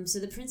 So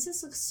the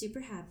princess looks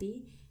super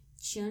happy.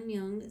 Cheon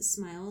Myung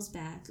smiles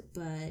back,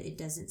 but it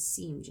doesn't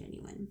seem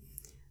genuine.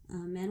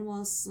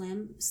 Manuel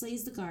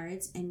slays the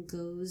guards and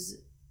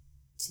goes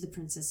to the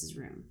princess's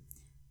room.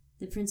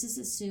 The princess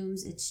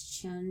assumes it's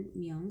Cheon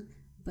Myung,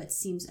 but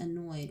seems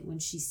annoyed when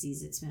she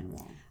sees it's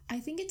Manuel.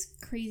 I think it's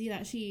crazy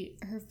that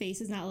her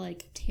face is not,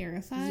 like,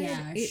 terrified.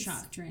 Yeah, it's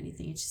shocked or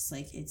anything. It's just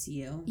like, it's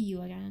you.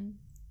 You again.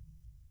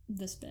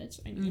 This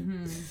bitch, I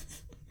mean.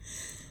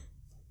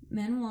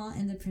 Manuel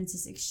and the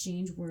princess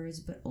exchange words,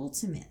 but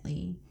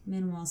ultimately,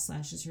 Manuel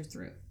slashes her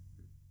throat.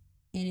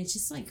 And it's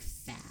just, like,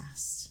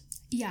 fast.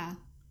 Yeah.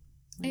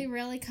 Like, it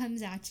really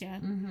comes at you.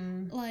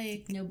 Mm-hmm.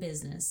 Like... No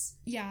business.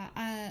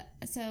 Yeah.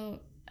 So,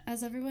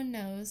 as everyone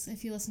knows,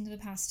 if you listen to the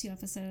past 2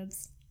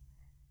 episodes,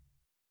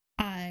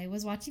 I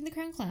was watching The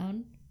Crown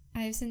Clown.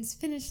 I have since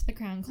finished The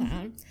Crown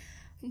Clown.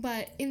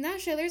 But in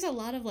that show, there's a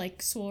lot of,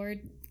 like,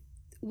 sword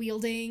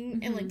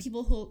wielding and, like,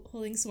 people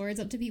holding swords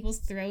up to people's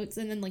throats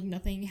and then, like,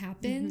 nothing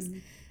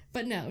happens.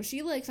 But no,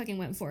 she, like, fucking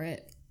went for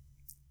it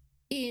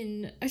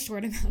in a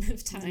short amount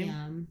of time.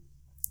 Yeah.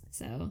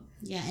 So.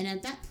 Yeah, and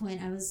at that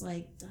point, I was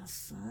like, the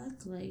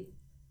fuck? Like,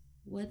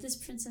 what does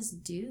princess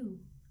do?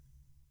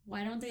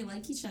 Why don't they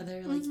like each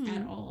other, like,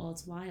 at all?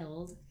 It's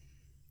wild.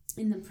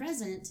 In the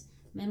present,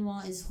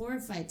 Manuel is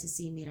horrified to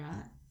see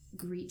Mira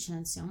greet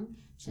Chansung.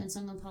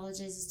 Chansung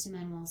apologizes to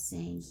Manuel,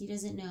 saying he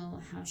doesn't know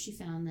how she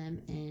found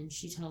them, and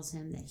she tells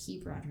him that he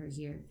brought her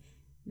here.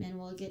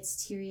 Manuel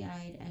gets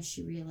teary-eyed as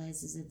she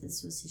realizes that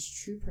this was his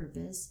true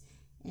purpose,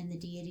 and the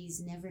deities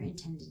never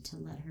intended to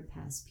let her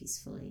pass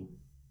peacefully.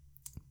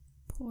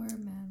 Poor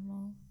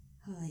Manuel.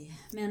 Oh, yeah.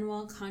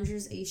 Manuel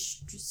conjures a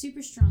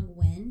super strong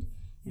wind,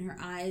 and her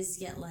eyes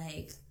get,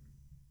 like,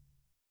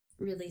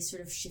 really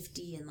sort of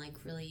shifty and,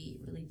 like, really,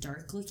 really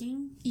dark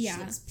looking. Yeah. She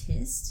looks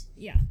pissed.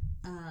 Yeah.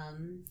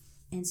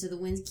 And so the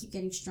winds keep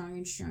getting stronger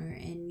and stronger,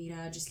 and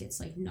Mira just gets,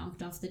 like,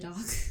 knocked off the dock,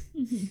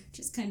 which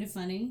is kind of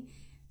funny.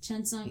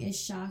 Chansung is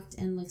shocked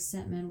and looks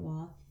at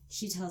Manuel.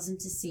 She tells him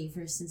to save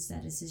her since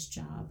that is his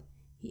job.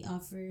 He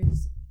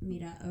offers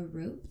Mira a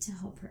rope to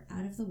help her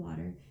out of the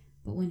water,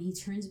 but when he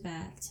turns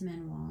back to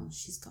Manuel,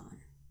 she's gone.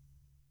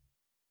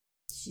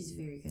 She's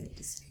very good at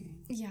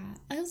disappearing. Yeah.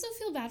 I also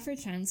feel bad for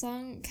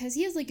Chansung because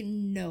he has, like,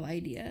 no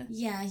idea.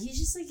 Yeah, he's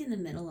just, like, in the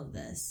middle of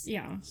this.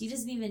 Yeah. He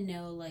doesn't even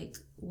know, like,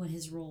 what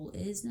his role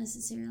is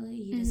necessarily.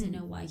 He doesn't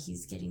know why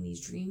he's getting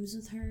these dreams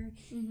with her.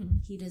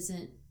 He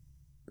doesn't,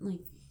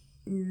 like,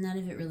 none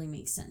of it really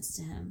makes sense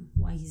to him,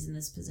 why he's in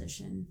this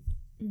position.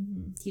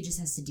 He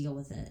just has to deal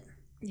with it.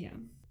 Yeah.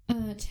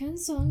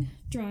 Chansung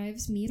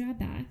drives Mira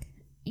back,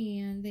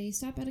 and they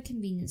stop at a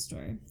convenience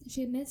store.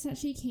 She admits that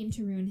she came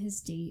to ruin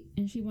his date,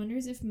 and she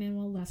wonders if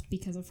Manuel left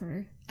because of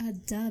her.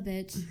 Duh,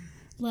 bitch.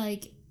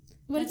 Like,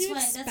 what did you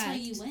expect? That's why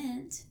you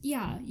went.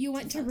 Yeah, you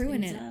went to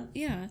ruin it. Up.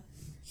 Yeah.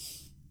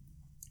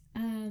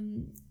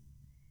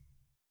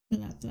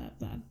 Blah, blah,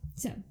 blah.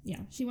 So,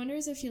 yeah, she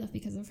wonders if she left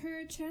because of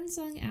her.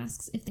 Chansung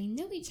asks if they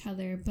know each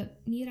other,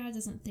 but Mira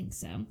doesn't think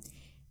so.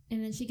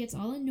 And then she gets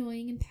all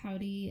annoying and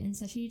pouty and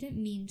says she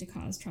didn't mean to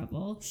cause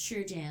trouble.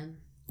 Sure, Jan.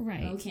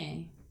 Right.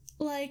 Okay.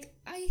 Like,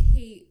 I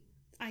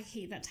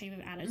hate that type of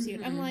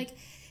attitude. I'm like,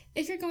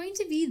 if you're going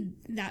to be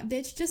that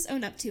bitch, just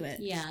own up to it.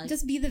 Yeah.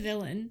 Just be the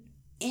villain.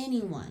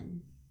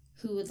 Anyone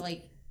who would,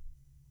 like,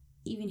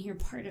 even hear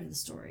part of the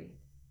story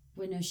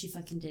would know she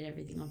fucking did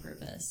everything on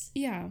purpose.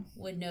 Yeah.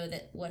 Would know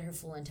that what her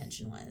full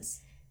intention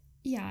was.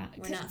 Yeah.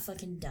 We're not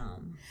fucking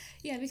dumb.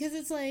 Yeah, because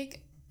it's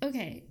like,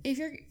 okay, if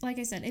you're, like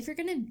I said, if you're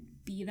gonna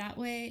be that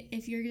way,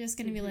 if you're just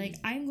gonna be like,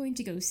 I'm going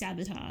to go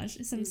sabotage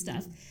some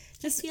stuff,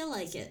 just feel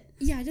like it.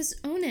 Yeah, just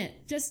own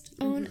it. Just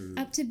own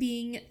up to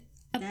being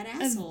that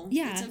asshole.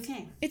 Yeah. It's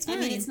okay. It's fine.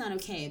 I mean, it's not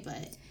okay,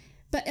 but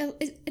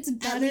it's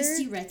better. At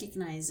least you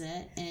recognize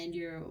it and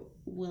you're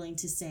willing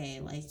to say,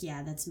 like,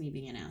 yeah, that's me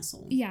being an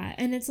asshole. Yeah,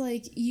 and it's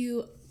like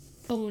you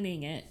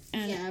owning it.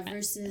 And,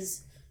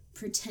 versus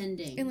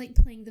pretending. And, like,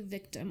 playing the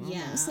victim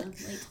almost. Yeah.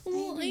 Like,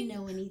 well, I didn't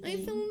know anything.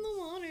 I fell in the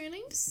water and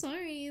I'm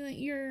sorry that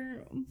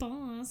your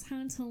boss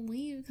had to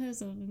leave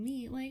because of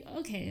me. Like,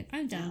 okay,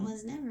 I'm done. That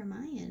was never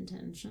my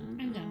intention.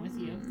 I'm done with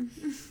you.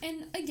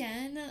 And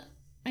again,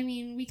 I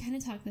mean, we kind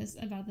of talk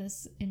about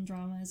this in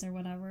dramas or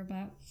whatever,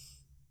 but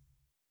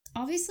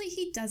obviously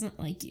he doesn't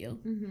like you.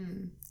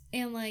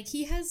 And, like,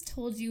 he has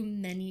told you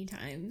many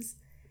times,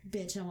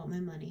 bitch, I want my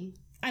money.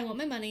 I want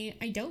my money.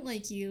 I don't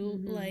like you.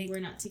 Like,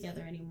 we're not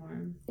together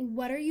anymore.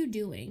 What are you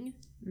doing?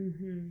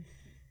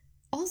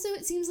 Also,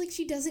 it seems like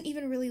she doesn't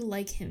even really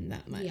like him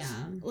that much.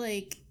 Yeah.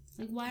 Like,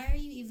 why are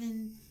you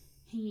even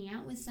hanging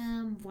out with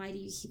them? Why do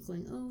you keep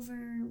going over?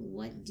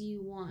 What do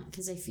you want?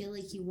 Because I feel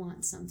like you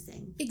want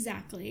something.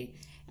 Exactly.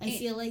 I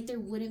feel like there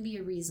wouldn't be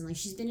a reason. Like,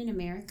 she's been in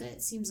America,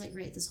 it seems like,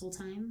 right, this whole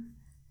time?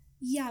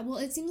 Yeah, well,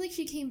 it seems like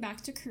she came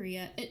back to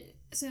Korea.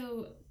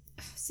 So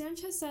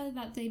Sanchez said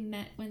that they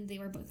met when they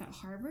were both at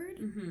Harvard,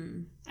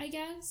 I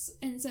guess.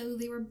 And so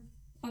they were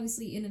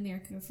obviously in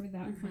America for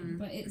that point.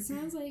 But it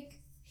sounds like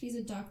she's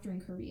a doctor in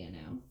Korea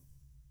now.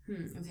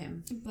 Okay.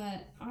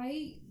 But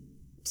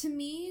to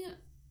me,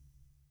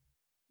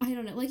 I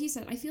don't know. Like you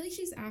said, I feel like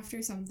she's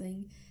after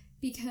something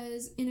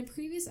because in a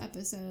previous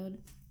episode,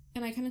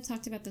 and I kind of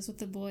talked about this with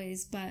the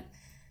boys, but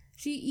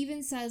she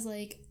even says,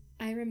 like,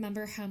 I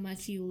remember how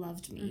much you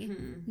loved me.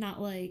 Not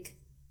like,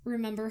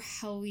 remember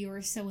how we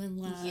were so in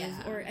love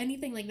or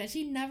anything like that.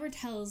 She never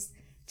tells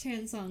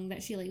Chansung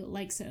that she, like,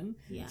 likes him.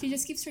 Yeah. She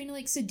just keeps trying to,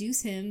 like,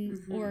 seduce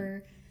him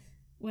or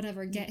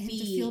whatever, get him to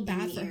feel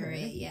bad for her.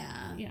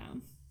 Yeah. Yeah.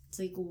 It's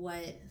like,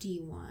 what do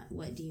you want?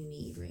 What do you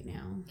need right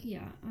now?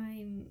 Yeah,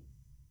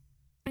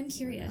 I'm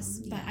curious,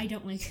 but I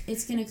don't like her.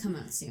 It's gonna come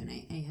out soon.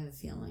 I have a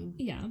feeling.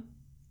 Yeah.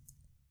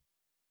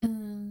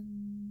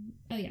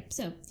 Oh yeah.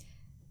 So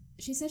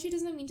she says she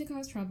doesn't mean to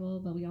cause trouble,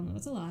 but we all know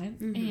that's a lie.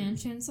 Mm-hmm. And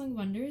Chansung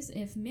wonders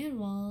if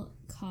Manuel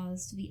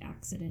caused the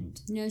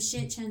accident. No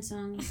shit,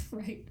 Chansung.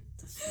 Right.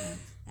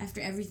 After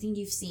everything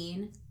you've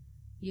seen,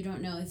 you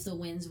don't know if the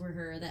winds were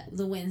her,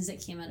 the winds that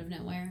came out of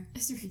nowhere.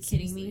 Are you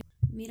kidding me?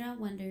 Mira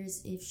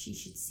wonders if she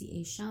should see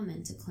a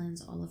shaman to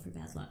cleanse all of her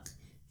bad luck.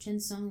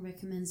 Chansung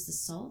recommends the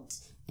salt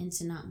and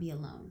to not be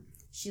alone.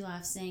 She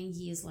laughs, saying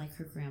he is like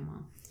her grandma.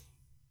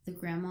 The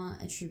grandma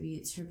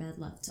attributes her bad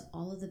luck to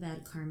all of the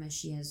bad karma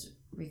she has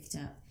raked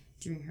up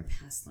during her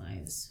past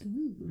lives.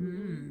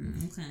 Ooh.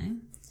 Okay.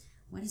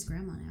 What is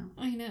grandma now?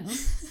 I know.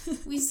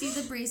 We see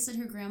the bracelet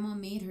her grandma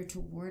made her to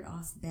ward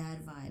off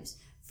bad vibes.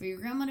 For your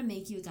grandma to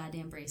make you a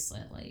goddamn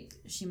bracelet, like,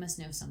 she must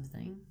know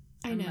something.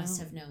 I know. Must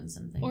have known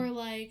something. Or,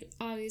 like,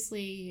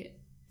 obviously,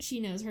 she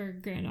knows her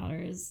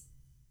granddaughter is,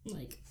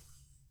 like,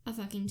 a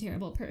fucking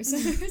terrible person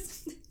or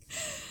something.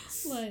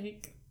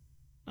 Like,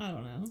 I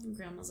don't know.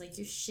 Grandma's like,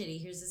 you're shitty,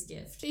 here's this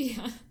gift.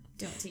 Yeah.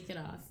 Don't take it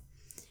off.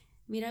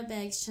 Mira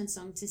begs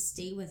Chansung to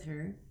stay with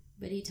her,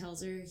 but he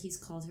tells her he's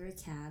called her a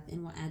cab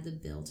and will add the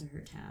bill to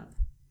her tab.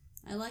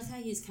 I like how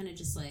he's kind of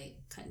just, like,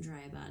 cut and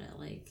dry about it.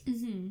 Like,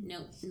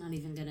 nope, not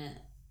even gonna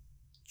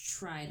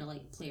try to,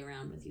 like, play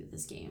around with you with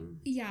this game.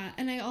 Yeah,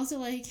 and I also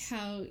like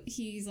how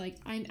he's like,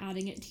 I'm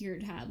adding it to your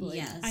tab. Like,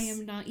 yes. I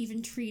am not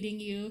even treating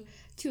you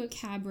to a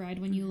cab ride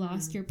when you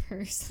lost your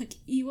purse. Like,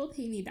 you will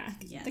pay me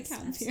back. Yes, the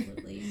cab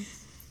absolutely.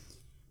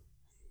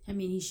 I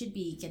mean, he should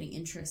be getting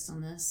interest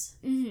on this.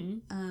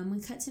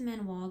 When cut to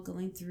Manuel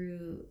going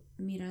through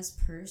Mira's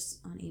purse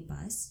on a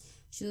bus,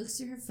 she looks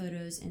through her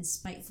photos and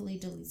spitefully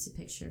deletes a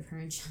picture of her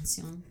and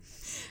Chansung.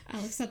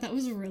 Alex thought that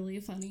was really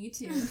funny,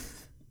 too.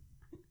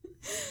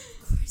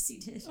 Of course he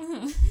did.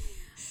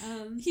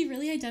 He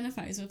really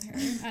identifies with her,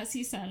 as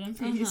he said on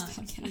previous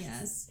podcasts.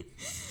 Yes.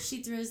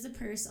 She throws the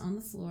purse on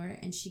the floor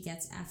and she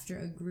gets after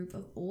a group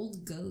of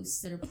old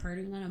ghosts that are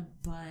partying on a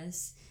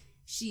bus.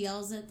 She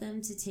yells at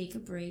them to take a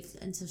break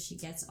until she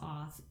gets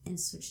off and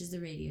switches the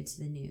radio to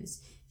the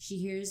news. She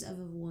hears of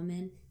a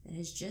woman that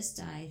has just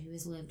died who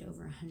has lived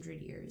over 100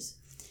 years.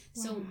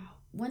 Wow. So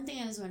one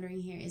thing I was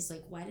wondering here is,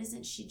 like, why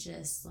doesn't she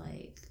just,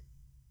 like,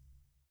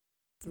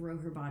 throw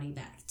her body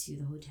back to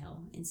the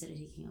hotel instead of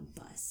taking a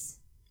bus?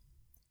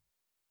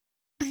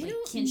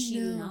 Can she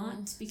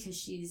not, because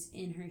she's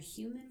in her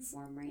human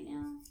form right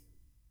now?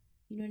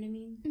 You know what I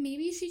mean?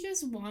 Maybe she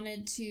just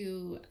wanted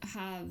to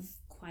have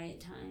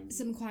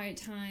some quiet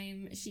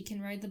time. She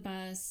can ride the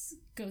bus,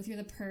 go through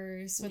the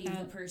purse leave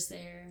the purse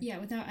there. Yeah,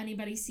 without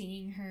anybody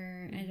seeing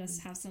her, and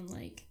just have some,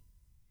 like,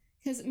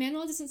 because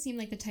Manuel doesn't seem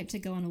like the type to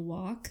go on a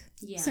walk.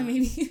 Yeah. So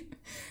maybe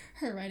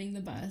her riding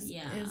the bus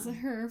is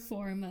her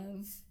form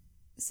of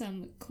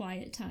some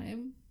quiet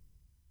time.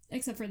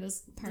 Except for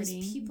this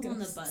partying. Those people on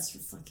the bus were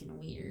fucking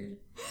weird.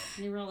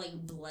 They were all,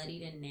 like,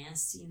 bloodied and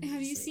nasty. And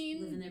have you just,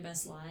 seen... living their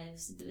best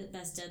lives.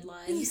 Best dead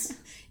lives. Yeah.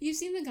 You've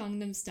seen the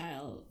Gangnam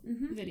Style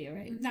video,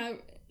 right?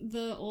 That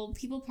the old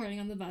people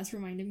partying on the bus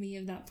reminded me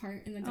of that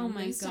part in the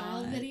Gangnam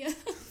Style video.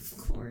 Of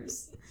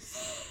course.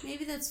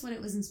 Maybe that's what it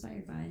was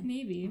inspired by.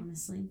 Maybe.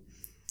 Honestly.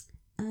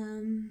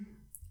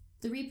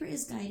 The Reaper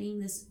is guiding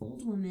this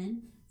old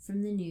woman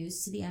from the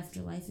news to the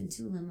afterlife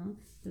into a limo,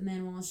 but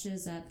Manuel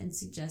shows up and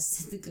suggests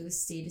that the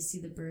ghost stay to see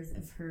the birth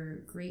of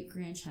her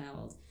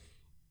great-grandchild.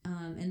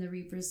 And the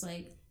Reaper's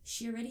like,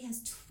 she already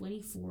has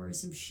 24 or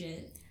some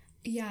shit.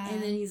 Yeah.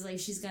 And then he's like,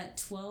 she's got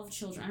 12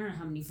 children. I don't know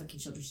how many fucking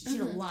children. She had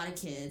a lot of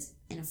kids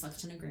and a fuck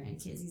ton of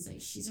grandkids. He's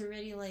like, she's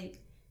already, like,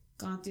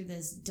 gone through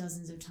this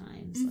dozens of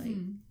times. Like,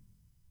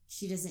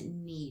 she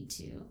doesn't need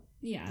to.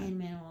 Yeah. And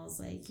Manuel's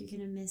like, you're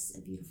gonna miss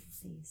a beautiful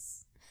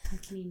face. How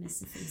can you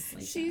miss a face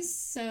like She's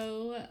that?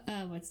 so,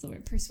 what's the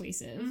word?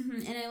 Persuasive.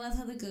 And I love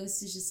how the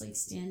ghost is just, like,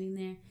 standing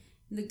there.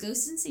 And the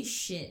ghost didn't say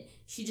shit.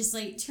 She just,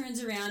 like,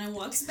 turns around and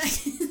walks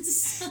back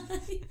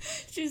inside.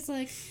 She's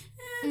like,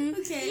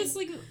 okay. Just,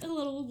 like, a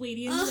little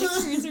lady and, like,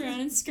 turns around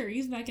and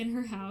scurries back in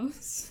her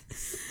house.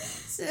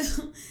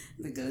 So,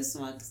 the ghost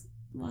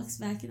walks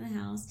back in the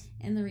house,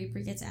 and the Reaper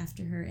gets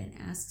after her and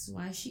asks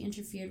why she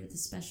interfered with the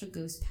special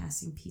ghost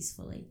passing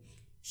peacefully.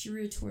 She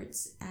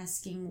retorts,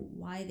 asking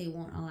why they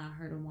won't allow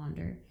her to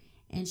wander,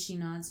 and she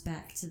nods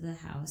back to the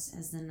house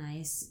as the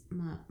nice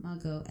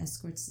Mago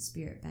escorts the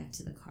spirit back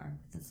to the car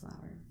with the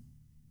flower.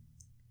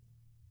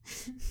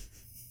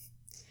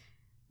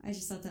 I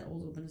just thought that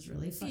old woman was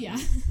really funny.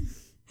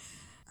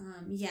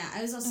 Yeah.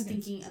 I was also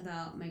thinking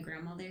about my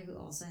grandmother, who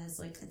also has,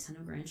 like, a ton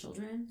of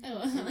grandchildren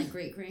and, like,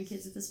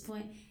 great-grandkids at this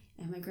point,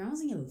 and my grandma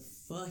doesn't give a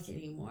fuck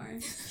anymore.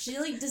 She,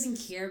 like, doesn't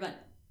care about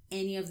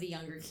any of the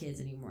younger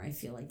kids anymore, I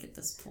feel like, at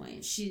this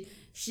point.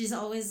 She's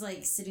always,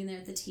 like, sitting there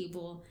at the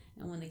table,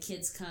 and when the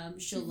kids come,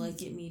 she'll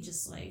look at me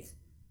just like,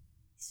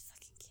 these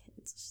fucking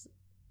kids,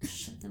 just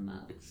shut them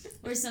up.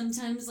 Or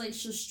sometimes, like,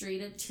 she'll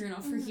straight up turn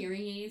off her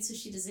hearing aids so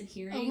she doesn't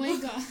hear anymore. Oh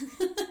my god.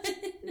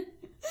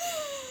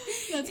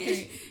 That's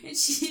great. And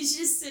she's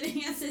just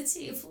sitting at the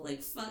table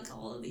like, fuck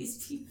all of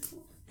these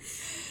people.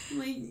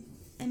 Like,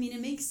 I mean,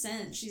 it makes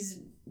sense. She's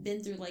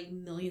been through, like,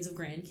 millions of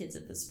grandkids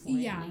at this point.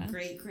 Yeah. Like,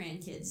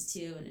 great-grandkids,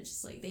 too. And it's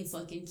just, like, they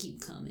fucking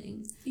keep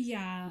coming.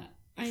 Yeah.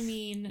 I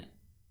mean,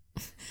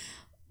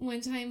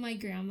 one time my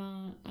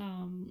grandma,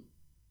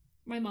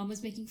 my mom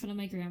was making fun of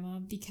my grandma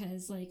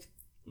because, like,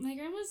 my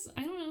grandma's,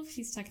 I don't know if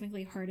she's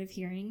technically hard of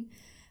hearing,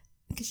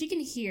 because she can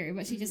hear,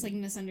 but she just, like,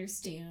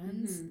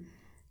 misunderstands.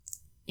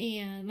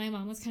 And my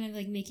mom was kind of,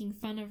 like, making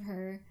fun of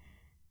her.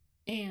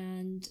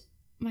 And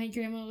my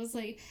grandma was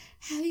like,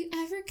 have you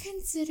ever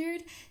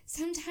considered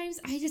sometimes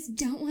I just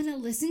don't want to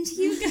listen to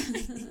you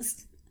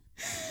guys?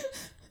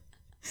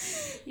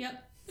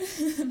 Yep.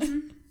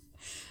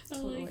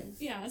 Totally. Like,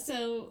 yeah,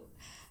 so,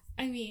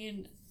 I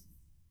mean,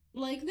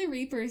 like the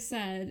Reaper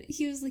said,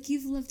 he was like,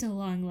 you've lived a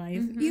long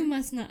life. You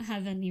must not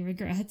have any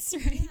regrets,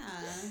 right?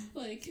 Yeah.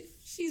 Like,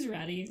 she's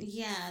ready.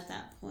 Yeah, at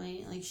that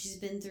point. Like, she's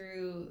been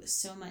through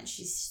so much.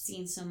 She's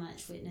seen so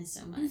much, witnessed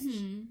so much.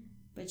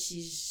 But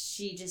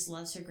she just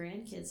loves her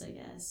grandkids, I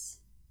guess.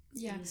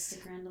 Yeah.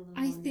 Stick around a little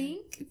longer.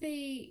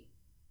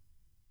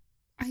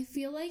 I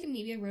feel like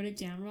maybe I wrote it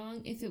down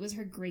wrong if it was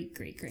her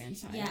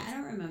great-great-grandchild. Yeah, I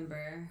don't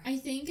remember. I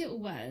think it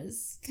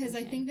was, because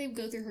I think they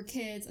go through her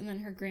kids and then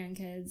her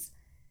grandkids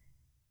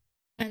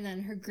and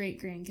then her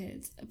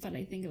great-grandkids. But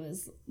I think it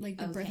was, like,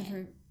 the birth of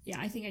her... Yeah,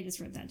 I think I just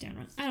wrote that down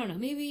wrong. I don't know.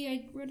 Maybe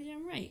I wrote it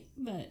down right.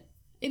 But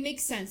it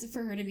makes sense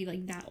for her to be,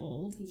 like, that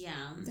old.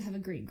 Yeah. To have a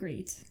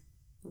great-great.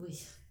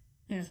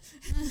 Yeah.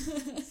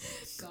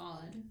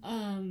 God.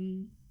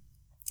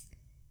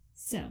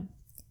 So,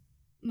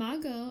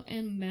 Margot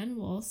and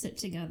Manuel sit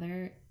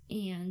together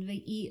and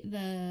they eat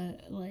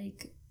the,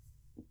 like,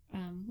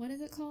 what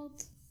is it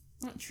called?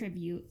 Not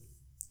tribute,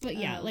 but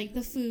yeah, like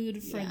the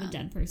food for the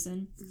dead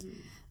person.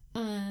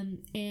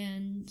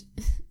 And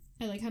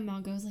I like how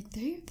Margot's like,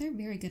 they're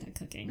very good at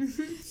cooking.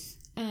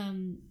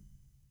 And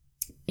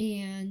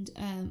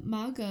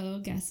Margot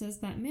guesses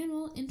that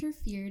Manuel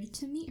interfered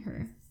to meet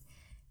her.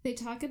 They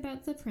talk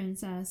about the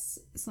princess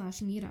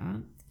 /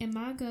 Mira, and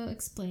Margot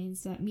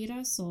explains that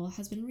Mira's soul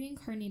has been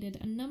reincarnated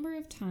a number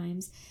of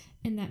times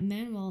and that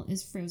Manuel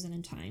is frozen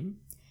in time.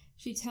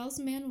 She tells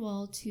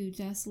Manuel to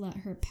just let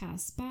her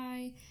pass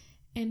by,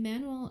 and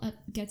Manuel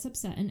gets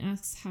upset and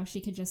asks how she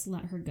could just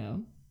let her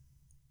go.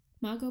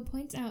 Margot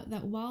points out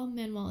that while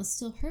Manuel is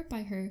still hurt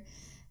by her,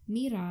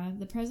 Mira,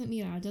 the present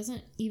Mira,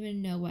 doesn't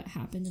even know what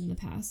happened in the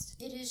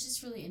past. It is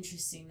just really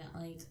interesting that,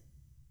 like,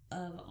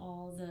 of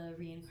all the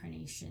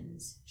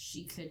reincarnations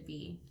she could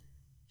be,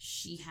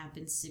 she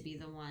happens to be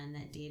the one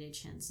that dated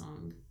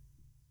Chansung,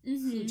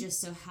 who just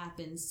so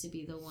happens to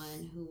be the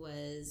one who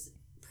was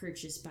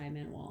purchased by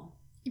Manuel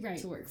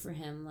to work for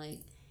him. Like,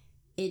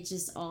 it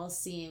just all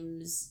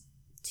seems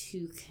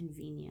too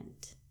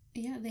convenient.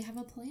 Yeah, they have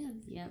a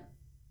plan. Yep.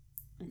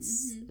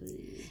 It's,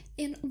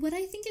 And what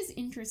I think is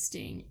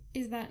interesting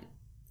is that,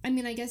 I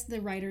mean, I guess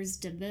the writers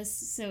did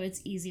this so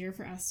it's easier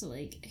for us to,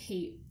 like,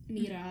 hate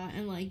Mira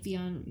and, like, be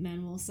on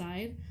Manuel's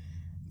side.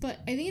 But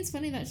I think it's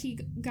funny that she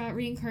got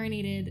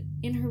reincarnated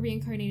in her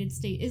reincarnated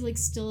state is, like,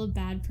 still a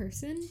bad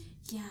person.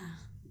 Yeah.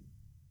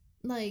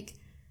 Like,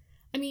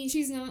 I mean,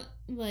 she's not,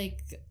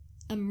 like,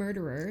 a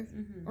murderer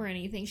or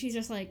anything. She's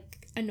just,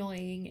 like,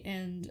 annoying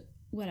and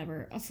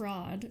whatever, a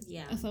fraud,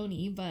 a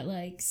phony, but,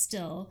 like,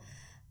 still,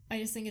 I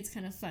just think it's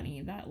kind of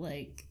funny that,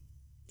 like,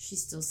 she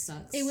still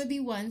sucks. It would be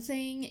one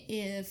thing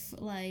if,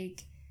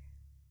 like,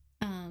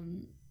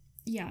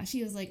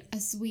 she was, like, a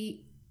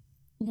sweet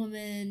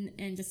woman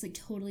and just, like,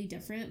 totally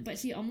different, but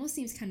she almost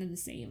seems kind of the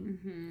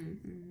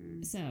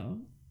same. So,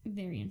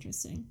 very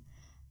interesting.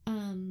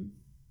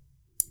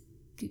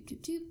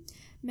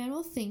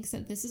 Manuel thinks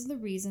that this is the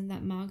reason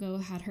that Margot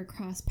had her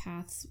cross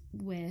paths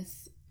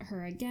with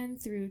her again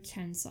through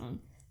Chansung.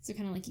 So,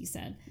 kind of like you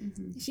said.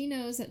 She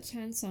knows that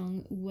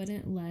Chansung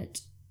wouldn't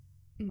let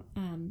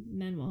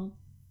Manuel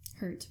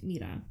hurt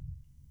Mira.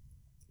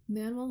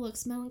 Manuel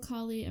looks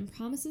melancholy and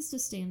promises to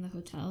stay in the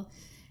hotel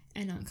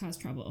and not cause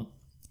trouble.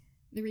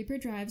 The Reaper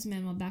drives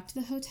Manuel back to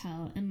the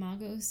hotel, and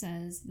Margot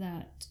says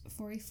that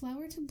for a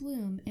flower to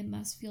bloom, it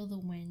must feel the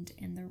wind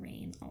and the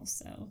rain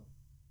also.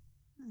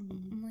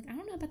 I'm like, I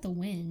don't know about the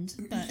wind,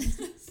 but...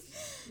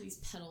 These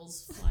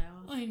petals fly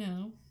off. I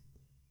know.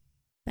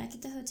 Back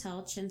at the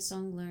hotel,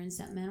 Chansung learns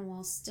that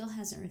Manuel still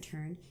hasn't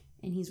returned,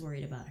 and he's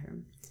worried about her.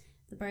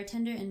 The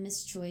bartender and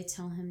Miss Choi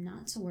tell him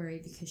not to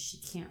worry because she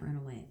can't run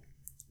away.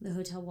 The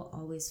hotel will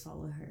always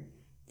follow her.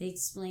 They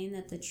explain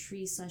that the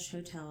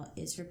tree/hotel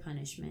is her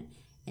punishment,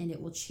 and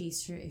it will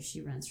chase her if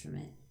she runs from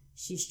it.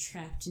 She's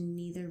trapped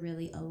neither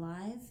really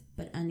alive,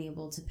 but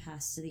unable to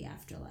pass to the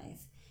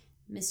afterlife.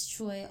 Miss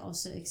Choi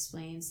also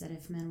explains that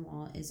if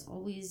Manuel is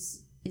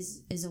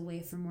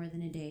away for more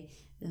than a day,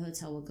 the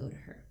hotel will go to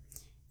her.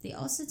 They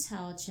also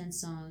tell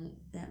Chansung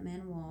that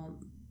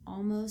Manuel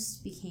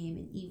almost became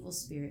an evil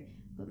spirit,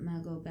 but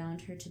Margot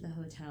bound her to the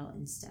hotel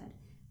instead.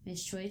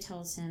 Miss Choi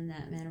tells him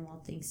that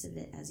Manuel thinks of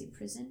it as a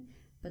prison,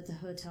 but the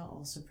hotel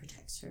also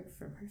protects her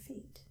from her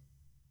fate.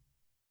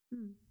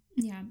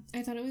 Yeah,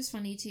 I thought it was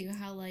funny too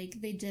how, like,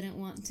 they didn't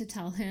want to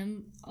tell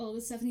him all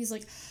this stuff, and he's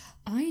like,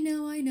 I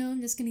know, I'm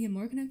just gonna get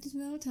more connected to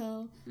the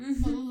hotel,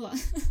 blah, blah, blah.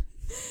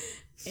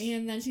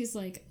 And then she's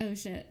like, oh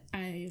shit,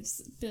 I've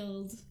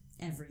spilled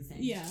everything.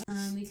 Yeah.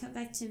 We cut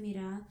back to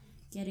Mira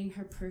getting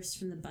her purse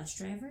from the bus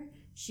driver.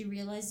 She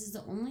realizes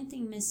the only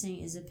thing missing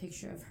is a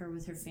picture of her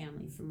with her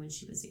family from when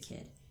she was a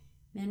kid.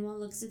 Manuel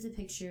looks at the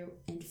picture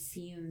and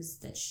fumes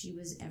that she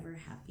was ever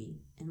happy,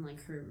 and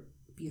like her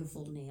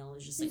beautiful nail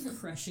is just like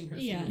crushing her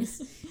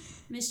face.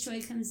 Miss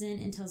Choi comes in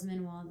and tells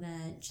Manuel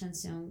that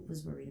Chansung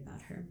was worried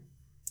about her.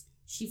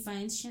 She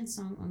finds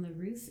Chansung on the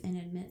roof and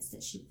admits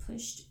that she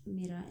pushed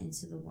Mira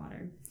into the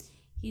water.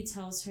 He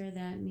tells her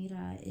that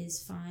Mira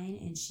is fine,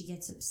 and she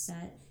gets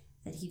upset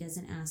that he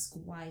doesn't ask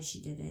why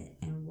she did it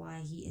and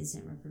why he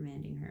isn't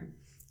reprimanding her.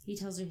 He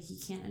tells her he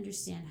can't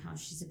understand how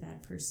she's a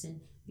bad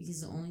person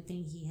because the only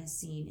thing he has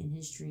seen in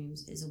his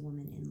dreams is a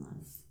woman in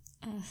love.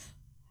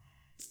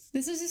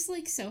 This is just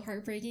like so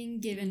heartbreaking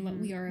given what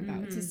we are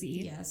about to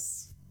see.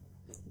 Yes.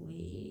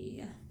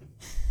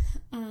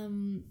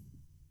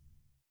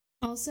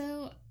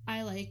 Also,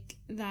 I like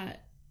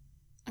that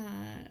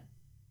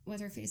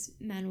what's her face,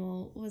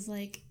 Manuel was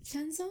like,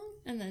 Chansung?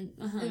 And then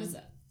it was,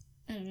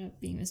 I don't know,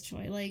 being Miss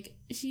Choi. Like,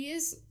 she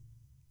is,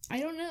 I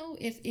don't know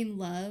if in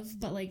love,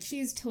 but like she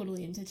is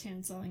totally into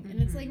Chansung. And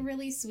it's like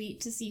really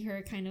sweet to see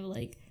her kind of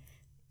like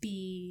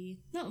be,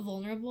 not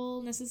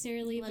vulnerable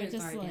necessarily, but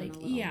just like,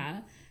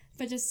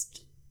 but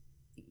just,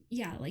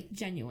 like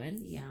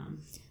genuine.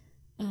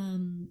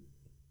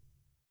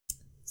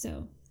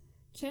 So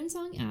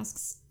Chansung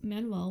asks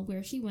Manuel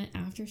where she went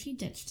after she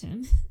ditched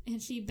him,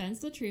 and she bends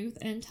the truth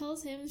and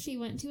tells him she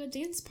went to a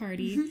dance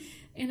party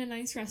in a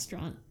nice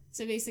restaurant.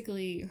 So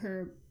basically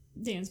her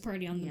dance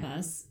party on the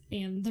bus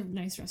and the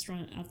nice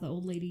restaurant at the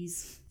old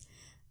lady's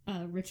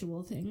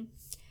ritual thing.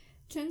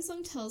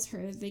 Chansung tells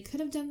her they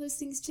could have done those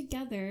things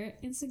together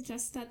and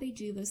suggests that they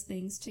do those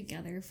things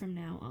together from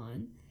now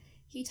on.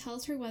 He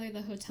tells her whether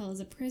the hotel is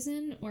a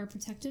prison or a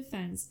protective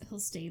fence, he'll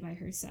stay by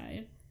her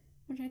side,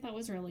 which I thought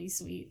was really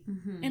sweet.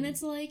 And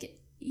it's like,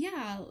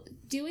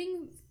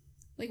 doing,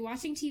 like,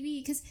 watching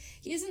TV, because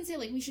he doesn't say,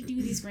 like, we should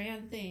do these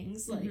grand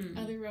things, like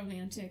other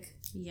romantic,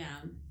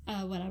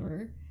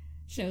 whatever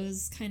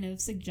shows kind of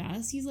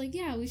suggest. He's like,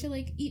 we should,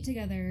 like, eat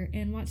together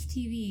and watch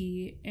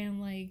TV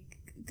and, like,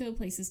 go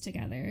places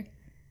together.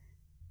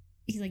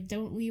 He's like,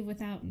 don't leave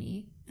without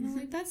me. And I'm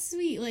like, that's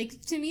sweet. Like,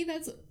 to me,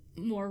 that's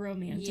more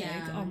romantic,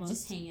 almost.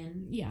 Just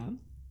hanging.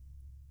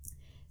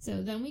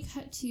 So then we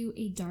cut to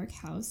a dark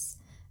house.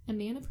 A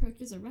man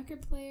approaches a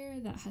record player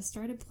that has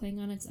started playing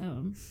on its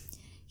own.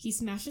 He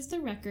smashes the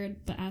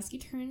record, but as he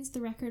turns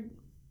around,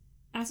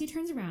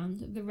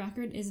 the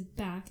record is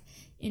back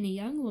in a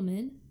young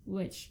woman,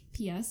 which,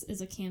 P.S.,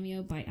 is a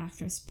cameo by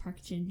actress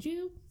Park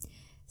Jin-joo,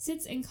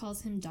 sits and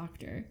calls him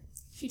doctor.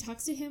 She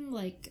talks to him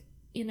like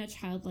in a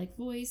childlike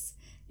voice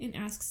and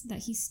asks that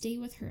he stay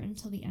with her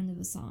until the end of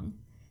the song.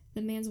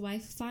 The man's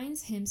wife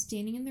finds him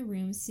standing in the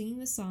room singing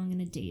the song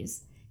in a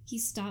daze. He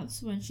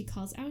stops when she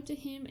calls out to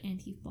him and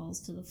he falls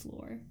to the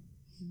floor.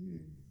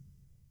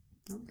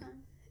 Okay.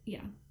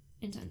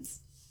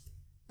 Intense.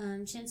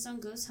 Chansung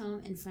goes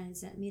home and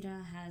finds that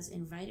Mira has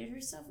invited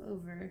herself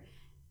over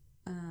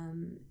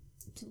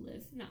to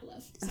live, not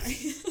love,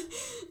 sorry.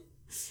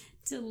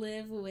 to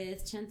live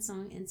with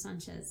Chansung and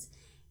Sanchez.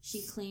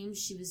 She claims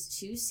she was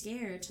too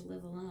scared to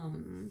live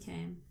alone.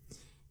 Okay.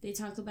 They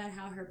talk about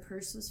how her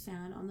purse was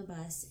found on the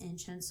bus, and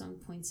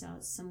Chansung points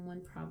out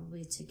someone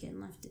probably took it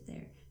and left it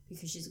there,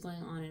 because she's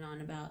going on and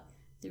on about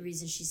the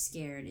reason she's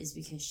scared is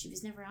because she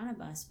was never on a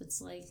bus. But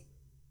it's like,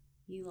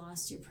 you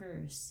lost your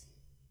purse.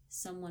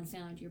 Someone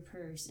found your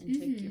purse and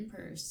took your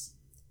purse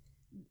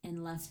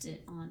and left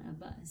it on a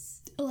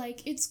bus.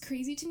 Like, it's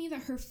crazy to me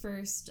that her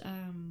first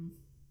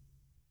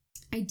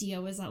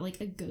idea was that, like,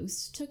 a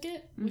ghost took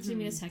it, which I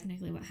mean is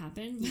technically what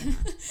happened.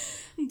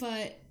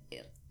 But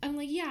I'm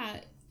like,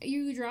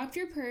 you dropped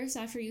your purse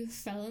after you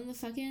fell in the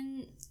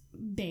fucking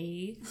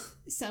bay.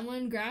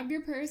 Someone grabbed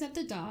your purse at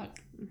the dock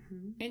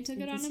and took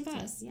it on a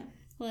bus.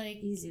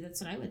 Like, easy.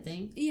 That's what I would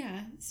think.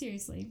 Yeah,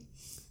 seriously.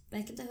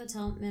 Back at the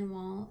hotel,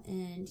 Manuel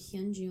and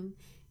Hyunjung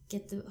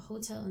get the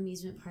hotel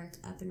amusement park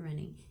up and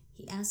running.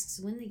 He asks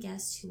when the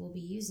guests who will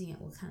be using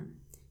it will come.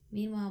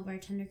 Meanwhile,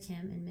 bartender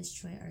Kim and Miss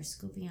Choi are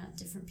scoping out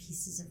different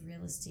pieces of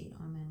real estate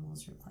on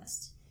Manuel's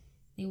request.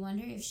 They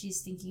wonder if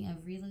she's thinking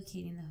of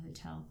relocating the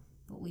hotel,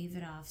 but wave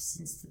it off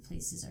since the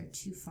places are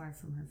too far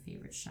from her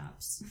favorite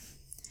shops.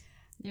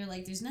 They're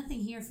like, there's nothing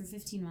here for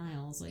 15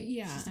 miles. Like,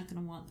 she's not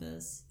going to want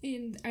this.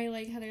 And I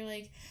like how they're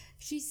like,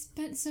 she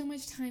spent so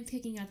much time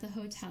picking out the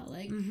hotel.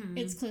 Like,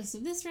 it's close to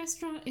this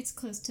restaurant, it's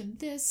close to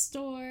this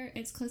store,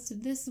 it's close to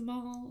this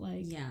mall.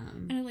 Like,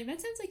 and I'm like, that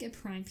sounds like a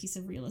prime piece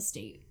of real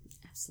estate.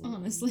 Absolutely.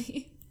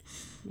 Honestly.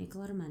 Make a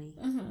lot of money.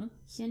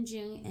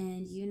 Hyunjung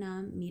and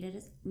Yunam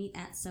meet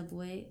at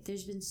Subway.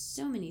 There's been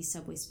so many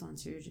Subway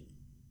sponsored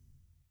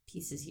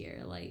pieces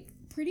here. Like,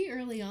 pretty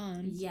early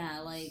on.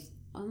 Yeah, like,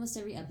 almost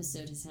every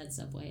episode has had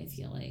Subway, I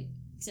feel like.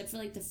 Except for,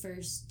 like, the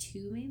first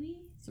 2, maybe?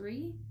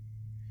 3?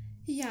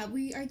 Yeah,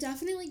 we are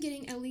definitely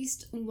getting at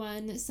least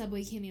one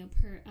Subway cameo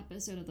per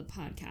episode of the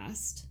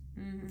podcast.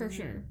 for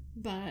sure.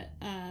 But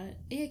yeah,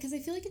 because I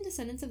feel like in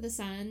Descendants of the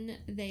Sun,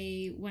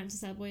 they went to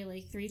Subway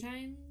like 3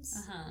 times.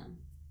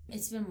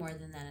 It's been more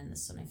than that in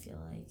this one, I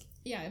feel like.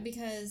 Yeah,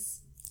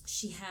 because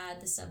she had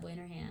the Subway in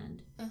her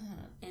hand.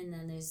 And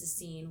then there's the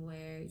scene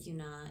where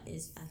Yuna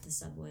is at the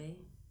Subway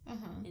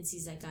and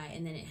sees that guy,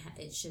 and then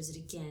it shows it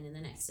again in the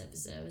next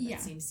episode,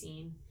 that same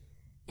scene.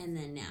 And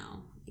then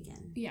now,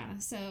 again. Yeah,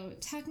 so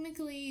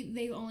technically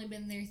they've only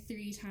been there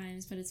 3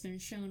 times, but it's been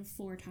shown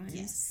 4 times.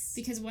 Yes.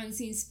 Because one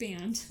scene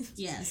spanned.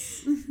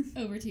 Yes.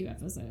 over 2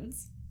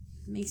 episodes.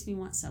 Makes me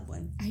want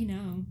Subway. I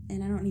know.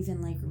 And I don't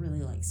even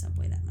really like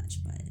Subway that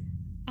much, but...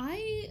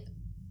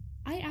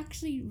 I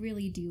actually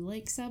really do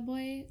like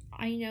Subway.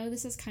 I know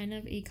this is kind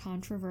of a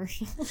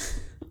controversial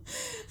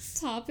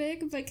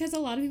topic because a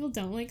lot of people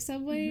don't like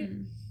Subway,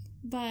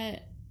 but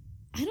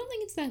I don't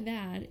think it's that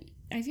bad.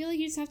 I feel like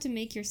you just have to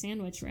make your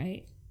sandwich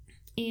right.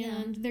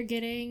 And they're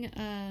getting,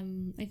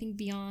 I think,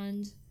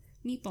 Beyond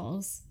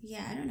Meatballs.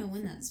 Yeah, I don't know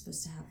when that's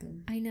supposed to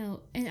happen. I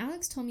know. And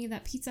Alex told me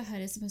that Pizza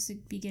Hut is supposed to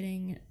be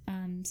getting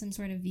some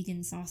sort of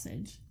vegan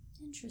sausage.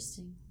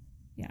 Interesting.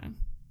 Yeah.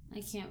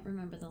 I can't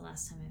remember the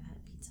last time I've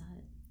had Pizza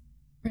Hut.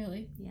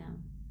 Really? Yeah.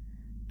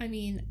 I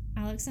mean,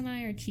 Alex and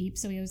I are cheap,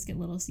 so we always get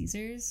Little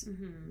Caesars.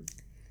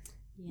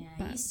 Yeah,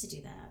 I used to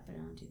do that, but I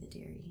don't do the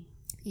dairy.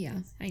 Yeah,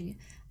 I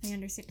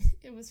understand.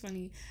 It was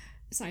funny.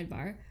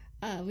 Sidebar.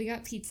 We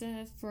got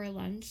pizza for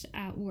lunch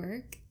at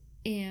work,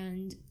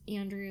 and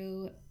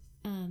Andrew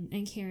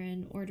and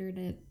Karen ordered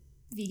a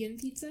vegan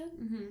pizza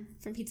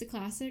from Pizza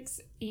Classics,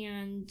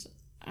 and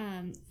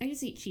I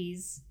just ate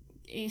cheese.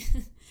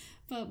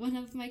 But one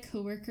of my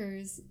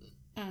coworkers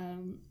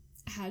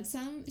had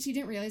some. She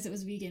didn't realize it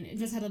was vegan. It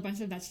just had a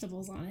bunch of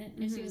vegetables on it.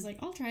 And she was like,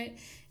 I'll try it.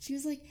 She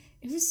was like,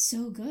 it was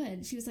so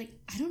good. She was like,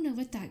 I don't know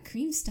what that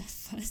cream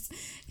stuff was.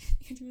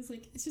 And she was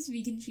like, it's just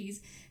vegan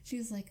cheese. She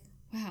was like,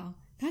 wow,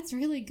 that's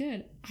really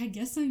good. I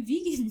guess I'm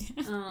vegan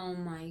now. Oh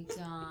my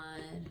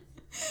god.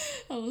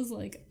 I was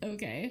like,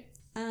 okay.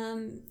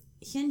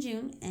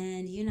 Hyunjung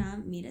and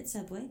Yuna meet at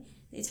Subway.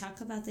 They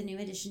talk about the new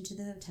addition to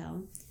the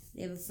hotel.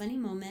 They have a funny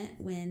moment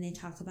when they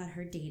talk about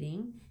her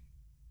dating.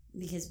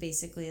 Because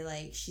basically,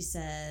 like, she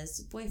says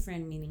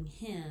boyfriend, meaning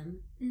him,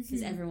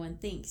 because everyone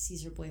thinks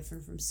he's her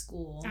boyfriend from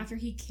school. After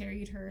he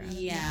carried her out.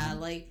 Yeah,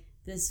 like,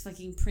 this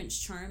fucking Prince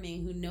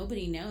Charming, who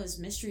nobody knows,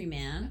 mystery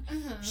man,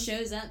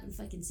 shows up and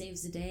fucking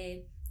saves the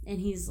day. And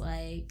he's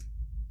like,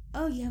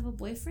 oh, you have a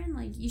boyfriend?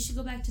 Like, you should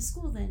go back to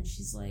school then.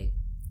 She's like,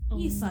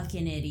 you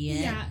fucking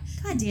idiot. Yeah.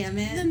 God damn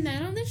it. The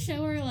men on the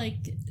show are, like,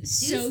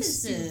 so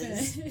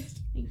stupid.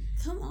 Like,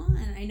 come on.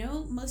 I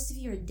know most of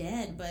you are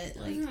dead, but,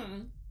 like...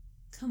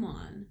 Come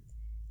on.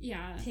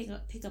 Yeah.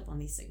 Pick up on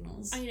these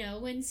signals. I know.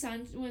 When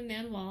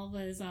Manuel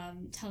was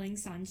telling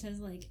Sanchez,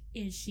 like,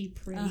 is she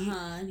pretty?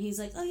 And he's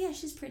like, oh yeah,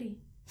 she's pretty.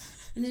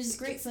 And there's this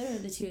great photo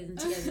of the two of them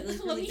together.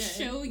 Like, Let me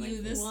show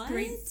you this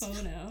great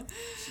photo.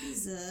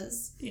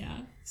 Jesus.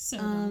 Yeah. So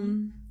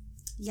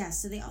yeah,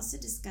 so they also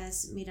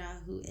discuss Mira,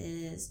 who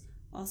is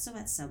also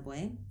at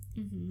Subway.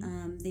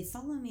 They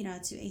follow Mira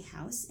to a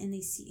house and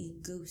they see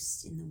a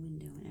ghost in the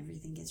window and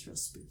everything gets real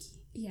spooky.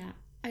 Yeah.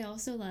 I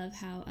also love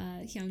how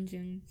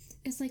Hyunjung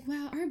is like,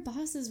 wow, our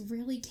boss is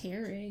really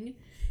caring.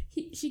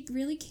 She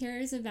really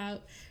cares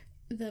about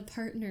the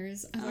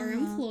partners of our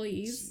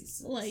employees.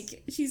 Jesus.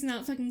 Like, she's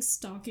not fucking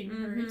stalking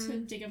her to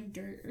dig up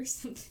dirt or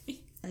something.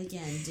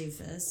 Again,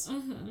 doofus.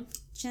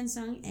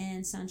 Chansung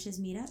and Sanchez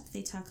meet up.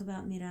 They talk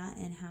about Mira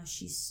and how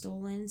she's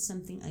stolen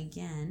something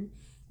again.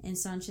 And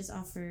Sanchez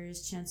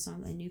offers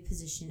Chansung a new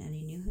position at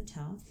a new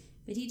hotel.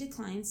 But he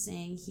declines,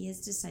 saying he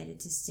has decided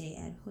to stay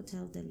at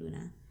Hotel de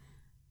Luna.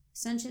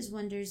 Sanchez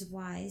wonders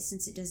why,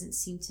 since it doesn't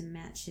seem to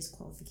match his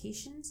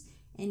qualifications,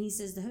 and he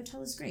says the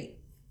hotel is great.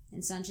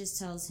 And Sanchez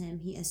tells him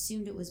he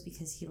assumed it was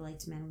because he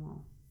liked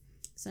Manuel.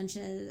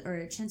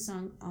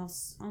 Chansung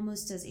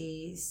almost does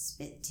a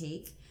spit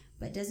take,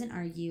 but doesn't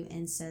argue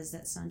and says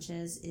that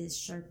Sanchez is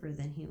sharper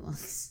than he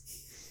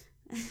looks.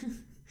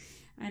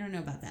 I don't know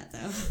about that,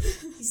 though.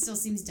 He still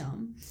seems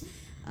dumb.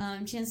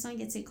 Chansung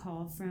gets a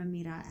call from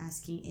Mira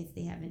asking if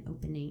they have an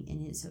opening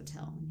in his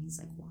hotel, and he's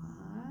like, what?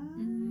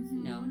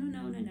 No.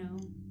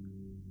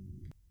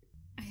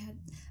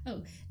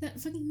 That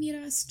fucking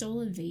Mira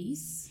stole a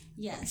vase.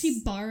 Yes.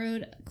 She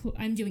borrowed,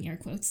 I'm doing air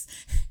quotes.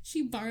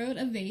 She borrowed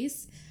a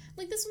vase.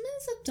 Like, this woman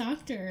is a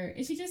doctor.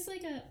 Is she just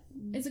like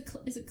is it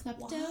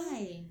klepto?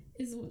 Why?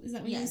 Is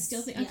that when you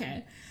steal things?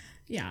 Okay.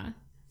 Yeah.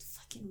 It's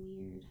fucking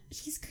weird.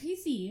 She's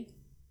crazy.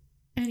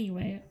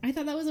 Anyway, I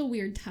thought that was a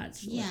weird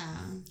touch. Yeah.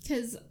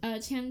 Because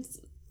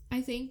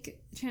I think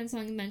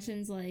Chansung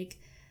mentions, like,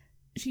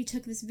 she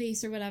took this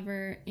vase or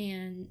whatever,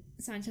 and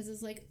Sanchez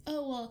is like,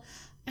 oh, well,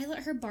 I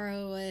let her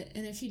borrow it,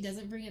 and if she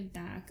doesn't bring it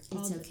back,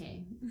 it's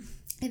okay.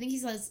 I think he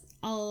says,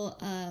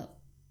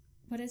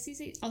 what does he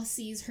say? I'll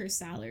seize her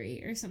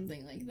salary or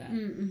something like that.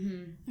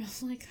 I'm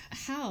like,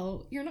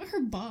 how? You're not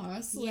her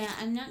boss. Yeah,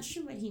 like, I'm not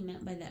sure what he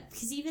meant by that,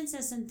 because he even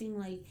says something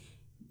like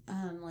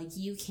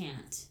you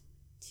can't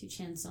to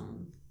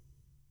Chansung.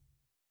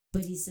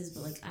 But he says,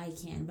 but, like, I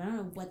can. But I don't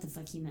know what the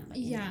fuck he meant by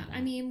yeah,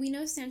 I mean, we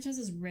know Sanchez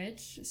is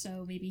rich,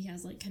 so maybe he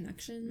has, like,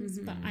 connections,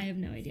 but I have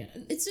no idea.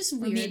 It's just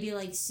weird. Or maybe,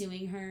 like,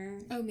 suing her.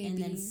 Oh, maybe. And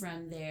then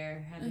from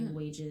there, having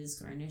wages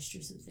garnished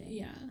or something.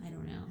 Yeah. I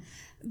don't know.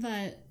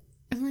 But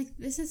I'm like,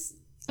 this is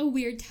a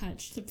weird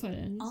touch to put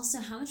in. Also,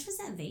 how much was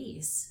that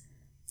vase?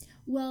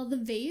 Well, the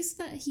vase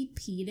that he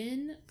peed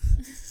in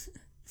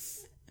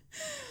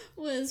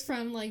was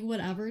from, like,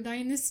 whatever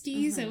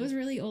dynasty, so it was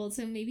really old.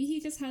 So maybe he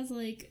just has,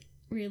 like,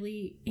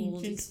 really ancient...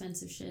 Old,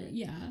 expensive shit.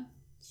 Yeah.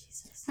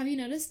 Jesus. Have you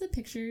noticed the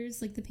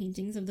pictures, like, the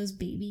paintings of those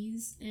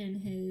babies in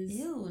his...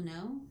 Ew,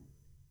 no?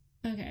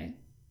 Okay.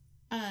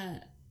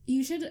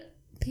 You should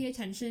pay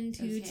attention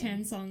to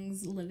Chan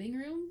Song's living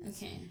room.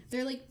 Okay.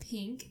 They're, like,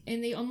 pink,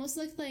 and they almost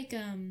look like,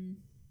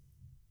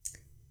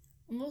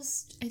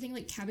 almost, I think,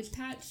 like, Cabbage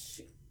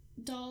Patch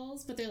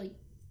dolls, but they're, like,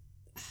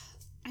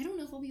 I don't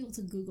know if I'll be able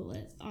to Google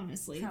it,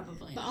 honestly.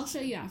 Probably. But I'll show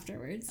you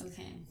afterwards.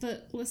 Okay.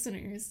 But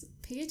listeners,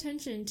 pay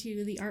attention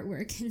to the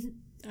artwork in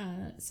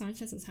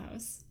Sanchez's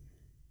house.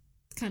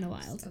 It's kind of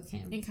wild. Okay.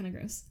 And kind of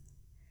gross.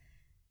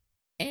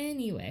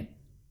 Anyway,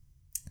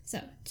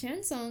 so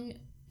Chan Song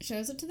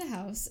shows up to the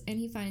house and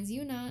he finds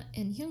Yuna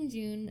and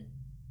Hyungjun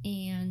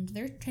and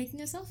they're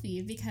taking a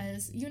selfie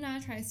because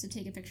Yuna tries to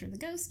take a picture of the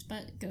ghost,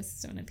 but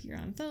ghosts don't appear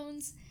on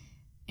phones.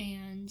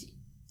 And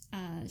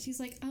she's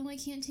like, oh, I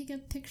can't take a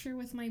picture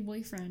with my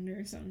boyfriend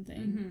or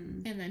something.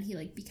 Mm-hmm. And then he,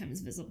 like,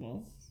 becomes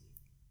visible.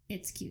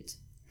 It's cute.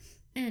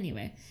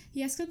 Anyway,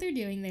 he asks what they're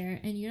doing there,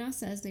 and Yuna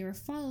says they were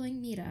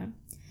following Mira.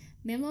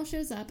 Manuel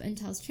shows up and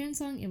tells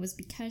Chansung it was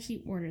because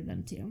she ordered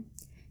them to.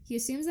 He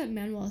assumes that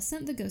Manuel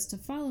sent the ghost to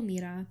follow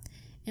Mira,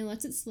 and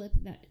lets it slip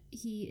that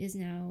she is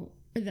now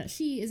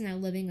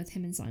living with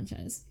him and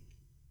Sanchez.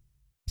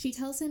 She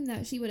tells him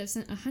that she would have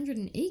sent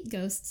 108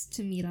 ghosts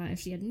to Mira if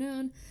she had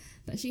known,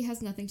 but she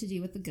has nothing to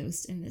do with the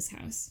ghost in this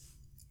house.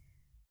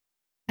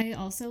 I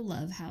also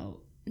love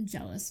how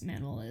jealous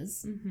Manuel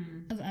is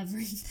of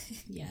everything.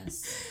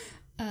 Yes.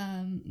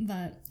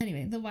 But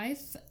anyway, the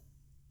wife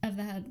of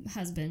the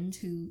husband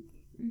who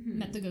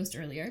met the ghost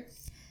earlier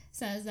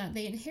says that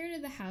they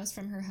inherited the house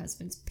from her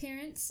husband's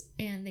parents,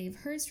 and they've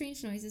heard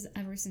strange noises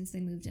ever since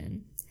they moved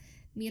in.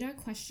 Mira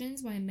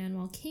questions why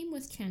Manuel came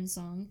with Chan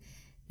Song,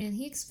 and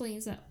he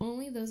explains that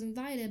only those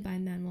invited by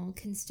Manuel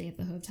can stay at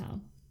the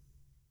hotel.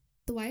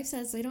 The wife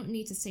says they don't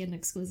need to stay at an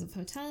exclusive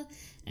hotel,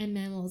 and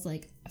Manuel's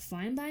like,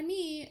 fine by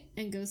me,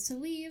 and goes to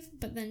leave,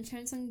 but then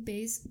Chan Sung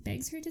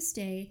begs her to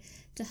stay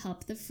to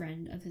help the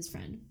friend of his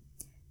friend.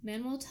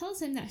 Manuel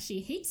tells him that she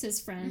hates his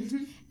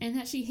friend, and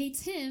that she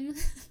hates him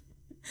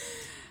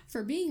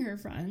for being her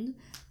friend,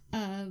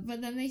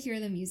 but then they hear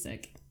the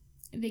music.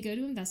 They go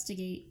to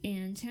investigate,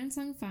 and Chan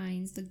Sung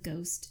finds the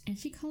ghost, and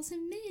she calls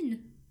him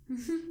Min.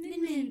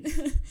 Min.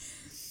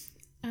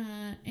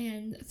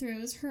 And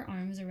throws her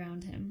arms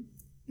around him.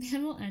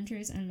 Manuel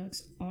enters and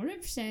looks all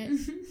upset,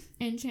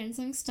 and Chan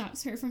Sung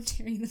stops her from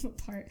tearing them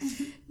apart.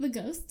 The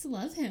ghosts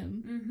love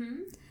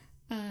him.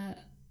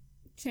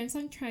 Chan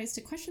Sung tries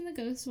to question the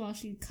ghost while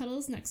she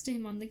cuddles next to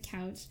him on the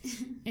couch,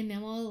 and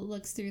Manuel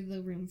looks through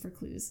the room for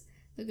clues.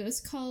 The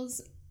ghost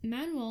calls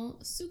Manuel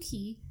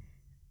Suki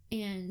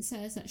and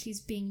says that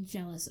she's being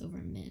jealous over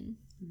Min.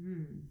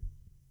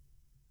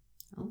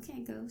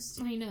 Okay, ghost.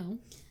 I know.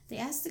 They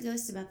ask the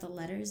ghost about the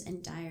letters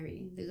and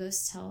diary. The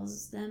ghost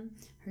tells them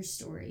her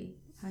story,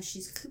 how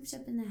she's cooped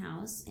up in the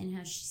house, and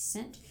how she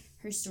sent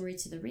her story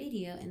to the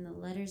radio, and the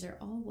letters are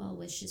all well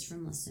wishes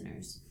from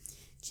listeners.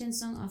 Chan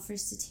Sung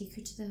offers to take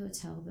her to the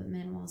hotel, but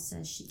Manuel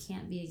says she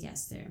can't be a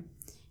guest there.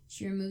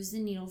 She removes the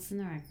needle from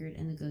the record,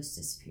 and the ghost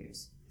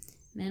disappears.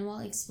 Manuel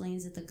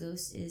explains that the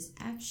ghost is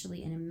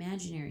actually an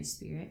imaginary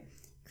spirit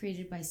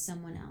created by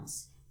someone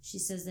else. She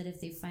says that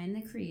if they find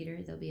the creator,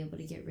 they'll be able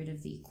to get rid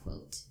of the,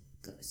 quote,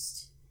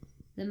 ghost.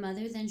 The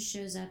mother then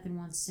shows up and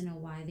wants to know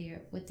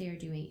what they are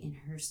doing in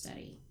her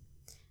study.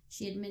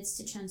 She admits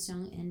to Chan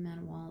Sung and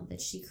Manuel that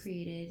she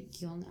created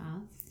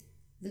Gyeong-ah,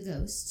 the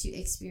ghost, to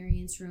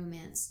experience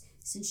romance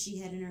since she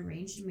had an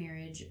arranged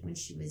marriage when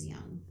she was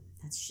young.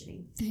 That's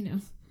shitty. I know.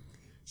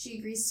 She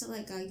agrees to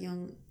let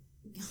Ga-kyung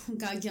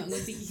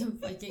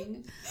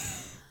fucking...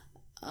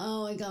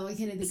 Oh my god, why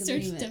can't I think of the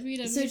name of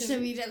it? Search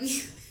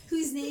WW.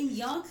 Whose name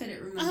y'all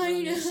couldn't remember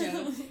on the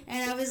show.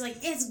 And I was like,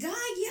 it's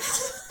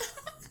Ga-kyung!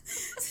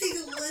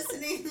 Like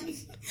listening, like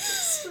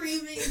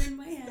screaming in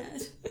my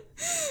head.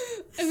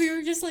 And we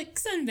were just like,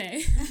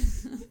 Sunbae.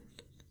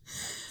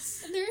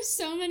 There are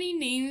so many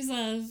names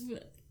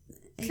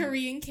of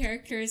Korean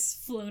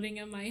characters floating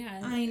in my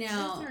head. I know.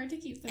 It's hard to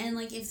keep them. And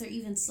like if they're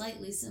even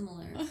slightly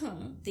similar,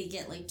 they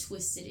get like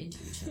twisted into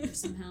each other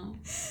somehow.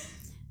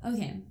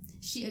 Okay.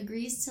 She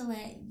agrees to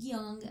let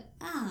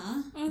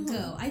Gyeong-ah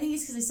go. I think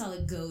it's because I saw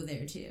the go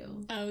there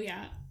too. Oh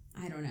yeah.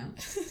 I don't know.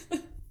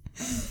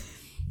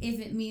 If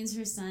it means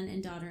her son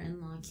and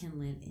daughter-in-law can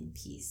live in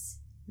peace.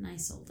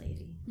 Nice old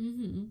lady.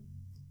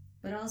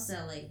 But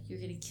also, like, you're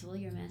going to kill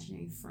your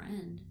imaginary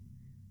friend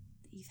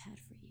that you've had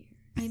for years.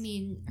 I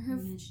mean, her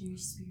imaginary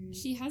spirit.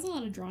 She has a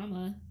lot of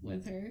drama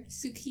with her.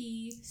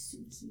 Suki.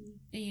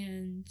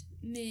 And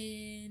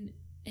Min.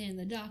 and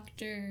the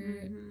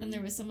doctor, and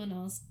there was someone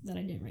else that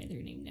I didn't write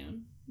their name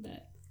down.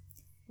 But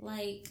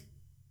like,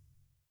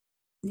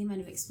 they might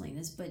have explained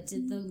this, but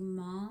did the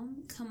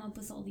mom come up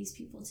with all these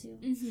people too?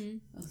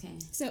 Mm-hmm. Okay.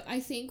 So I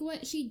think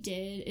what she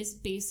did is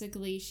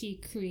basically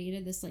she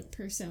created this like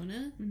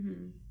persona,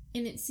 and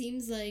it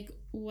seems like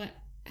what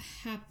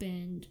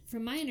happened,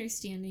 from my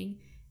understanding,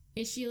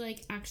 is she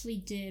like actually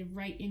did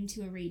write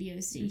into a radio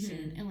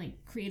station and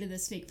like created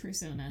this fake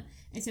persona,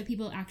 and so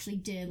people actually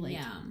did like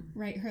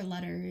write her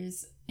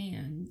letters,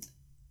 and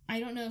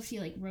I don't know if she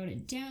like wrote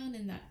it down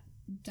in that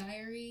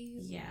diary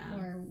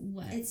or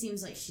what. It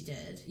seems like she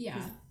did. Yeah.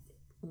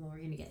 Well,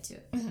 we're gonna get to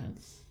it.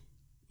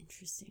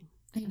 Interesting.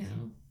 I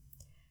know.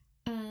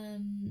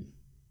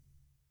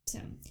 So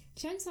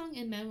Chen Song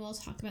and Manuel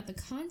talk about the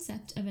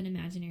concept of an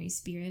imaginary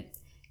spirit,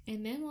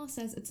 and Manuel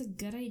says it's a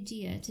good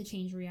idea to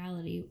change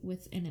reality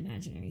with an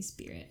imaginary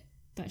spirit,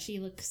 but she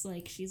looks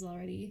like she's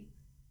already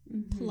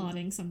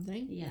plotting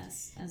something.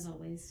 Yes, as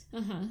always.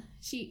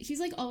 She's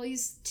like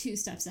always 2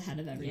 steps ahead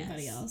of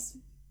everybody else.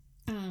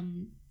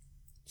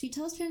 She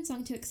tells Chen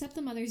Song to accept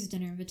the mother's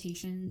dinner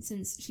invitation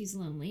since she's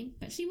lonely,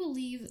 but she will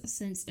leave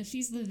since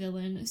she's the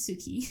villain,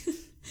 Suki.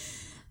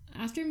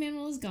 After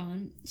Manuel is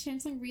gone, Chen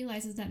Song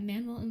realizes that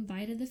Manuel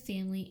invited the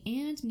family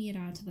and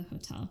Mira to the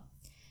hotel.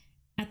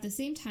 At the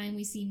same time,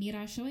 we see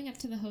Mira showing up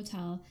to the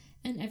hotel,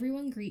 and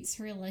everyone greets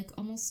her like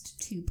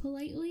almost too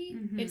politely.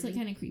 It's like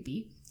kind of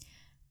creepy.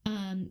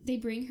 They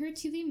bring her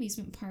to the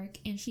amusement park,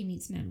 and she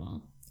meets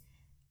Manuel.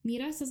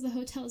 Mira says the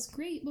hotel is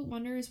great, but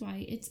wonders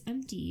why it's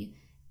empty.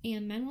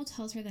 And Manuel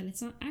tells her that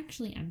it's not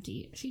actually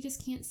empty. She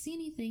just can't see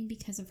anything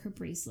because of her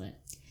bracelet.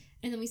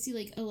 And then we see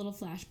like a little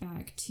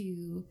flashback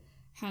to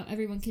how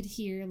everyone could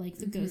hear like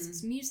the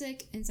ghost's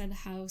music inside the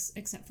house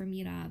except for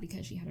Mira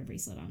because she had her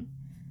bracelet on.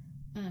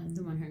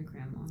 The one her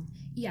grandma.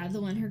 Yeah, the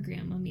one her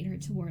grandma made her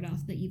to ward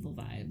off the evil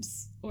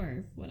vibes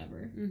or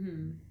whatever.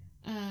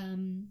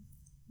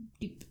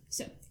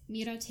 So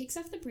Mira takes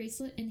off the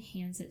bracelet and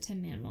hands it to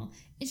Manuel.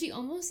 And she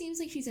almost seems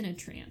like she's in a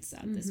trance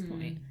at this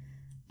point.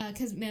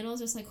 Because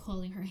Manuel's just like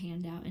holding her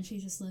hand out, and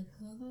she's just like,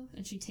 oh,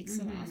 and she takes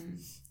it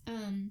off.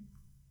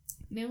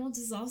 Manuel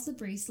dissolves the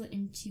bracelet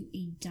into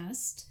a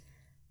dust.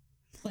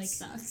 Like,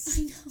 sucks.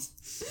 I know.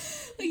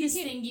 Like this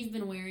thing you've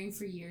been wearing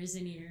for years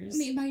and years.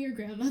 Made by your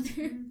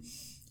grandmother.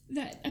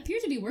 That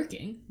appeared to be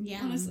working.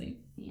 Yeah. Honestly.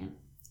 Yeah.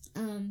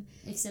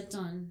 Except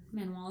on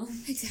Manuel.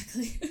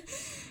 Exactly.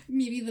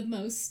 Maybe the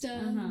most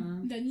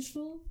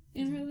vengeful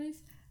in her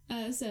life.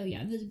 So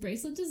yeah, the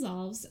bracelet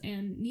dissolves,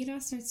 and Mira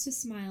starts to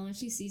smile when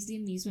she sees the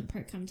amusement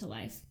park come to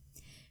life.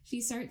 She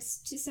starts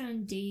to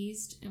sound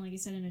dazed and, like I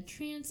said, in a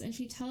trance, and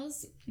she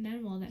tells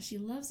Manuel that she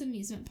loves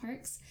amusement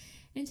parks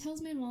and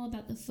tells Manuel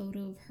about the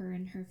photo of her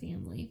and her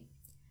family.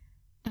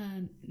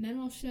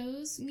 Manuel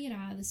shows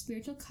Mira the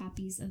spiritual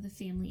copies of the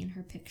family in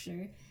her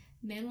picture.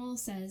 Manuel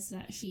says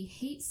that she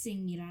hates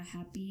seeing Mira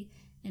happy,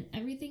 and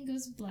everything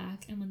goes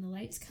black, and when the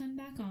lights come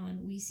back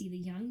on, we see the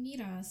young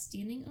Mira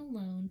standing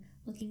alone,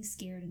 looking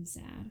scared and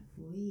sad.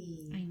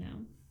 Oy. I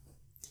know.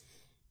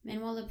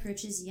 Manuel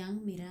approaches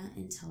young Mira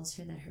and tells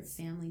her that her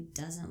family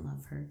doesn't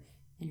love her,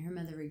 and her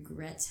mother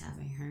regrets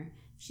having her.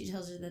 She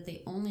tells her that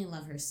they only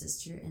love her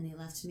sister, and they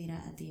left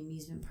Mira at the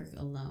amusement park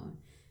alone.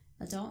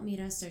 Adult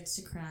Mira starts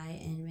to cry,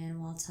 and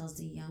Manuel tells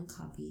the young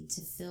copy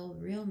to fill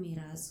real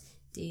Mira's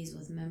days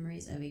with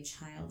memories of a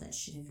child that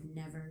should have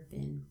never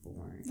been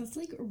born. That's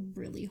like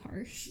really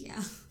harsh.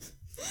 Yeah.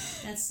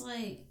 That's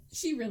like...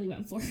 She really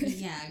went for it.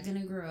 Yeah,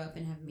 gonna grow up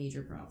and have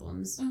major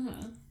problems.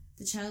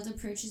 The child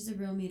approaches the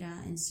real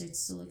Mira and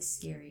starts to look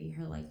scary.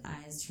 Her like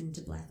eyes turn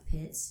to black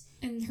pits.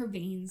 And her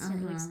veins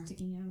start like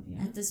sticking out.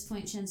 Yeah. At this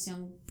point, Chen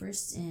Seong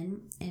bursts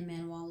in, and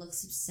Manuel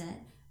looks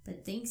upset,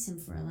 but thanks him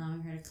for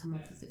allowing her to come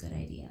up with a good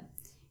idea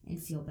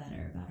and feel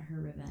better about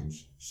her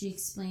revenge. She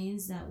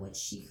explains that what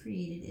she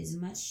created is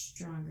much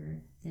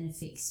stronger than a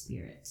fake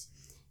spirit,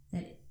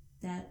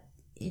 that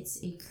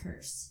it's a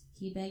curse.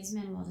 He begs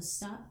Manuel to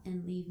stop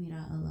and leave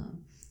Mira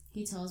alone.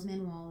 He tells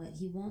Manuel that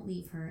he won't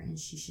leave her and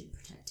she should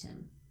protect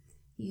him.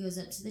 He goes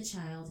up to the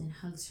child and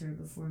hugs her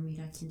before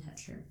Mira can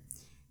touch her.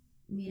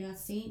 Mira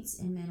faints,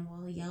 and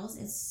Manuel yells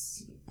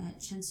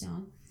at Chen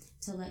Seong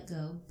to let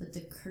go, but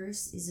the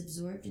curse is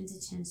absorbed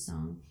into Chen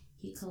Seong.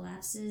 He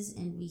collapses,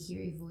 and we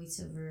hear a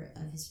voiceover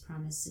of his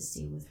promise to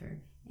stay with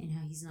her and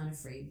how he's not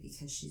afraid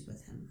because she's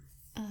with him.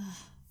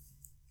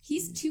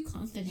 He's too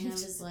confident. And I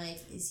was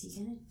like, is he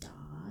gonna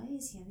die?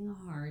 Is he having a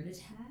heart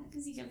attack?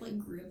 Because he kept like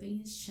gripping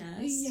his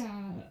chest.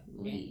 Yeah.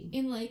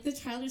 And like the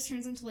child just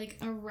turns into like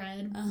a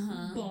red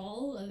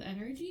ball of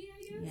energy,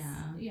 I guess.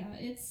 Yeah. Yeah,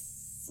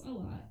 it's a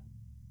lot.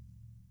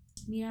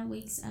 Mira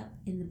wakes up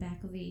in the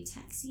back of a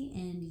taxi,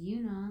 and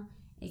Yuna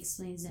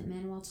explains that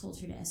Manuel told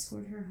her to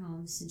escort her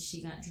home since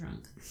she got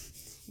drunk.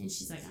 And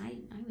she's like, I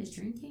was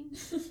drinking.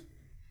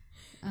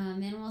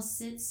 Manuel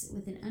sits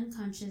with an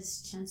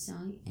unconscious Chen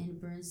Seong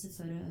and burns the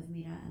photo of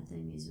Mira at the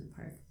amusement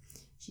park.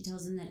 She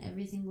tells him that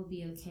everything will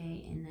be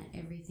okay and that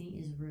everything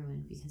is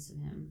ruined because of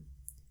him.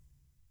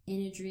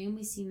 In a dream,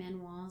 we see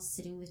Manuel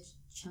sitting with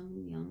Chung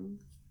Young,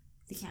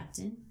 the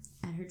captain,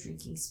 at her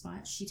drinking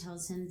spot. She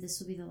tells him this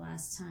will be the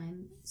last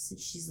time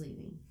since she's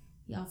leaving.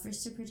 He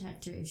offers to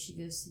protect her if she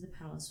goes to the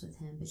palace with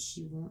him, but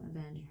she won't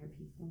abandon her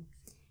people.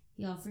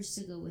 He offers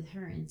to go with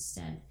her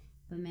instead,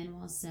 but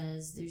Manuel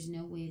says there's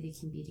no way they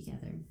can be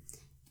together.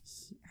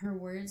 Her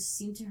words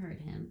seem to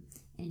hurt him,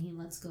 and he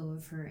lets go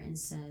of her and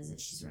says that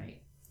she's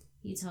right.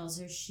 He tells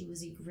her she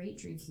was a great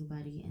drinking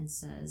buddy and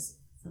says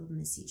they'll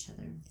miss each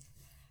other.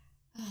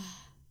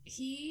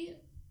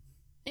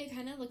 It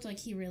kind of looked like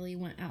he really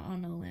went out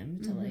on a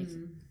limb to like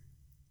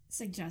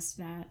suggest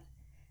that.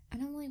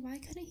 And I'm like,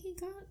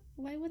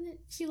 why wouldn't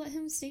she let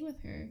him stay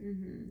with her?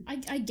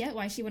 I get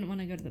why she wouldn't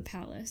want to go to the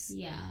palace.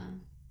 Yeah.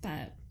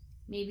 But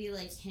maybe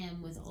like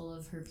him with all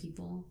of her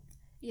people.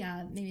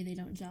 Yeah, maybe they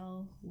don't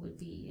gel. Would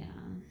be,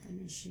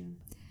 an issue.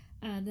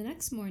 The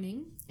next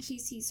morning, she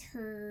sees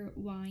her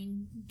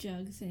wine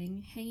jug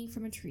thing hanging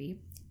from a tree.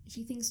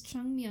 She thinks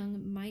Chung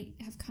Myung might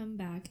have come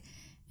back,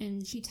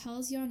 and she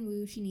tells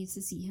Yeonwoo she needs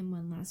to see him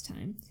one last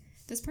time.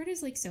 This part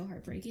is, like, so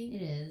heartbreaking.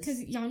 It is.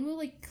 Because Yeonwoo,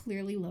 like,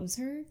 clearly loves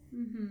her.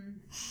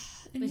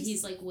 But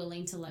he's, like,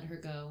 willing to let her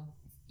go.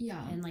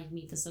 Yeah. And, like,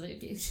 meet this other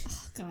dude.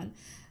 Oh, God.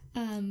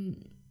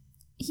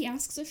 He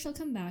asks if she'll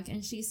come back,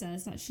 and she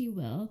says that she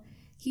will.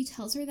 He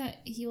tells her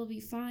that he will be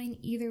fine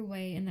either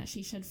way and that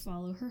she should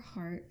follow her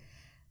heart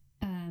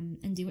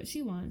and do what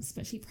she wants,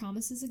 but she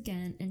promises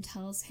again and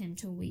tells him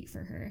to wait for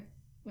her,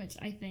 which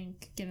I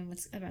think, given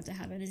what's about to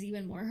happen, is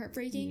even more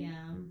heartbreaking.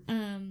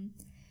 Yeah.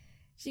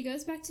 She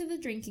goes back to the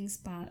drinking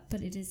spot,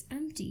 but it is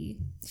empty.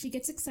 She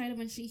gets excited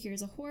when she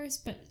hears a horse,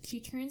 but she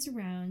turns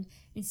around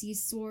and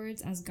sees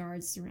swords as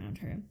guards surround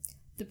her.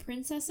 The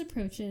princess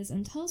approaches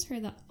and tells her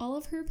that all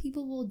of her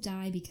people will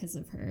die because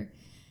of her.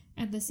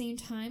 At the same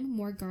time,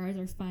 more guards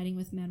are fighting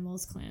with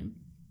Manuel's clan.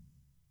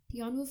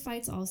 Yeonwoo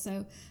fights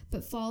also,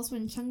 but falls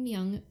when Chung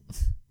Myung...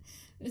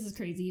 This is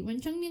crazy. When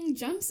Chung Myung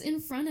jumps in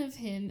front of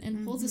him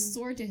and holds a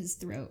sword to his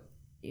throat.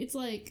 It's,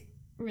 like,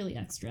 really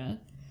extra.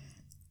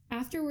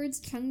 Afterwards,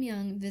 Chung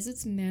Myung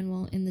visits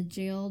Manuel in the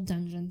jail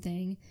dungeon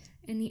thing,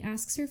 and he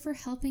asks her for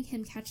helping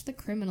him catch the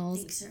criminals.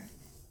 Thanks, her.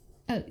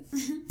 Oh,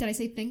 did I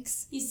say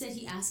thanks? He said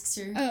he asks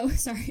her. Oh,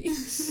 sorry.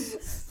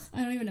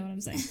 I don't even know what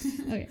I'm saying.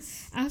 Okay.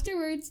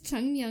 Afterwards,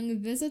 Chung Myung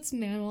visits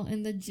Manuel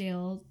in the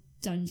jail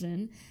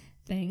dungeon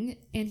thing,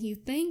 and he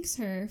thanks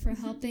her for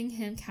helping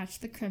him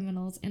catch the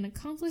criminals and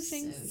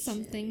accomplishing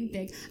something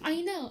big.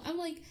 I know. I'm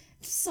like,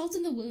 salt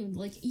in the wound.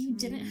 Like, you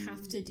didn't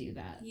have to do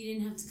that. You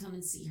didn't have to come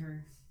and see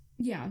her.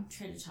 Yeah.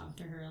 Try to talk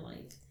to her,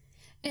 like...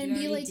 And you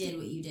be like, did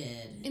what you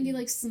did. And be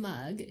like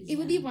smug. Yeah. It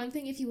would be one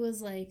thing if he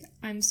was like,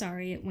 I'm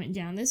sorry it went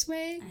down this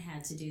way. I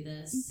had to do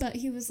this. But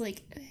he was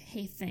like,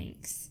 hey,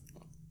 thanks.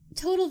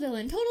 Total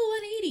villain. Total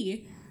 180.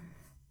 Yeah.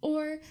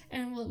 Or,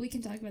 and we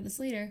can talk about this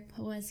later,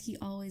 but was he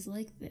always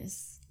like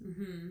this?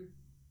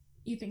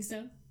 You think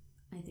so?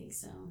 I think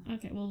so.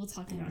 Okay, well, we'll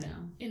talk about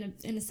it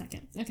in a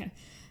second. Okay.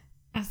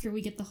 After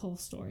we get the whole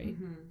story.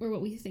 Or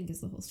what we think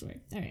is the whole story.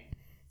 All right.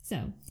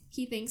 So,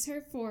 he thanks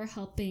her for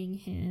helping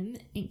him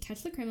and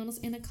catch the criminals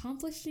and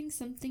accomplishing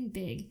something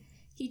big.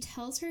 He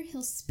tells her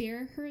he'll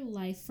spare her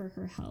life for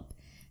her help.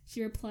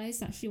 She replies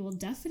that she will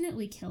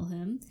definitely kill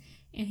him,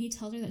 and he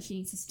tells her that she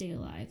needs to stay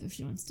alive if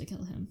she wants to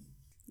kill him.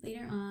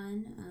 Later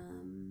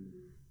on,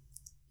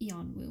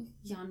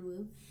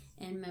 Yeonwoo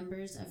and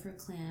members of her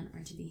clan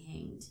are to be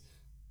hanged.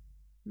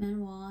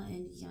 Manuel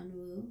and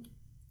Yeonwoo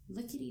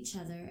look at each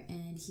other,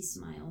 and he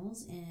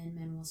smiles, and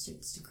Manuel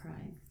starts to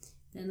cry.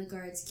 Then the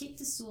guards kick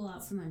the stool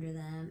out from under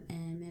them,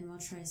 and Manuel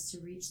tries to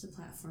reach the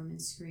platform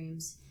and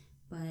screams,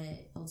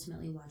 but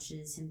ultimately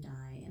watches him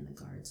die, and the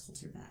guards hold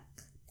her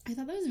back. I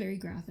thought that was very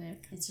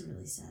graphic. It's a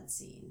really sad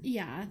scene.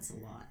 Yeah. It's a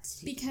lot.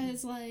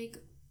 Because, like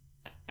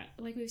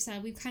we've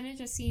said, we've kind of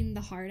just seen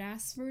the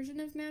hard-ass version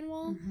of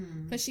Manuel,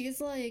 but she's,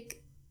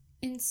 like,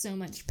 in so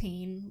much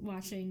pain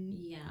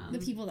watching the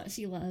people that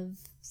she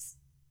loves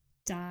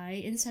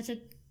die in such a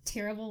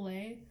terrible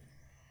way.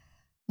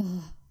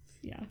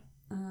 Yeah.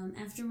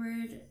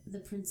 Afterward, the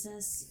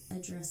princess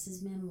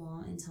addresses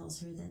Manuel and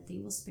tells her that they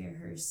will spare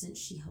her since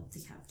she helped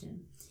the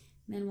captain.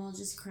 Manuel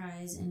just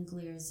cries and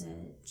glares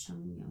at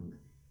Chung Myung.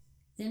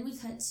 Then we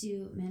cut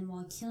to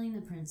Manuel killing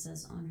the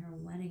princess on her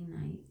wedding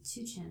night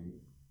to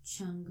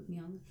Chung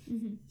Myung.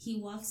 He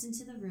walks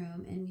into the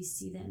room and we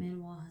see that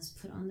Manuel has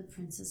put on the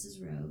princess's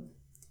robe.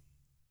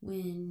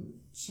 When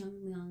Chung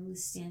Myung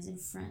stands in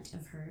front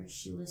of her,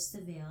 she lifts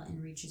the veil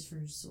and reaches for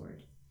her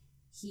sword.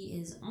 He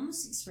is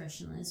almost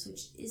expressionless,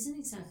 which isn't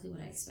exactly what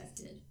I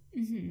expected.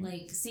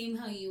 Like, same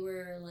how you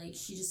were, like,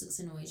 she just looks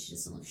annoyed, she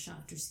doesn't look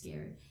shocked or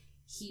scared.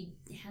 He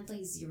had,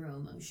 like, zero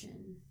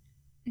emotion.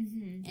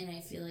 And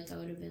I feel like I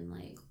would have been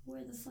like,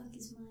 where the fuck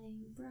is my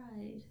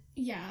bride?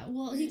 Yeah,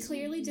 well, he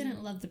clearly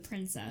didn't love the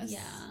princess.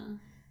 Yeah.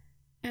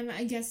 And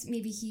I guess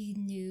maybe he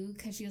knew,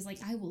 because she was like,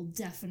 I will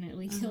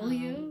definitely kill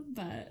you,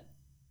 but...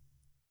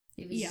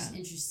 It was just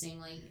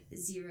interesting, like,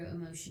 zero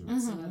emotion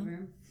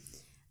whatsoever.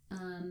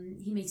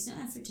 He makes no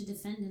effort to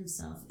defend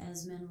himself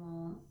as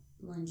Manuel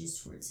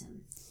lunges towards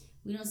him.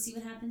 We don't see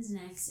what happens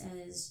next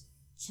as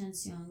Chen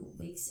Seong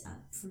wakes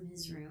up from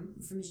his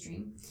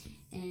dream,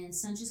 and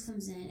Sanchez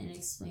comes in and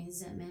explains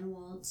that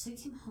Manuel took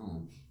him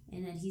home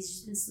and that he's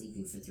just been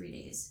sleeping for 3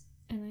 days.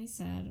 And I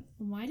said,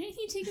 why didn't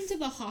he take him to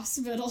the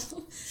hospital?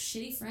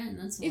 Shitty friend,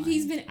 that's why. If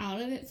he's been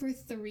out of it for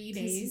 3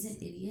 days. He's an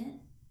idiot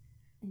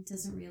and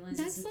doesn't realize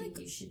that's the thing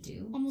you should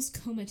do.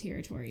 Almost coma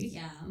territory.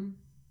 Yeah.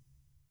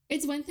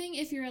 It's one thing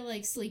if you're,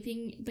 like,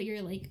 sleeping, but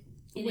you're, like,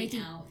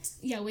 waking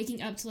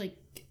up to, like,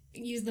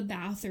 use the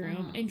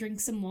bathroom and drink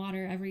some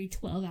water every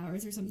 12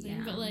 hours or something.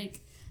 Yeah. But,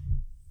 like,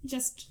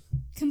 just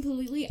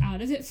completely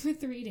out of it for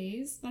 3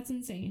 days. That's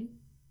insane.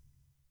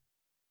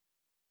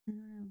 I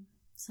don't know.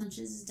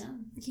 Sanchez is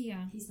dumb.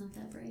 Yeah. He's not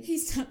that bright.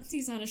 He's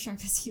not as sharp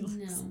as he looks.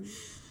 No.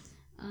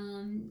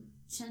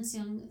 Chen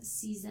Seong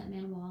sees that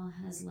Manuel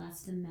has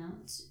left the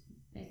Mount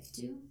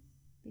Baekdu?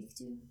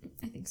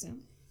 I think so.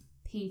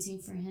 Painting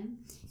for him.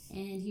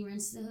 And he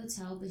runs to the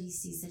hotel, but he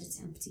sees that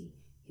it's empty.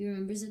 He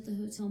remembers that the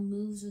hotel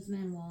moves with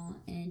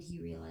Manuel, and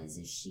he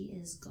realizes she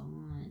is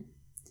gone.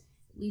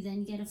 We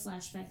then get a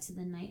flashback to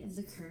the night of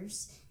the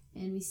curse,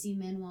 and we see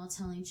Manuel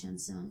telling Chen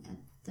Seong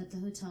that the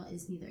hotel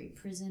is neither a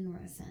prison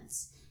nor a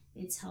fence.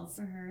 It's hell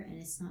for her, and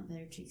it's not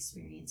better to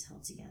experience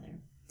hell together.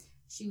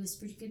 She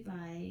whispered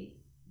goodbye,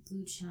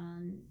 Gu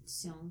Chen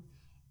Seong,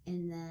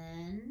 and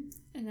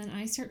then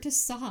I start to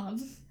sob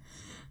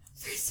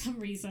for some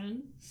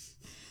reason.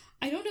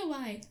 I don't know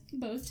why.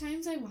 Both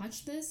times I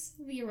watched this,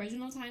 the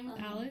original time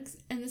with Alex,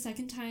 and the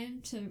second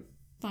time to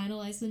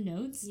finalize the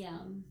notes,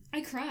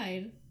 I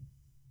cried.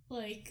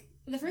 Like,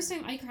 the first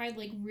time I cried,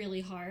 like,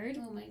 really hard.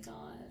 Oh my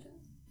god.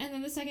 And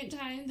then the second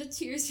time, the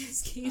tears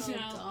just came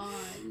out. Oh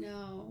god,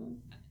 no.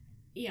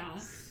 Yeah.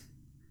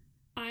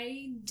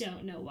 I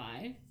don't know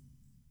why.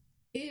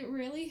 It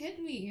really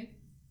hit me.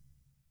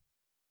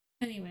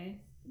 Anyway,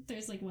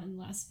 there's, like, one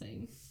last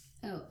thing.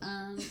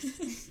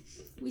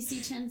 We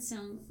see Chen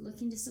Seong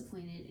looking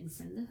disappointed in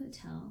front of the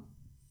hotel,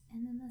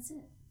 and then that's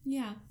it.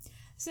 Yeah.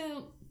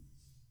 So,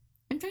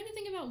 I'm trying to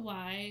think about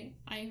why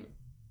I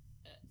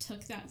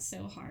took that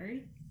so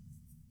hard.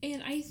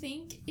 And I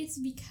think it's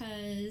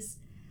because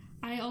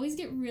I always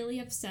get really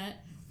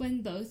upset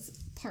when both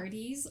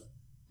parties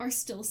are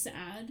still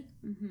sad.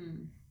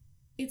 Mm-hmm.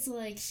 It's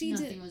like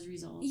nothing was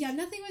resolved. Yeah,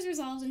 nothing was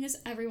resolved, and just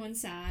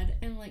everyone's sad.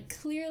 And, like,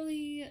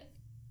 clearly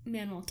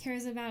Manuel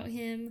cares about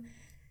him.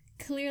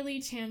 Clearly,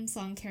 Chen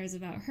Seong cares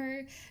about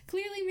her.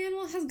 Clearly,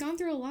 Manuel has gone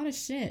through a lot of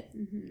shit.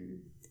 Mm-hmm.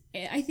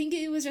 I think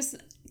it was just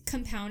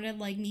compounded,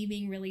 like, me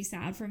being really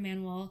sad for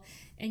Manuel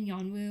and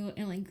Yeonwoo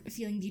and, like,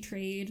 feeling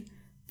betrayed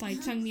by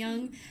Chung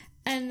Myung.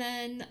 And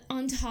then,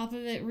 on top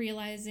of it,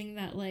 realizing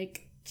that,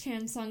 like,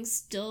 Chen Seong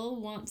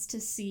still wants to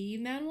see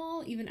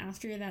Manuel even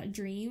after that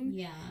dream.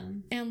 Yeah.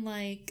 And,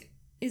 like,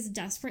 is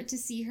desperate to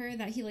see her,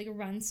 that he, like,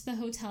 runs to the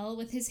hotel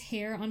with his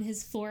hair on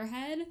his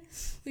forehead.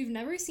 We've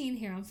never seen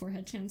hair on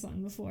forehead Chen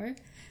Seong before.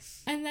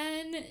 And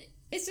then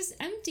it's just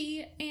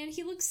empty, and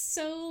he looks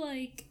so,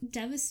 like,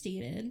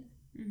 devastated.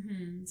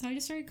 Mm-hmm. So I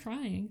just started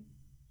crying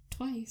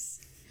twice.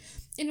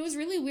 And it was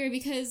really weird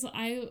because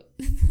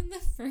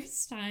the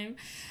first time,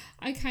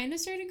 I kind of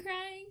started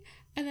crying,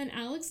 and then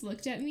Alex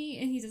looked at me,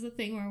 and he does a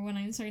thing where when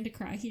I'm starting to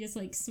cry, he just,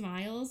 like,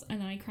 smiles,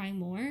 and then I cry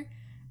more.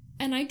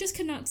 And I just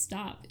could not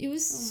stop. It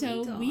was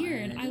so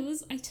weird.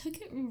 I took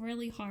it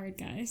really hard,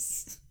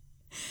 guys.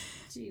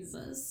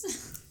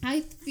 Jesus.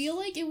 I feel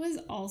like it was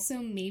also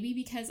maybe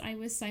because I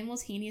was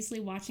simultaneously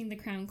watching The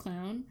Crown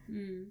Clown,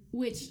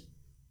 which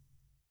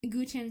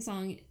Gu Chen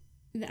Seong,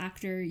 the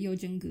actor Yo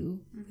Jung-gu,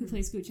 who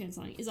plays Gu Chen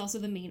Seong, is also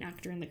the main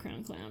actor in The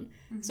Crown Clown.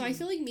 Mm-hmm. So I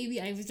feel like maybe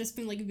I've just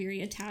been, like,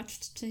 very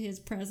attached to his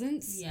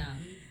presence. Yeah.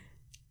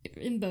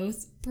 In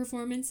both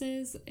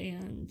performances,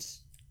 and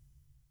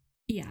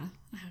yeah,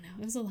 I don't know.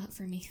 It was a lot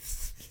for me.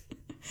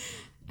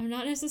 I'm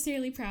not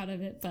necessarily proud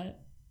of it, but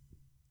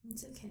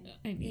it's okay.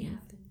 I mean, it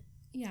happened.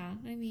 Yeah,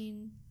 I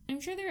mean, I'm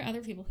sure there are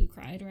other people who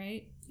cried,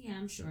 right? Yeah,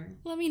 I'm sure.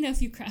 Let me know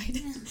if you cried.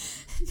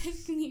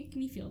 That can make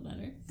me feel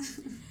better.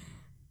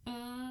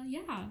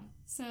 Yeah.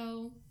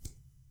 So,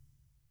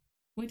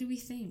 what do we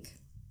think?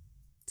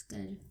 It's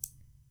good.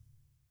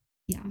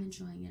 Yeah. I'm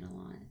enjoying it a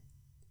lot.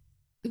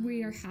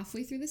 We are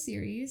halfway through the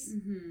series.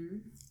 Mm-hmm.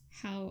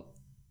 How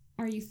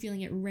are you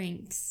feeling it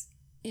ranks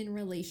in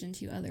relation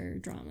to other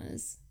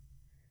dramas?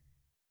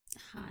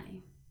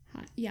 High.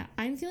 Yeah,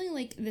 I'm feeling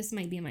like this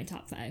might be in my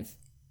top 5.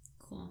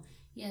 Cool.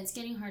 Yeah, it's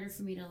getting harder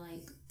for me to,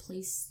 like,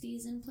 place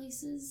these in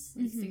places,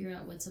 like, figure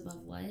out what's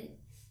above what,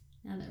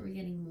 now that we're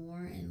getting more,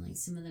 and, like,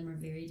 some of them are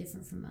very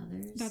different from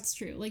others. That's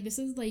true. Like, this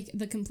is, like,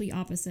 the complete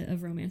opposite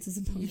of Romances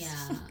and Poems.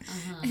 Yeah,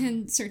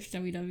 and Search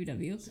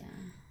WWW. Yeah.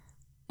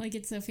 Like,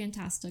 it's so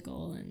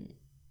fantastical, and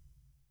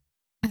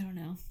I don't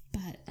know,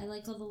 but I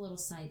like all the little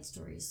side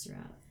stories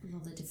throughout, of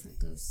all the different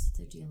ghosts that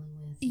they're dealing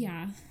with.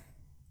 Yeah.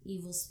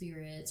 Evil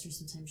spirits, or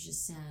sometimes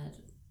just sad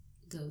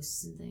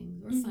ghosts and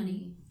things, or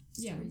funny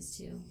stories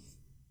too.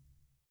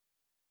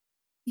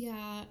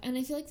 Yeah, and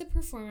I feel like the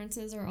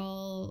performances are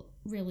all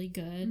really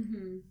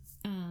good.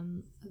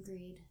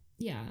 Agreed.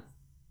 Yeah.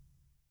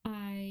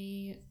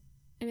 I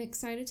am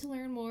excited to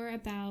learn more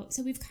about,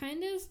 so we've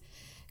kind of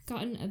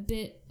gotten a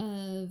bit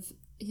of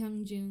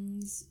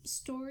Hyungjung's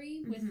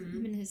story with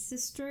him and his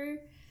sister,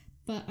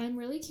 but I'm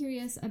really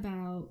curious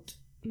about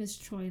Miss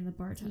Choi and the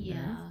bartender.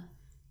 Yeah.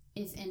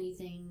 If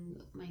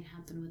anything might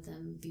happen with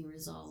them being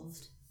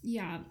resolved.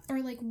 Yeah,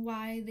 or like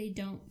why they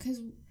don't, because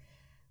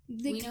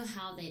we know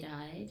how they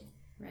died,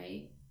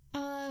 right?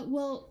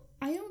 Well,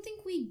 I don't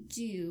think we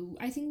do.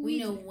 I think we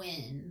know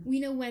when. We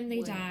know when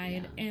they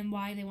died and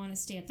why they want to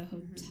stay at the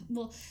hotel.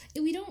 Well,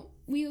 we don't.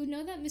 We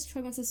know that Miss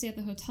Choi wants to stay at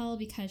the hotel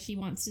because she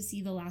wants to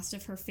see the last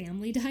of her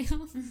family die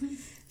off,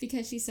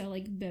 because she's so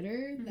like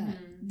bitter that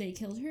they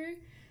killed her.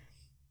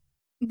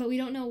 But we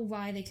don't know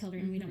why they killed her,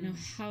 and we don't know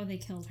how they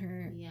killed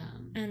her. Yeah,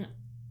 and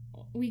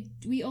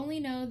we only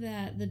know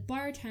that the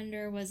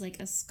bartender was like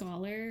a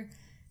scholar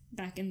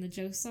back in the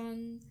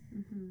Joseon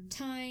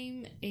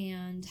time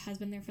and has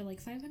been there for like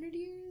 500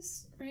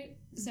 years, right?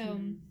 So,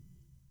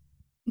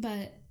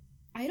 but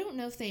I don't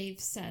know if they've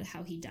said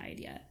how he died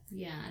yet.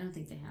 Yeah, I don't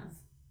think they have.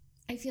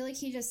 I feel like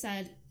he just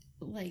said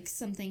like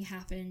something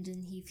happened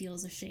and he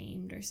feels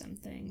ashamed or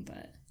something,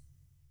 but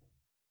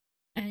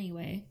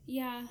anyway,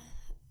 yeah,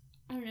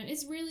 I don't know.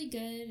 It's really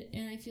good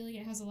and I feel like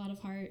it has a lot of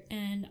heart,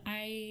 and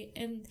I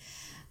am...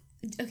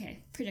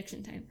 Okay,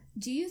 prediction time.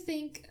 Do you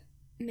think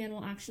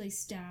Manuel actually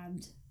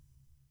stabbed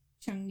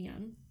Chung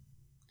Myung?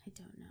 I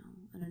don't know.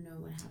 I don't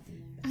know what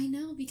happened there. I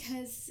know,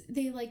 because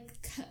they like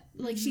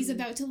she's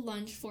about to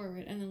lunge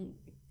forward and then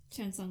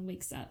Chansung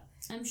wakes up.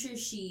 I'm sure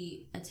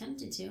she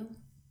attempted to.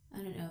 I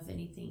don't know if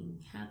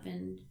anything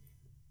happened,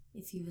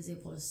 if he was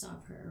able to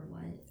stop her or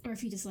what. Or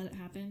if he just let it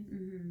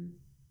happen.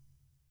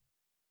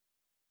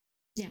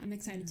 Yeah, I'm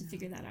excited to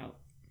figure that out.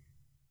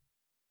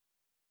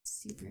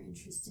 Super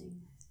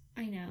interesting.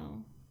 I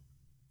know.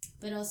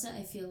 But also,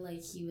 I feel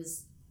like he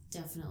was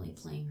definitely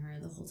playing her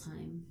the whole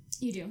time.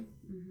 You do?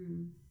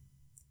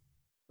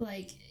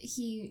 Like,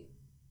 he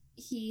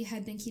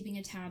had been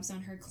keeping tabs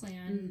on her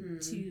clan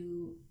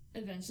to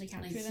eventually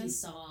capture them.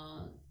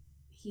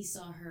 He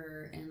saw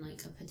her and,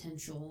 like, a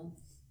potential...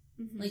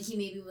 Like, he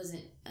maybe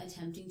wasn't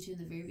attempting to in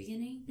the very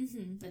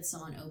beginning, but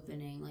saw an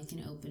opening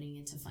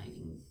into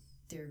finding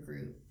their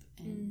group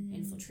and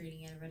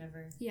infiltrating it or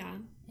whatever. Yeah.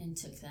 And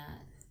took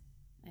that.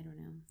 I don't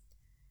know.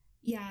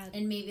 Yeah.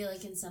 And maybe,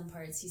 like, in some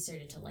parts, he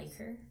started to like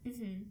her.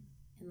 And,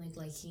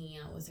 like hanging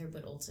out with her,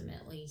 but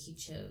ultimately he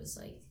chose,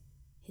 like,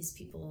 his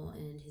people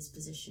and his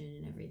position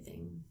and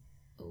everything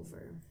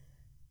over.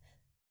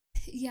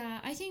 Yeah,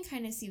 I can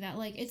kind of see that.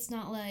 Like, it's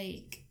not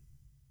like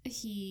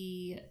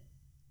he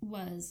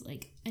was,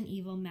 like, an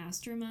evil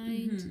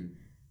mastermind,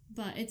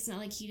 but it's not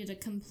like he did a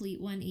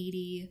complete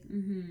 180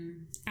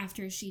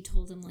 after she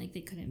told him, like, they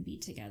couldn't be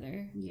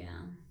together.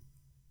 Yeah.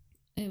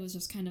 It was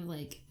just kind of,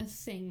 like, a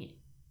thing...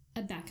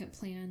 a backup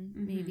plan,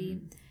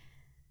 maybe.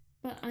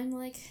 But I'm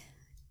like,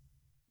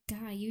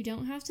 guy, you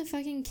don't have to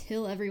fucking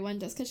kill everyone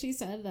just because she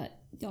said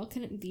that y'all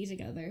couldn't be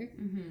together.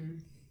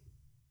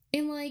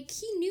 And, like,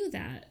 he knew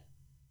that.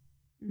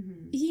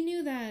 He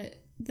knew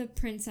that the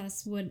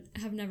princess would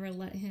have never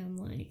let him,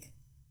 like...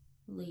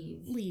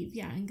 Leave,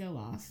 yeah, and go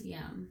off.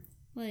 Yeah.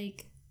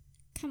 Like,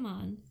 come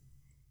on.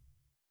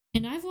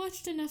 And I've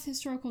watched enough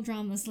historical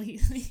dramas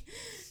lately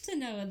to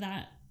know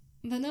that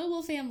the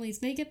noble families,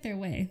 they get their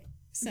way.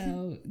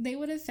 So they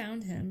would have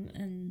found him,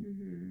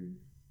 and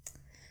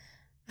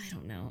I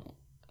don't know.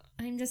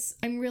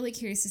 I'm really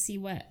curious to see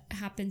what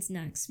happens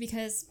next,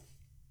 because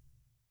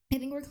I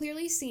think we're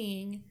clearly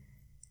seeing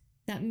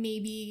that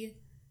maybe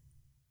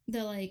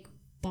the, like,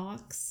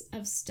 box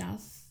of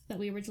stuff that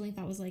we originally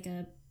thought was, like,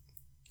 a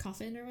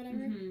coffin or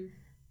whatever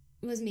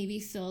was maybe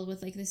filled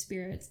with, like, the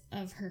spirits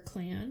of her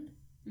clan.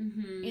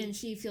 And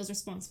she feels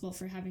responsible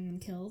for having them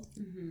killed.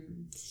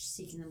 She's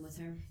seeking them with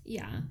her.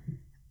 Yeah.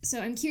 So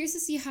I'm curious to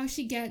see how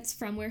she gets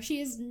from where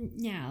she is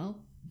now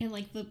in,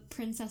 like, the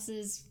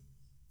princess's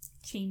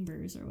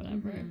chambers or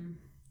whatever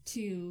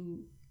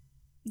to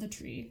the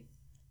tree.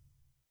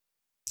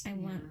 I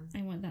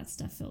want that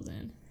stuff filled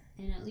in.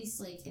 And at least,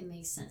 like, it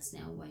makes sense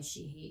now why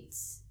she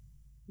hates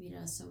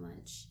Mira so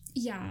much.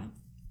 Yeah.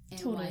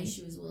 And why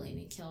she was willing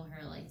to kill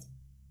her, like,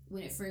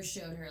 when it first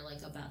showed her,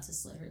 like, about to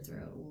slit her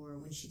throat, or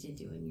when she did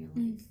do it, and you're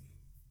like,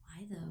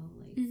 why though?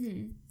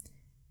 Like,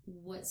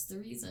 what's the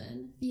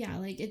reason? Yeah,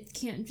 like, it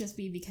can't just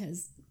be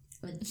because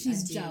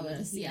she's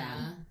jealous.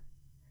 Yeah.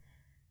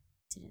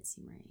 Didn't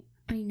seem right.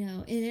 I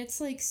know. And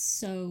it's, like,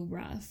 so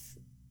rough.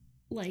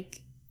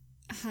 Like,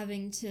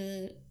 having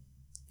to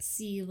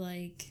see,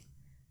 like,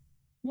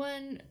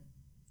 one,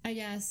 I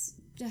guess,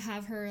 to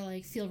have her,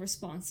 like, feel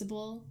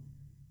responsible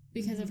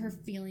because of her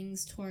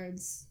feelings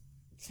towards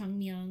Chung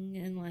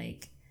Myung, and,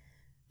 like,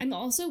 I'm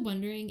also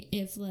wondering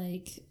if,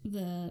 like,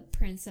 the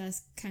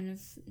princess kind of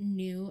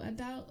knew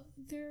about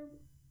their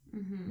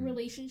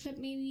relationship,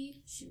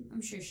 maybe.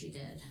 I'm sure she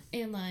did.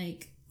 And,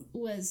 like,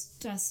 was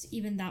just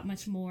even that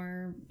much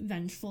more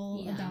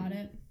vengeful about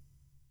it.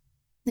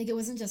 Like, it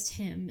wasn't just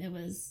him, it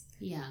was...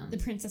 Yeah. The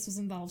princess was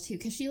involved, too,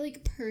 because she,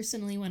 like,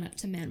 personally went up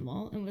to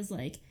Manuel and was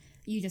like,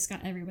 you just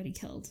got everybody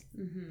killed.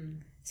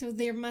 So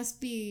there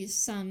must be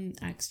some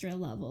extra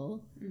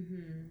level.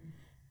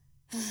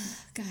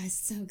 Guys,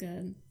 so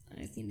good.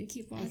 I just need to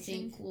keep watching. I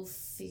think we'll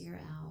figure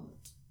out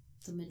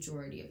the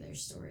majority of their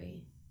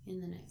story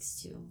in the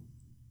next 2.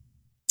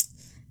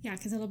 Yeah,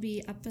 because it'll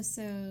be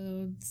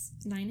episodes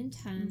 9 and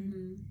 10.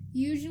 Mm-hmm.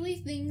 Usually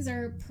things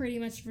are pretty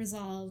much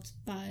resolved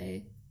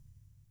by,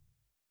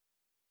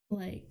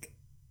 like,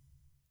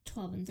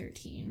 12 and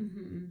 13.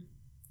 Mm-hmm.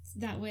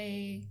 That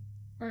way,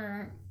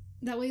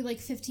 like,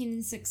 15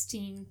 and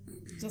 16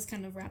 just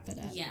kind of wrap it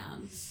up. Yeah.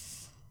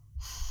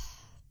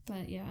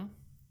 But, yeah.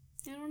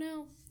 I don't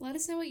know. Let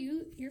us know what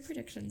your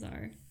predictions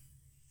are.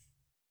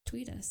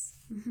 Tweet us.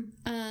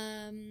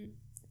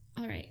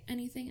 All right.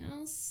 Anything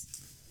else?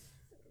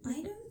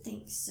 I don't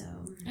think so.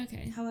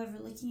 Okay. However,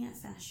 looking at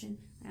fashion,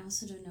 I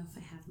also don't know if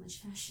I have much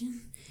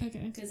fashion.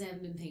 Okay. Because I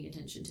haven't been paying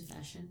attention to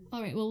fashion.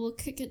 All right. Well, we'll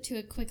kick it to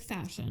a quick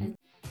fashion.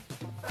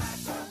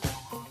 Fashion,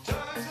 turn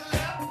to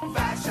left.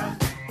 Fashion,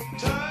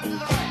 turn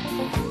right.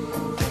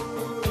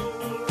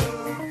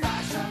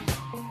 Fashion.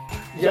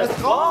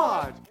 Yes,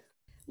 God.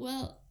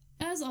 Well,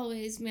 as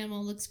always,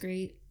 Manuel looks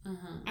great.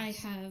 I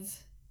have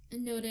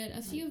noted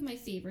a few of my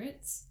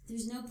favorites.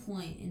 There's no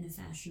point in a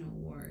fashion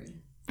award.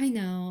 I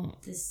know.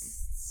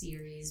 This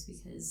series,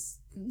 because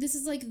this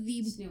is like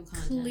the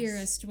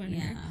clearest winner.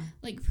 Yeah.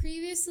 Like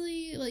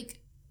previously, like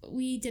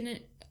we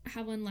didn't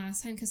have one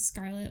last time because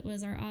Scarlett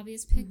was our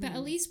obvious pick, but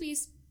at least we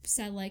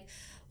said like,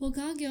 well,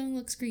 Ga Gyeong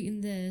looks great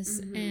in this,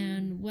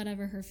 and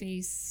whatever her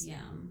face.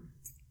 Yeah.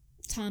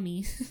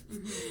 Tommy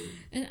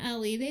and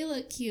Ellie, they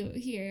look cute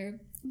here,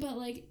 but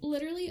like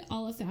literally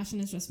all of fashion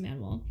is just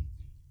Manuel.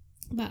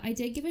 But I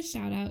did give a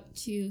shout out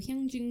to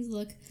Hyungjung's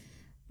look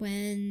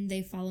when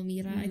they follow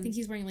Mira. I think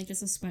he's wearing like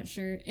just a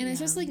sweatshirt, and it's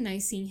just like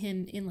nice seeing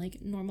him in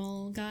like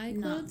normal guy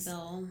clothes.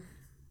 Not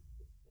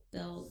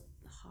Bell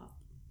Hop.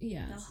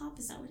 Yeah, Bell Hop,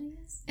 is that what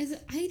it is?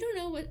 I don't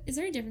know, what is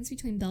there a difference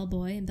between Bell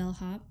Boy and Bell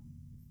Hop?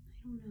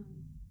 I don't know.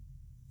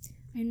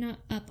 I'm not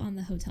up on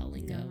the hotel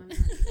lingo. No, I'm not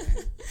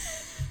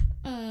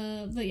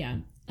but yeah.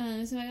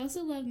 So I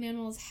also love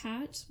Manuel's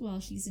hat while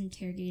she's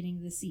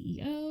interrogating the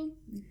CEO.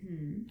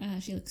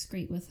 She looks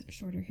great with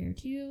shorter hair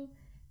too.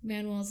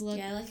 Manuel's look.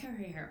 Yeah, I like how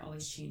her hair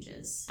always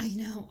changes. I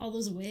know, all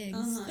those wigs.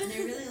 And I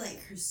really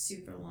like her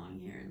super long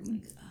hair. And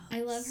like,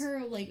 I love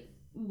her like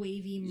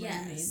wavy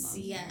mermaid long hair.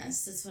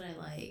 Yes, that's what I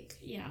like.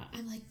 Yeah,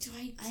 I'm like, do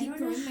I keep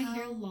growing my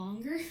hair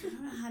longer? I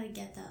don't know how to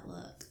get that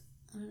look.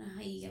 I don't know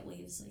how you get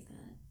waves like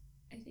that.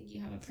 I think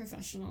you have a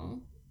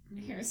professional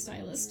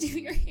hairstylist do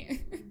your hair.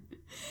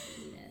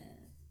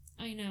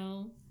 I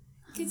know.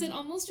 Because it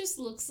almost just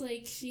looks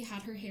like she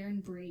had her hair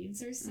in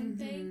braids or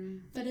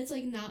something. But it's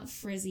like not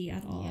frizzy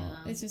at all.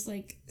 Yeah. It's just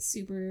like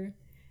super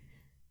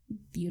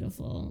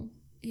beautiful.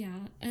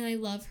 Yeah. And I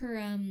love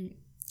her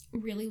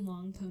really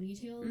long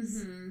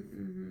ponytails.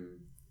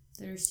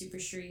 That are super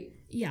straight.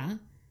 Yeah.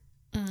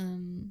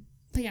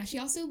 But yeah, she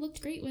also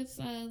looked great with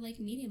like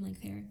medium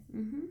length hair.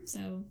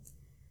 So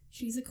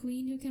she's a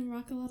queen who can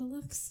rock a lot of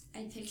looks.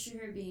 I picture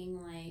her being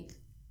like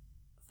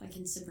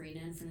fucking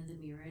Sabrina in front of the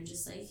mirror and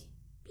just like,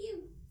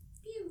 pew,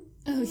 pew.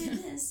 Oh, yeah.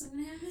 This. I'm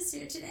gonna have this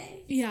hair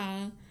today.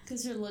 Yeah.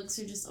 Because her looks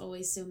are just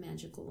always so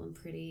magical and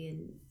pretty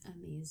and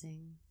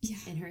amazing. Yeah.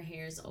 And her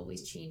hair is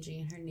always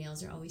changing and her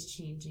nails are always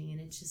changing, and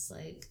it's just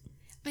like,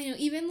 I know,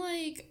 even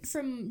like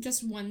from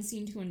just one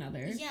scene to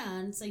another. Yeah,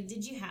 and it's like,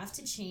 did you have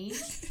to change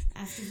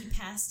after he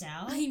passed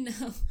out? I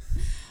know.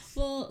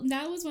 Well,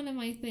 that was one of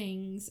my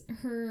things.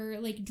 Her,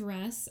 like,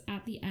 dress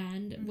at the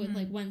end with,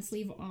 like, one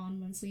sleeve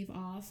on, one sleeve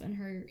off, and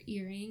her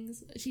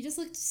earrings. She just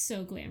looked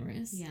so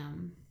glamorous. Yeah.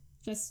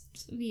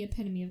 Just the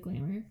epitome of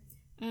glamour.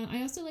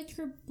 I also liked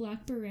her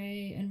black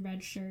beret and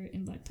red shirt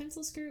and black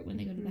pencil skirt when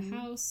they go to the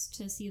house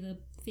to see the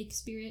fake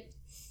spirit.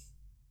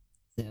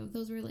 So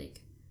those were,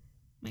 like,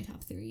 my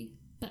top 3.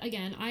 But,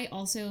 again, I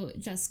also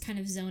just kind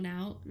of zone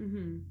out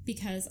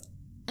because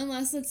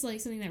unless it's,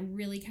 like, something that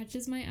really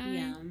catches my eye...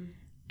 Yeah.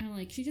 I'm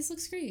like, she just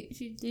looks great.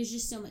 There's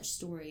just so much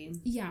story.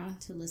 Yeah.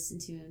 To listen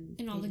to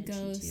and all the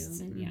ghosts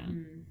to. And yeah.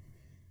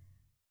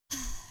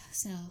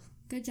 So,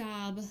 good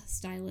job,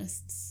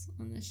 stylists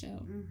on this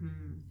show.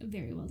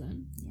 Very well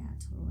done. Yeah,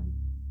 totally.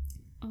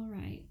 All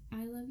right.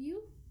 I love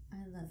you.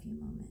 I love you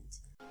moment.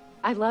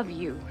 I love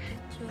you.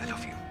 I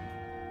love you.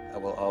 I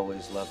will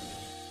always love you.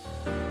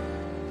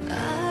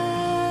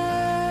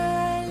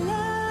 I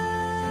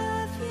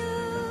love you.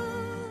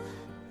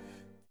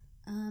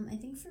 I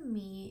think for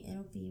me,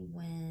 it'll be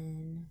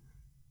when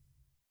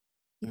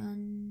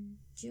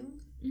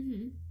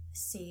Yeonjung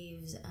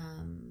saves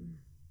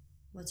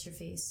what's her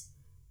face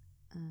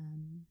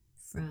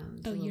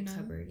from the little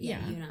cupboard. Yeah,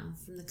 Yuna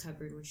from the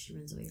cupboard when she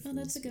runs away from. Oh,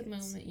 that's a good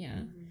moment.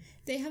 Yeah,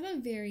 they have a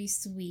very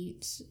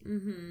sweet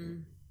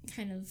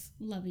kind of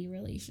lovey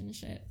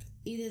relationship.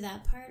 Either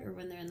that part or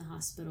when they're in the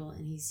hospital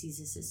and he sees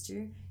his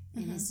sister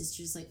and his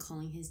sister's like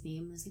calling his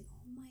name and it's like, oh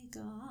my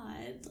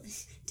god, like,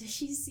 does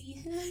she see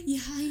him?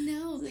 Yeah, I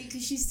know. Like,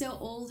 because she's so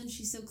old and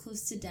she's so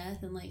close to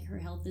death and like her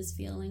health is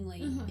failing.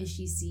 Like, is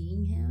she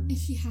seeing him?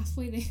 Is she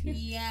halfway there?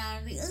 Yeah.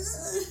 Like,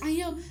 I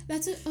know.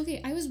 That's it.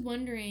 Okay, I was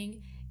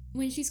wondering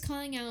when she's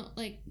calling out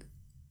like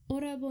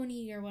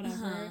Oraboni or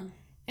whatever,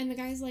 and the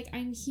guy's like,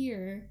 I'm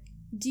here.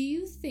 Do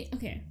you think?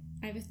 Okay,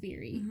 I have a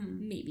theory.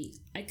 Maybe.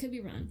 I could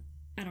be wrong.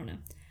 I don't know.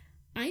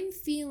 I'm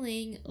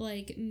feeling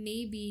like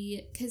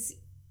maybe, because,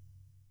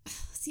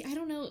 see, I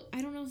don't know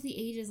if the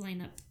ages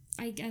line up.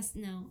 I guess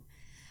no.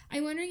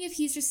 I'm wondering if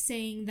he's just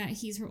saying that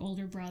he's her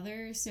older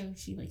brother, so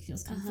she, like,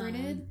 feels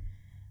comforted.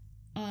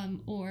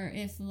 Or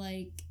if,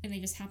 like, and they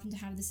just happen to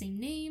have the same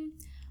name.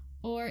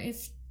 Or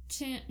if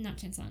not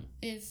Chansung,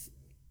 if,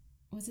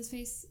 what's his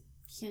face?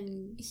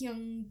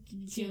 Hyung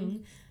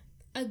Jung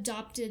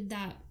adopted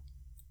that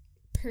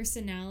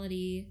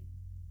personality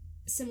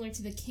similar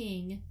to the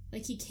king.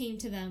 Like, he came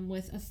to them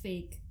with a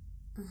fake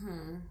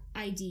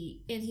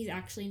ID, and he's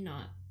actually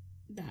not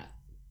that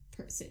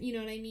person. You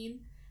know what I mean?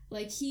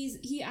 Like,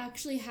 he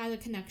actually had a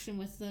connection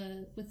with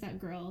that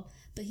girl,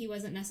 but he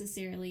wasn't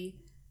necessarily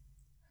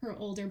her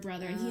older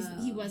brother,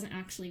 and he wasn't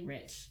actually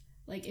rich.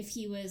 Like, if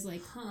he was,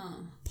 like,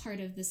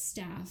 part of the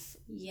staff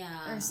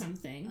or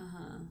something.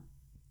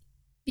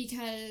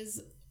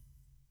 Because,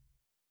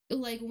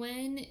 like,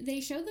 when they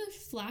show the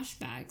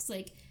flashbacks,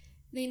 like,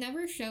 they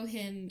never show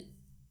him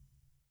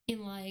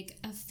in, like,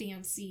 a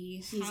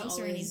fancy house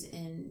or anything. He's always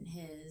in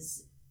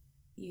his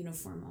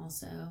uniform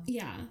also.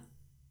 Yeah.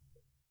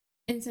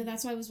 And so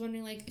that's why I was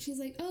wondering, like, she's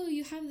like, oh,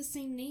 you have the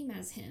same name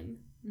as him.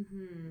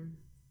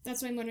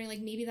 That's why I'm wondering,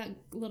 like, maybe that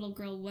little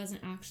girl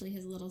wasn't actually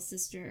his little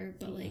sister,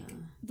 but, like,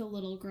 the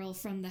little girl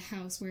from the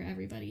house where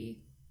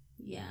everybody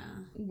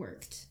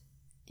worked.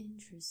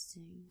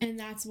 Interesting. And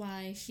that's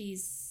why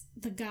she's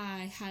the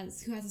guy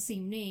who has the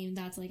same name.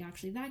 That's, like,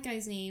 actually that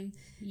guy's name.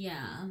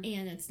 Yeah.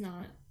 And it's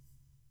not.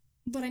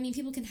 But I mean,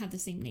 people can have the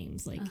same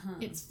names. Like,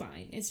 it's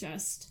fine. It's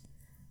just,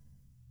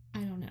 I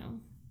don't know.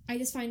 I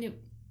just found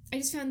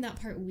that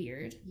part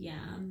weird.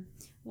 Yeah.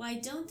 Well, I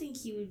don't think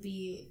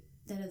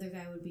that other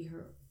guy would be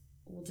her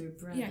older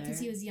brother. Yeah, because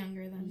he was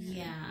younger than her.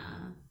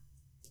 Yeah.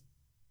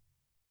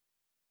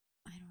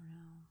 I don't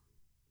know.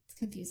 It's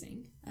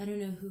confusing. I don't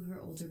know who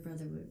her older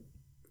brother would.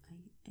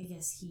 I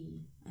guess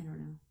I don't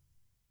know.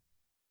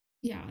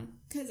 Yeah,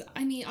 because,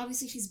 I mean,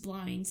 obviously she's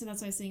blind, so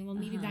that's why I was saying, well,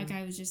 maybe that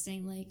guy was just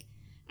saying, like,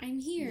 I'm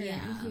here,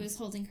 and who was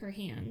holding her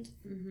hand.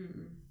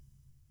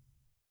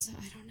 So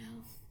I don't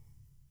know.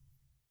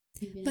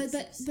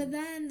 But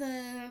then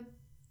the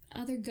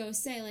other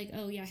ghosts say, like,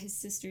 oh yeah, his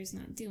sister's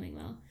not doing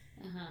well.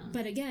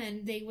 But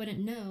again, they wouldn't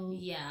know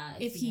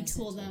if he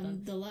told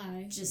them the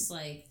lie. Just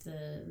like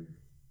the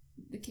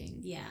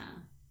king. Yeah.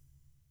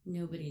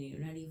 Nobody knew,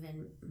 not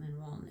even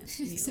Manuel knew.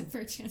 Except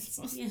for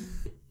Chancellor. Yeah.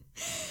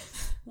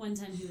 One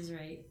time he was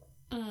right.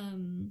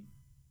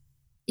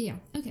 Yeah,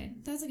 okay.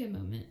 That's a good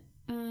moment.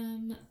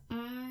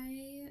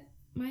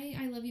 My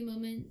I love you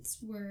moments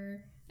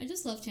were, I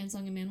just love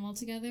Chansung and Manuel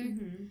together.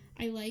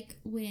 I like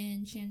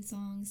when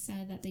Chansung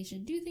said that they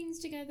should do things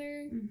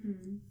together.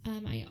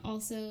 I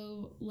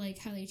also like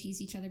how they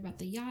tease each other about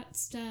the yacht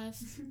stuff.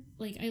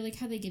 Like, I like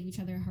how they give each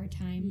other a hard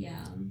time.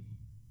 Yeah.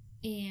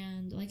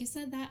 And like I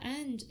said, that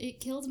end, it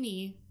killed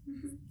me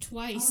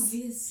twice.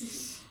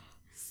 Obviously.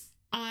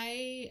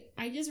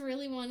 I just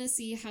really want to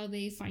see how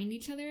they find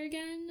each other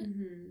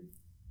again.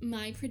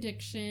 My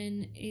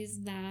prediction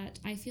is that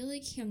I feel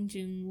like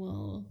Hyungjung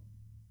will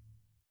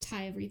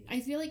tie everything. I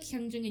feel like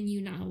Hyungjung and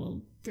Yuna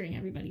will bring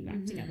everybody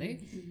back together.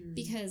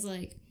 Because,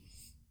 like,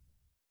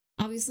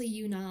 obviously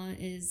Yuna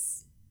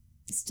is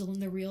still in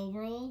the real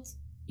world,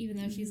 even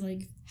though she's,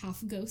 like,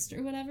 half ghost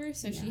or whatever,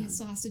 so she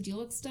still has to deal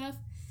with stuff.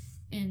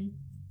 And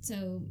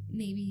so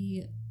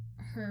maybe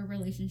her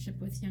relationship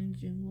with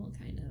Hyungjung will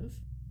kind of...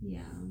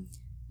 Yeah.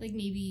 Like,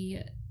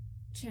 maybe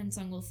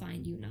Chansung will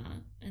find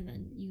Yuna, and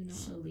then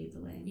Yuna... She'll lead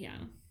the way. Yeah.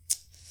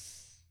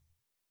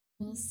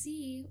 We'll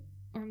see.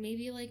 Or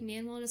maybe, like,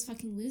 Manuel just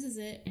fucking loses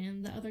it,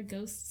 and the other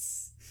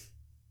ghosts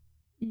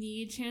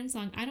need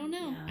Chansung. I don't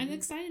know. Yeah. I'm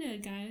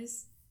excited,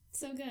 guys. It's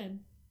so good.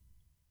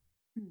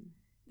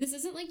 This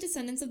isn't like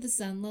Descendants of the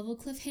Sun level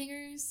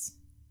cliffhangers,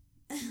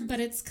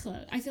 but it's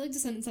close. I feel like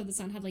Descendants of the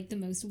Sun had, like, the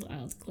most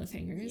wild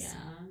cliffhangers.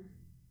 Yeah.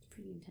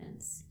 Pretty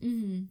intense.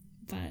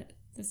 But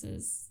this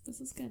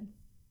is good.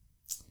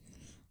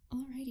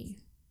 Alrighty.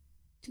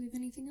 Do we have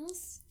anything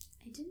else?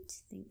 I didn't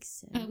think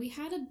so. We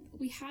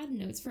had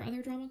notes for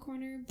other drama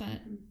corner,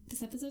 but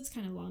this episode's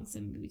kind of long, so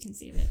maybe we can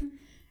save it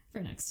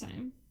for next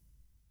time.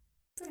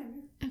 Whatever.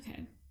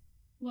 Okay.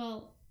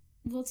 Well,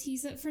 we'll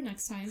tease it for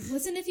next time.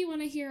 Listen if you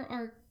want to hear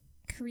our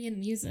Korean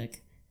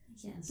music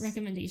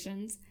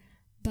recommendations.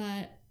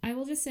 But I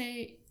will just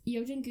say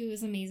Yo Jin-gu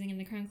is amazing in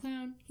The Crown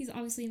Clown. He's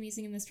obviously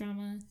amazing in this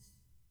drama.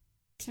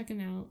 Check him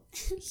out.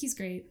 He's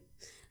great.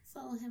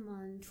 Follow him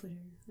on Twitter.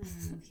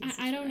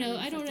 I don't know.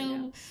 I don't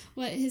know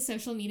what his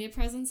social media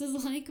presence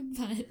is like,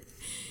 but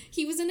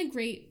he was in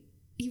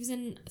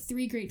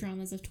 3 great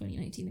dramas of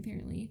 2019,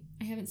 apparently.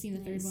 I haven't seen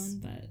the third one,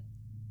 but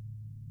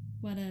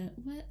what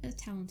a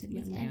talented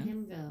young man. Let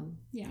him go.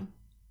 Yeah.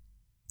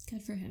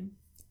 Good for him.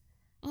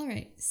 All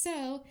right.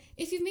 So,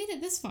 if you've made it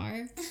this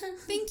far,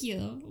 thank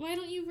you. Why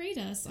don't you rate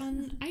us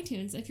on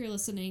iTunes if you're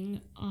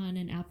listening on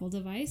an Apple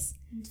device?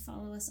 And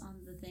follow us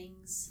on the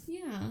things.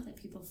 Yeah. That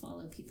people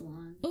follow people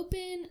on.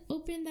 Open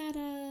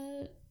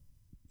that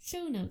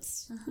show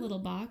notes little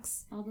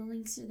box. All the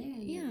links are there.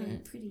 And Yeah. they're very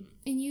pretty.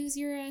 And use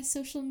your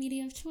social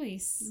media of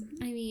choice.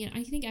 I mean,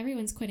 I think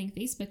everyone's quitting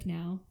Facebook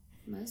now,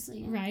 Mostly.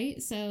 Yeah.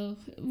 right? So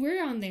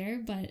we're on there,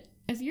 but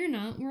if you're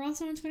not, we're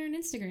also on Twitter and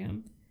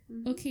Instagram.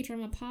 OK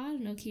Drama Pod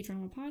and OK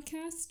Drama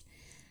Podcast.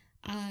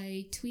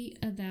 I tweet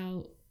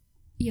about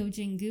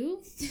Yojingu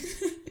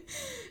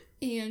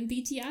and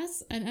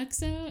BTS and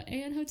EXO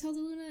and Hotel de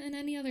Luna and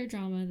any other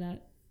drama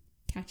that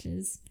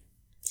catches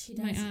She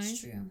does. my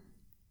It's eye. true.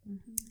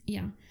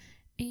 Yeah.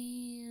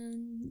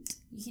 And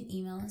You can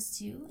email us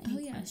too.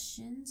 Any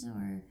questions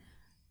or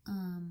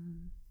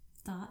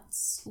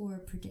thoughts or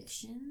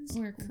predictions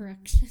or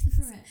corrections.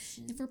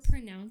 corrections. If we're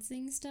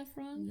pronouncing stuff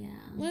wrong, Yeah.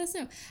 let us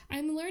know.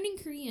 I'm learning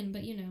Korean,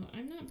 but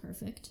I'm not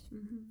perfect.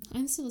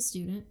 I'm still a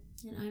student.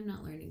 And I'm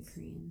not learning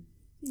Korean,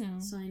 No.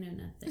 so I know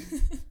nothing.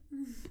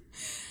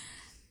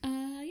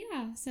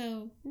 Yeah.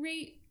 So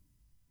rate,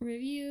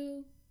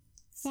 review,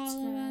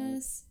 follow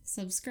us,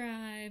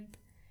 subscribe,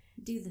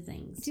 Do the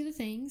things. do the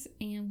things,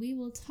 and we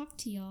will talk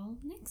to y'all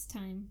next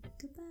time.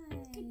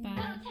 Goodbye.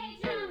 Goodbye.